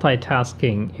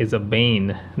 Multitasking is a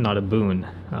bane, not a boon.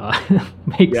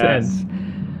 Makes Yes. sense.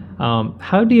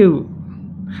 How do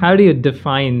you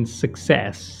define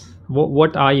success?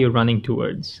 What are you running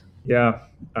towards? Yeah,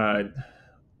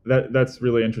 that's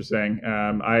really interesting.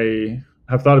 I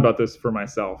have thought about this for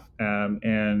myself,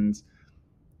 and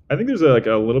I think there's a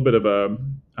little bit of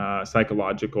a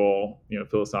psychological,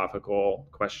 philosophical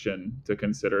question to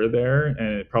consider there,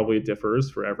 and it probably differs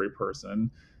for every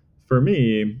person. For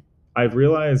me, I've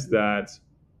realized that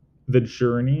the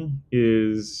journey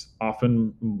is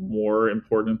often more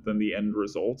important than the end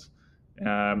result,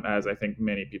 as I think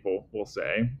many people will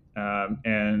say.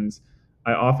 And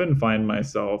I often find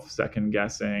myself second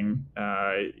guessing,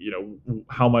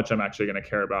 how much I'm actually going to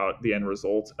care about the end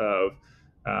result of,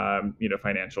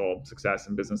 financial success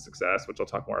and business success, which I'll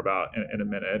talk more about in a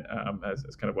minute,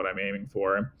 as kind of what I'm aiming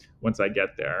for once I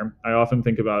get there. I often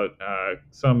think about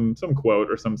some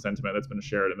quote or some sentiment that's been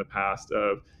shared in the past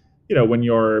of, when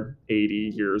you're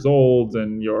 80 years old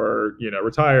and you're,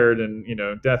 retired and,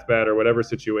 deathbed or whatever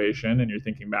situation, and you're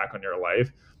thinking back on your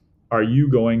life, are you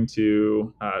going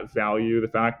to value the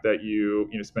fact that you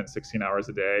spent 16 hours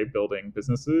a day building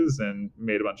businesses and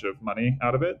made a bunch of money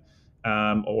out of it,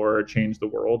 or change the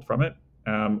world from it?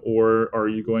 Or are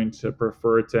you going to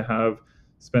prefer to have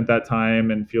spent that time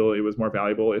and feel it was more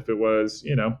valuable if it was,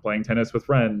 playing tennis with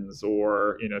friends,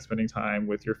 or, spending time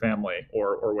with your family,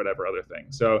 or whatever other thing?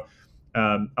 So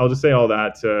I'll just say all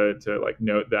that to like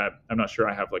note that I'm not sure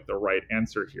I have like the right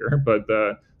answer here, but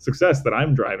the success that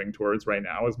I'm driving towards right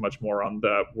now is much more on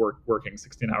the working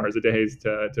 16 hours a day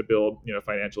to build,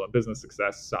 financial and business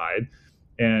success side.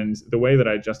 And the way that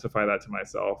I justify that to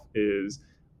myself is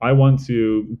I want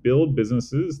to build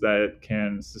businesses that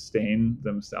can sustain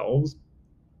themselves,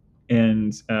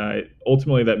 and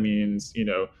ultimately that means,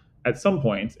 at some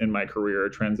point in my career,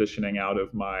 transitioning out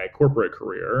of my corporate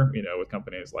career, with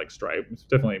companies like Stripe. It's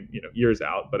definitely, years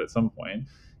out, but at some point,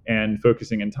 and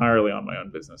focusing entirely on my own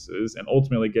businesses, and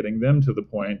ultimately getting them to the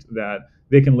point that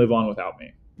they can live on without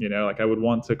me. Like I would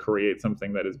want to create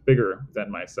something that is bigger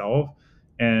than myself,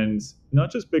 and not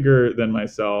just bigger than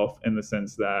myself in the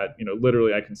sense that,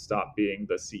 literally I can stop being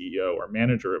the CEO or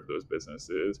manager of those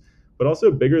businesses, but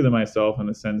also bigger than myself in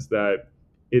the sense that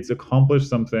it's accomplished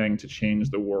something to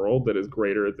change the world that is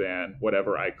greater than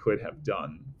whatever I could have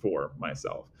done for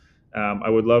myself. I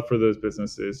would love for those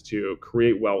businesses to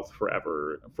create wealth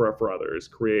forever for others,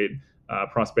 create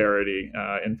prosperity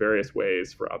in various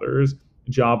ways for others,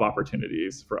 job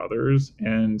opportunities for others,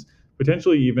 and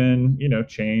potentially even,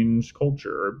 change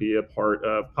culture or be a part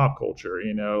of pop culture.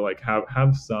 Like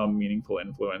have some meaningful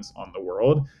influence on the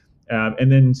world.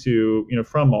 And then to,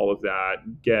 from all of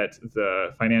that, get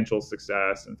the financial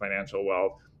success and financial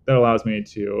wealth that allows me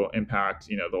to impact,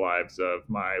 the lives of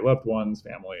my loved ones,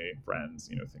 family, friends,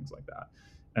 things like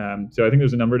that. So I think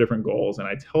there's a number of different goals, and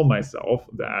I tell myself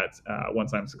that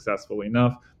once I'm successful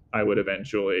enough, I would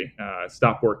eventually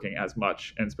stop working as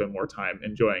much and spend more time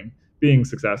enjoying being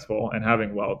successful and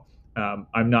having wealth.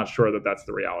 I'm not sure that that's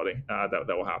the reality that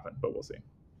will happen, but we'll see.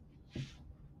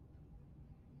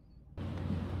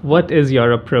 What is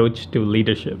your approach to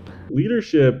leadership?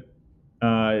 Leadership,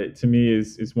 to me,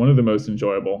 is one of the most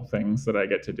enjoyable things that I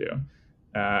get to do.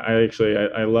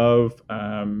 I love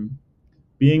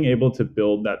being able to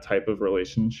build that type of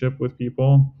relationship with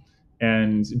people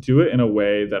and do it in a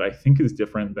way that I think is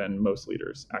different than most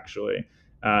leaders, actually.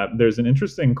 There's an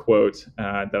interesting quote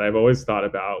that I've always thought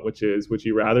about, which is, would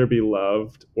you rather be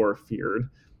loved or feared?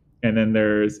 And then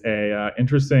there's a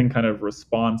interesting kind of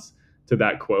response to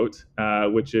that quote,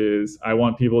 which is, I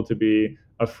want people to be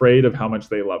afraid of how much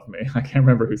they love me. I can't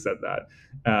remember who said that,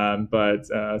 but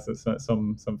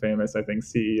some famous, I think,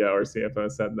 CEO or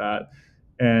CFO said that.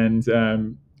 And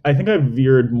I think I've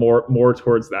veered more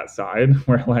towards that side,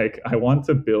 where like I want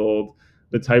to build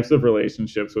the types of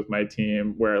relationships with my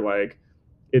team where like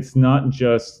it's not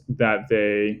just that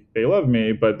they love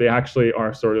me, but they actually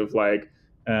are sort of like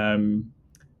um,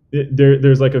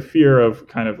 there's like a fear of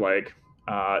kind of like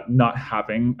not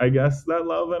having, I guess, that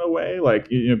love in a way, like,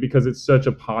 because it's such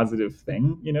a positive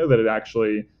thing, that it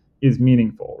actually is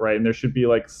meaningful, right? And there should be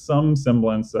like some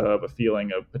semblance of a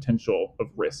feeling of potential of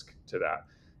risk to that.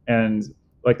 And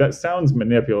like that sounds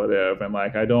manipulative, and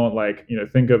like I don't like,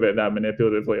 think of it that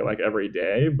manipulatively like every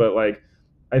day, but like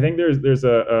I think there's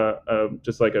a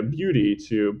just like a beauty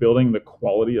to building the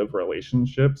quality of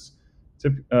relationships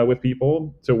to with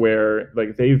people, to where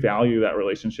like they value that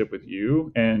relationship with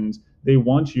you, and they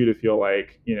want you to feel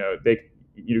like,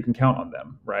 you can count on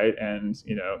them, right? And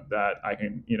that I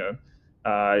can,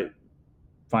 uh,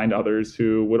 find others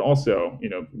who would also,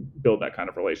 build that kind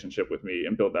of relationship with me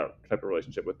and build that type of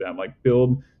relationship with them, like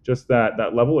build just that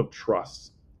level of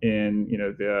trust in,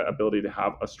 the ability to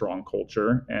have a strong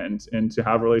culture, and to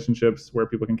have relationships where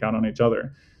people can count on each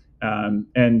other.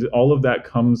 And all of that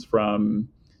comes from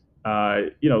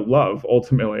love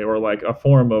ultimately, or like a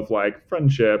form of like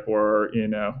friendship, or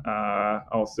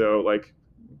also like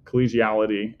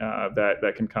collegiality,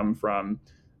 that can come from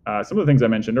some of the things I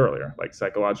mentioned earlier, like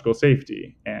psychological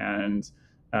safety and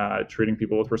treating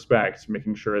people with respect,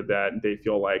 making sure that they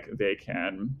feel like they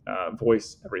can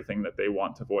voice everything that they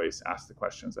want to voice, ask the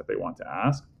questions that they want to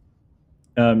ask.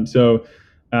 So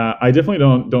I definitely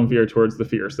don't veer towards the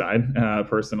fear side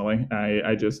personally.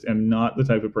 I just am not the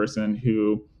type of person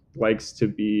who likes to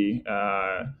be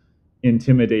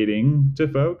intimidating to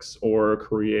folks or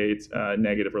create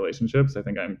negative relationships. I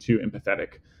think I'm too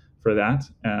empathetic for that.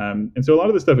 And so a lot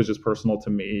of this stuff is just personal to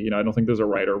me. I don't think there's a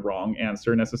right or wrong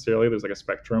answer necessarily. There's like a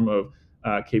spectrum of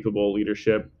capable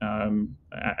leadership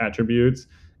attributes.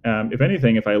 If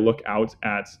anything, if I look out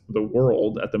at the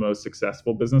world at the most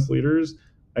successful business leaders,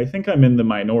 I think I'm in the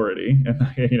minority, and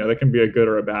that can be a good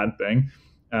or a bad thing.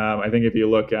 I think if you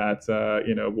look at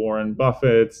Warren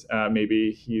Buffett,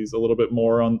 maybe he's a little bit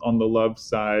more on the love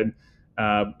side.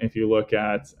 If you look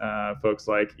at folks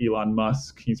like Elon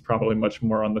Musk, he's probably much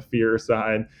more on the fear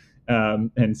side.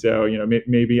 And so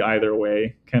maybe either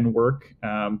way can work.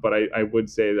 But I would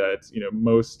say that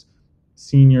most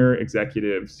senior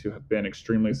executives who have been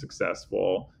extremely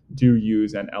successful do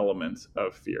use an element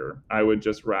of fear. I would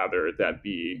just rather that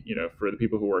be, for the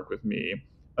people who work with me,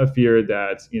 a fear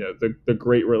that, the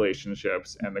great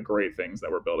relationships and the great things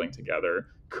that we're building together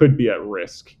could be at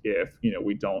risk if,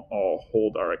 we don't all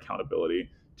hold our accountability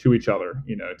to each other,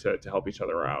 to help each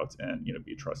other out and,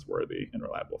 be trustworthy and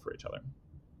reliable for each other.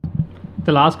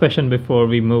 The last question before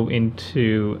we move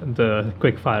into the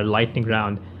quickfire lightning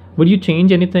round. Would you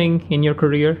change anything in your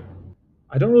career?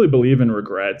 I don't really believe in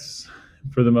regrets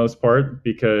for the most part,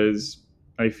 because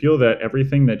I feel that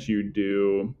everything that you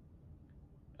do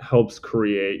helps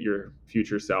create your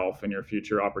future self and your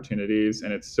future opportunities.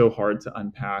 And it's so hard to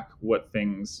unpack what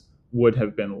things would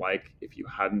have been like if you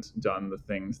hadn't done the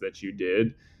things that you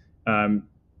did. And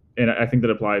I think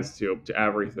that applies to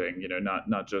everything,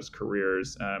 not just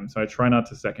careers. So I try not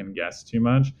to second guess too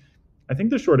much. I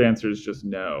think the short answer is just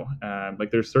no.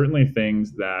 Like there's certainly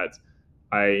things that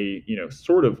I,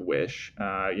 sort of wish,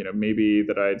 maybe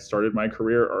that I had started my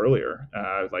career earlier.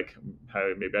 Like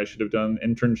maybe I should have done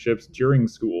internships during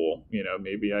school.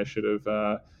 Maybe I should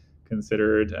have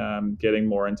considered getting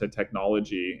more into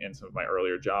technology in some of my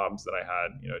earlier jobs that I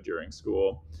had, during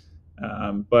school.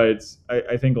 But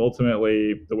I think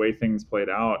ultimately the way things played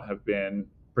out have been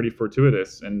pretty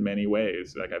fortuitous in many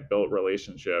ways. Like I've built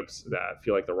relationships that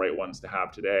feel like the right ones to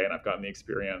have today, and I've gotten the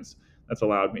experience that's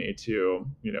allowed me to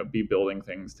be building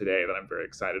things today that I'm very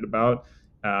excited about.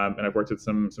 And I've worked at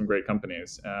some great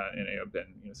companies and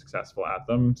been successful at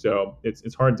them. So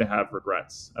it's hard to have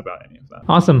regrets about any of that.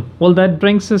 Awesome. Well, that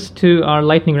brings us to our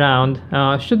lightning round.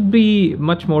 Should be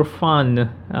much more fun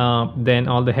than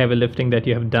all the heavy lifting that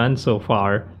you have done so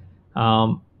far.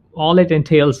 All it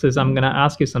entails is I'm going to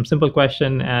ask you some simple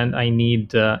question, and I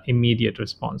need immediate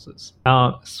responses.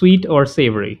 Sweet or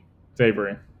savory?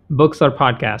 Savory. Books or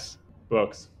podcasts?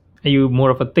 Books. Are you more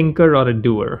of a thinker or a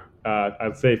doer?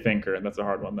 I'd say thinker. That's a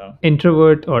hard one though.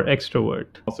 Introvert or extrovert?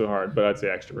 Also hard, but I'd say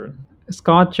extrovert.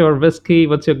 Scotch or whiskey?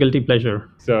 What's your guilty pleasure?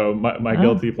 So my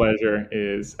guilty pleasure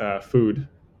is food.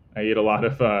 I eat a lot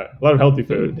of healthy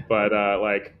food. But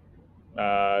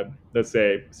let's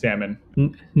say salmon.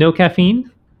 No caffeine?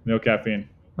 No caffeine.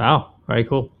 Wow, very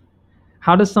cool.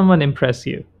 How does someone impress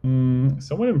you?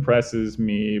 Someone impresses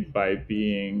me by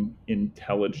being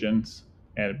intelligent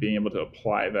and being able to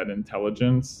apply that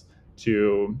intelligence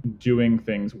to doing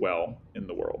things well in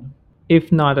the world.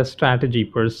 If not a strategy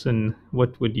person,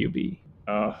 what would you be?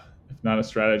 If not a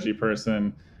strategy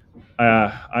person,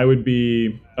 I would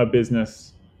be a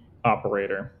business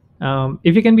operator.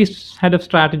 If you can be head of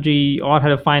strategy or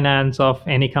head of finance of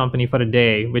any company for a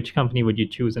day, which company would you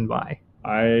choose and why?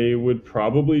 I would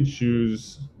probably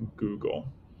choose Google,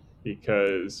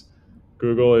 because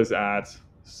Google is at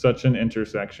such an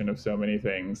intersection of so many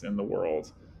things in the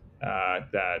world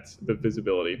that the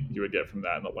visibility you would get from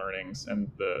that and the learnings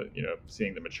and the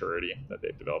seeing the maturity that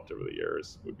they've developed over the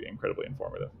years would be incredibly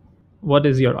informative. What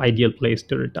is your ideal place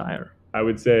to retire? I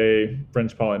would say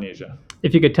French Polynesia.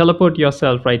 If you could teleport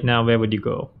yourself right now, where would you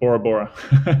go? Bora Bora.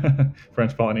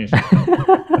 French Polynesia.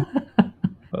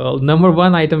 Well, number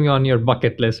one item on your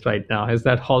bucket list right now is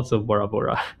that also Bora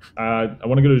Bora. I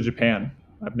want to go to Japan.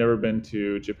 I've never been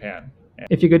to Japan.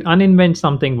 If you could uninvent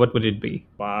something, what would it be?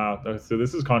 Wow. So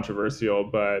this is controversial,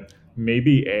 but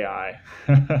maybe AI,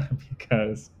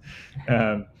 because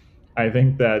I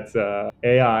think that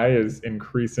AI is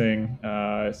increasing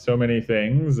so many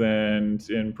things and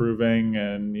improving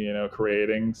and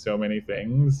creating so many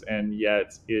things, and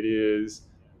yet it is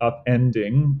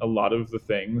upending a lot of the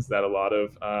things that a lot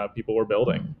of people were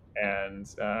building,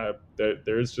 and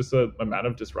there's just an amount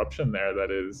of disruption there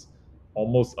that is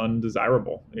almost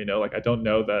undesirable. Like I don't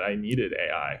know that I needed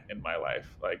AI in my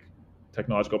life. Like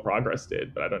technological progress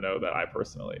did, but I don't know that I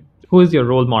personally. Who is your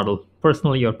role model,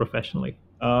 personally or professionally?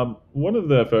 One of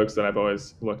the folks that I've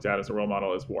always looked at as a role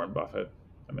model is Warren Buffett.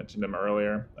 I mentioned him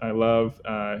earlier. I love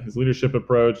his leadership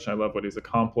approach. I love what he's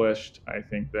accomplished. I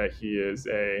think that he is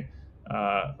a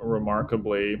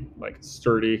remarkably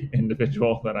sturdy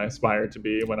individual that I aspire to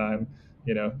be when I'm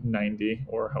 90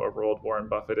 or however old Warren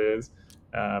Buffett is.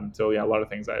 So yeah, a lot of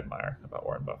things I admire about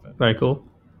Warren Buffett. Very cool.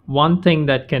 One thing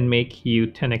that can make you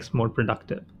 10x more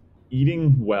productive.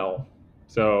 Eating well.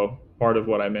 So part of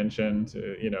what I mentioned,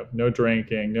 no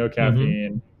drinking, no Mm-hmm.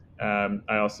 caffeine.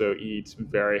 I also eat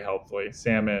very healthily: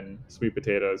 salmon, sweet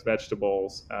potatoes,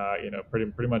 vegetables.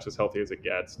 Pretty much as healthy as it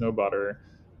gets. No butter,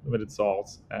 limited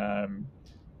salt.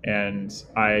 And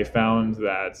I found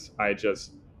that I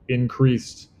just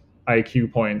increased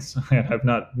IQ points. And I've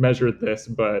not measured this,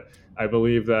 but I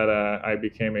believe that I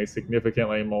became a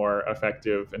significantly more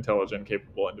effective, intelligent,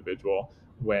 capable individual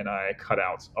when I cut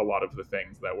out a lot of the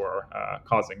things that were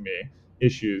causing me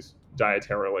issues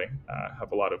dietarily.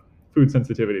 Have a lot of food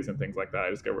sensitivities and things like that. I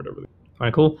just got rid of it. All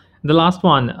right, cool. The last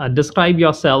one, describe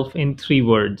yourself in 3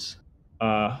 words.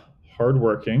 Uh,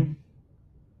 Hardworking,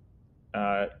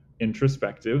 uh,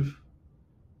 introspective,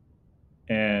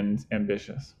 and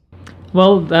ambitious.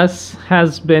 Well, this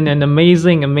has been an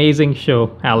amazing, amazing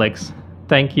show, Alex.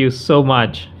 Thank you so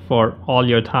much for all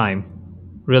your time.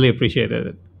 Really appreciated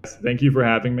it. Thank you for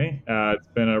having me. It's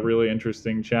been a really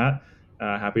interesting chat.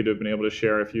 Happy to have been able to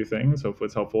share a few things. Hopefully,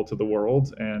 it's helpful to the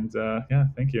world. And yeah,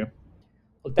 thank you.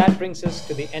 Well, that brings us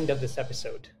to the end of this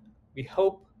episode. We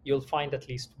hope you'll find at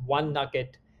least one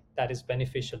nugget that is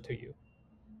beneficial to you.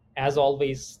 As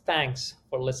always, thanks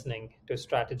for listening to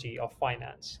Strategy of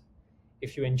Finance.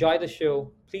 If you enjoy the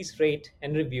show, please rate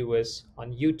and review us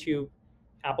on YouTube,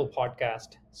 Apple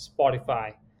Podcast,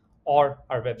 Spotify, or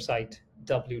our website,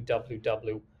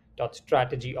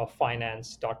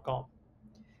 www.strategyoffinance.com.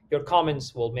 Your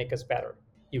comments will make us better.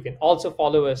 You can also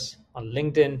follow us on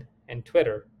LinkedIn and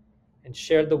Twitter and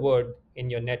share the word in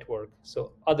your network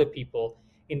so other people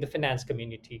in the finance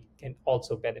community can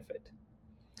also benefit.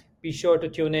 Be sure to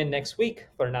tune in next week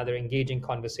for another engaging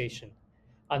conversation.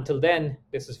 Until then,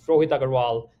 this is Rohit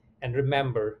Agarwal, and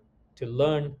remember to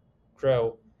learn,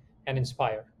 grow, and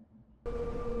inspire.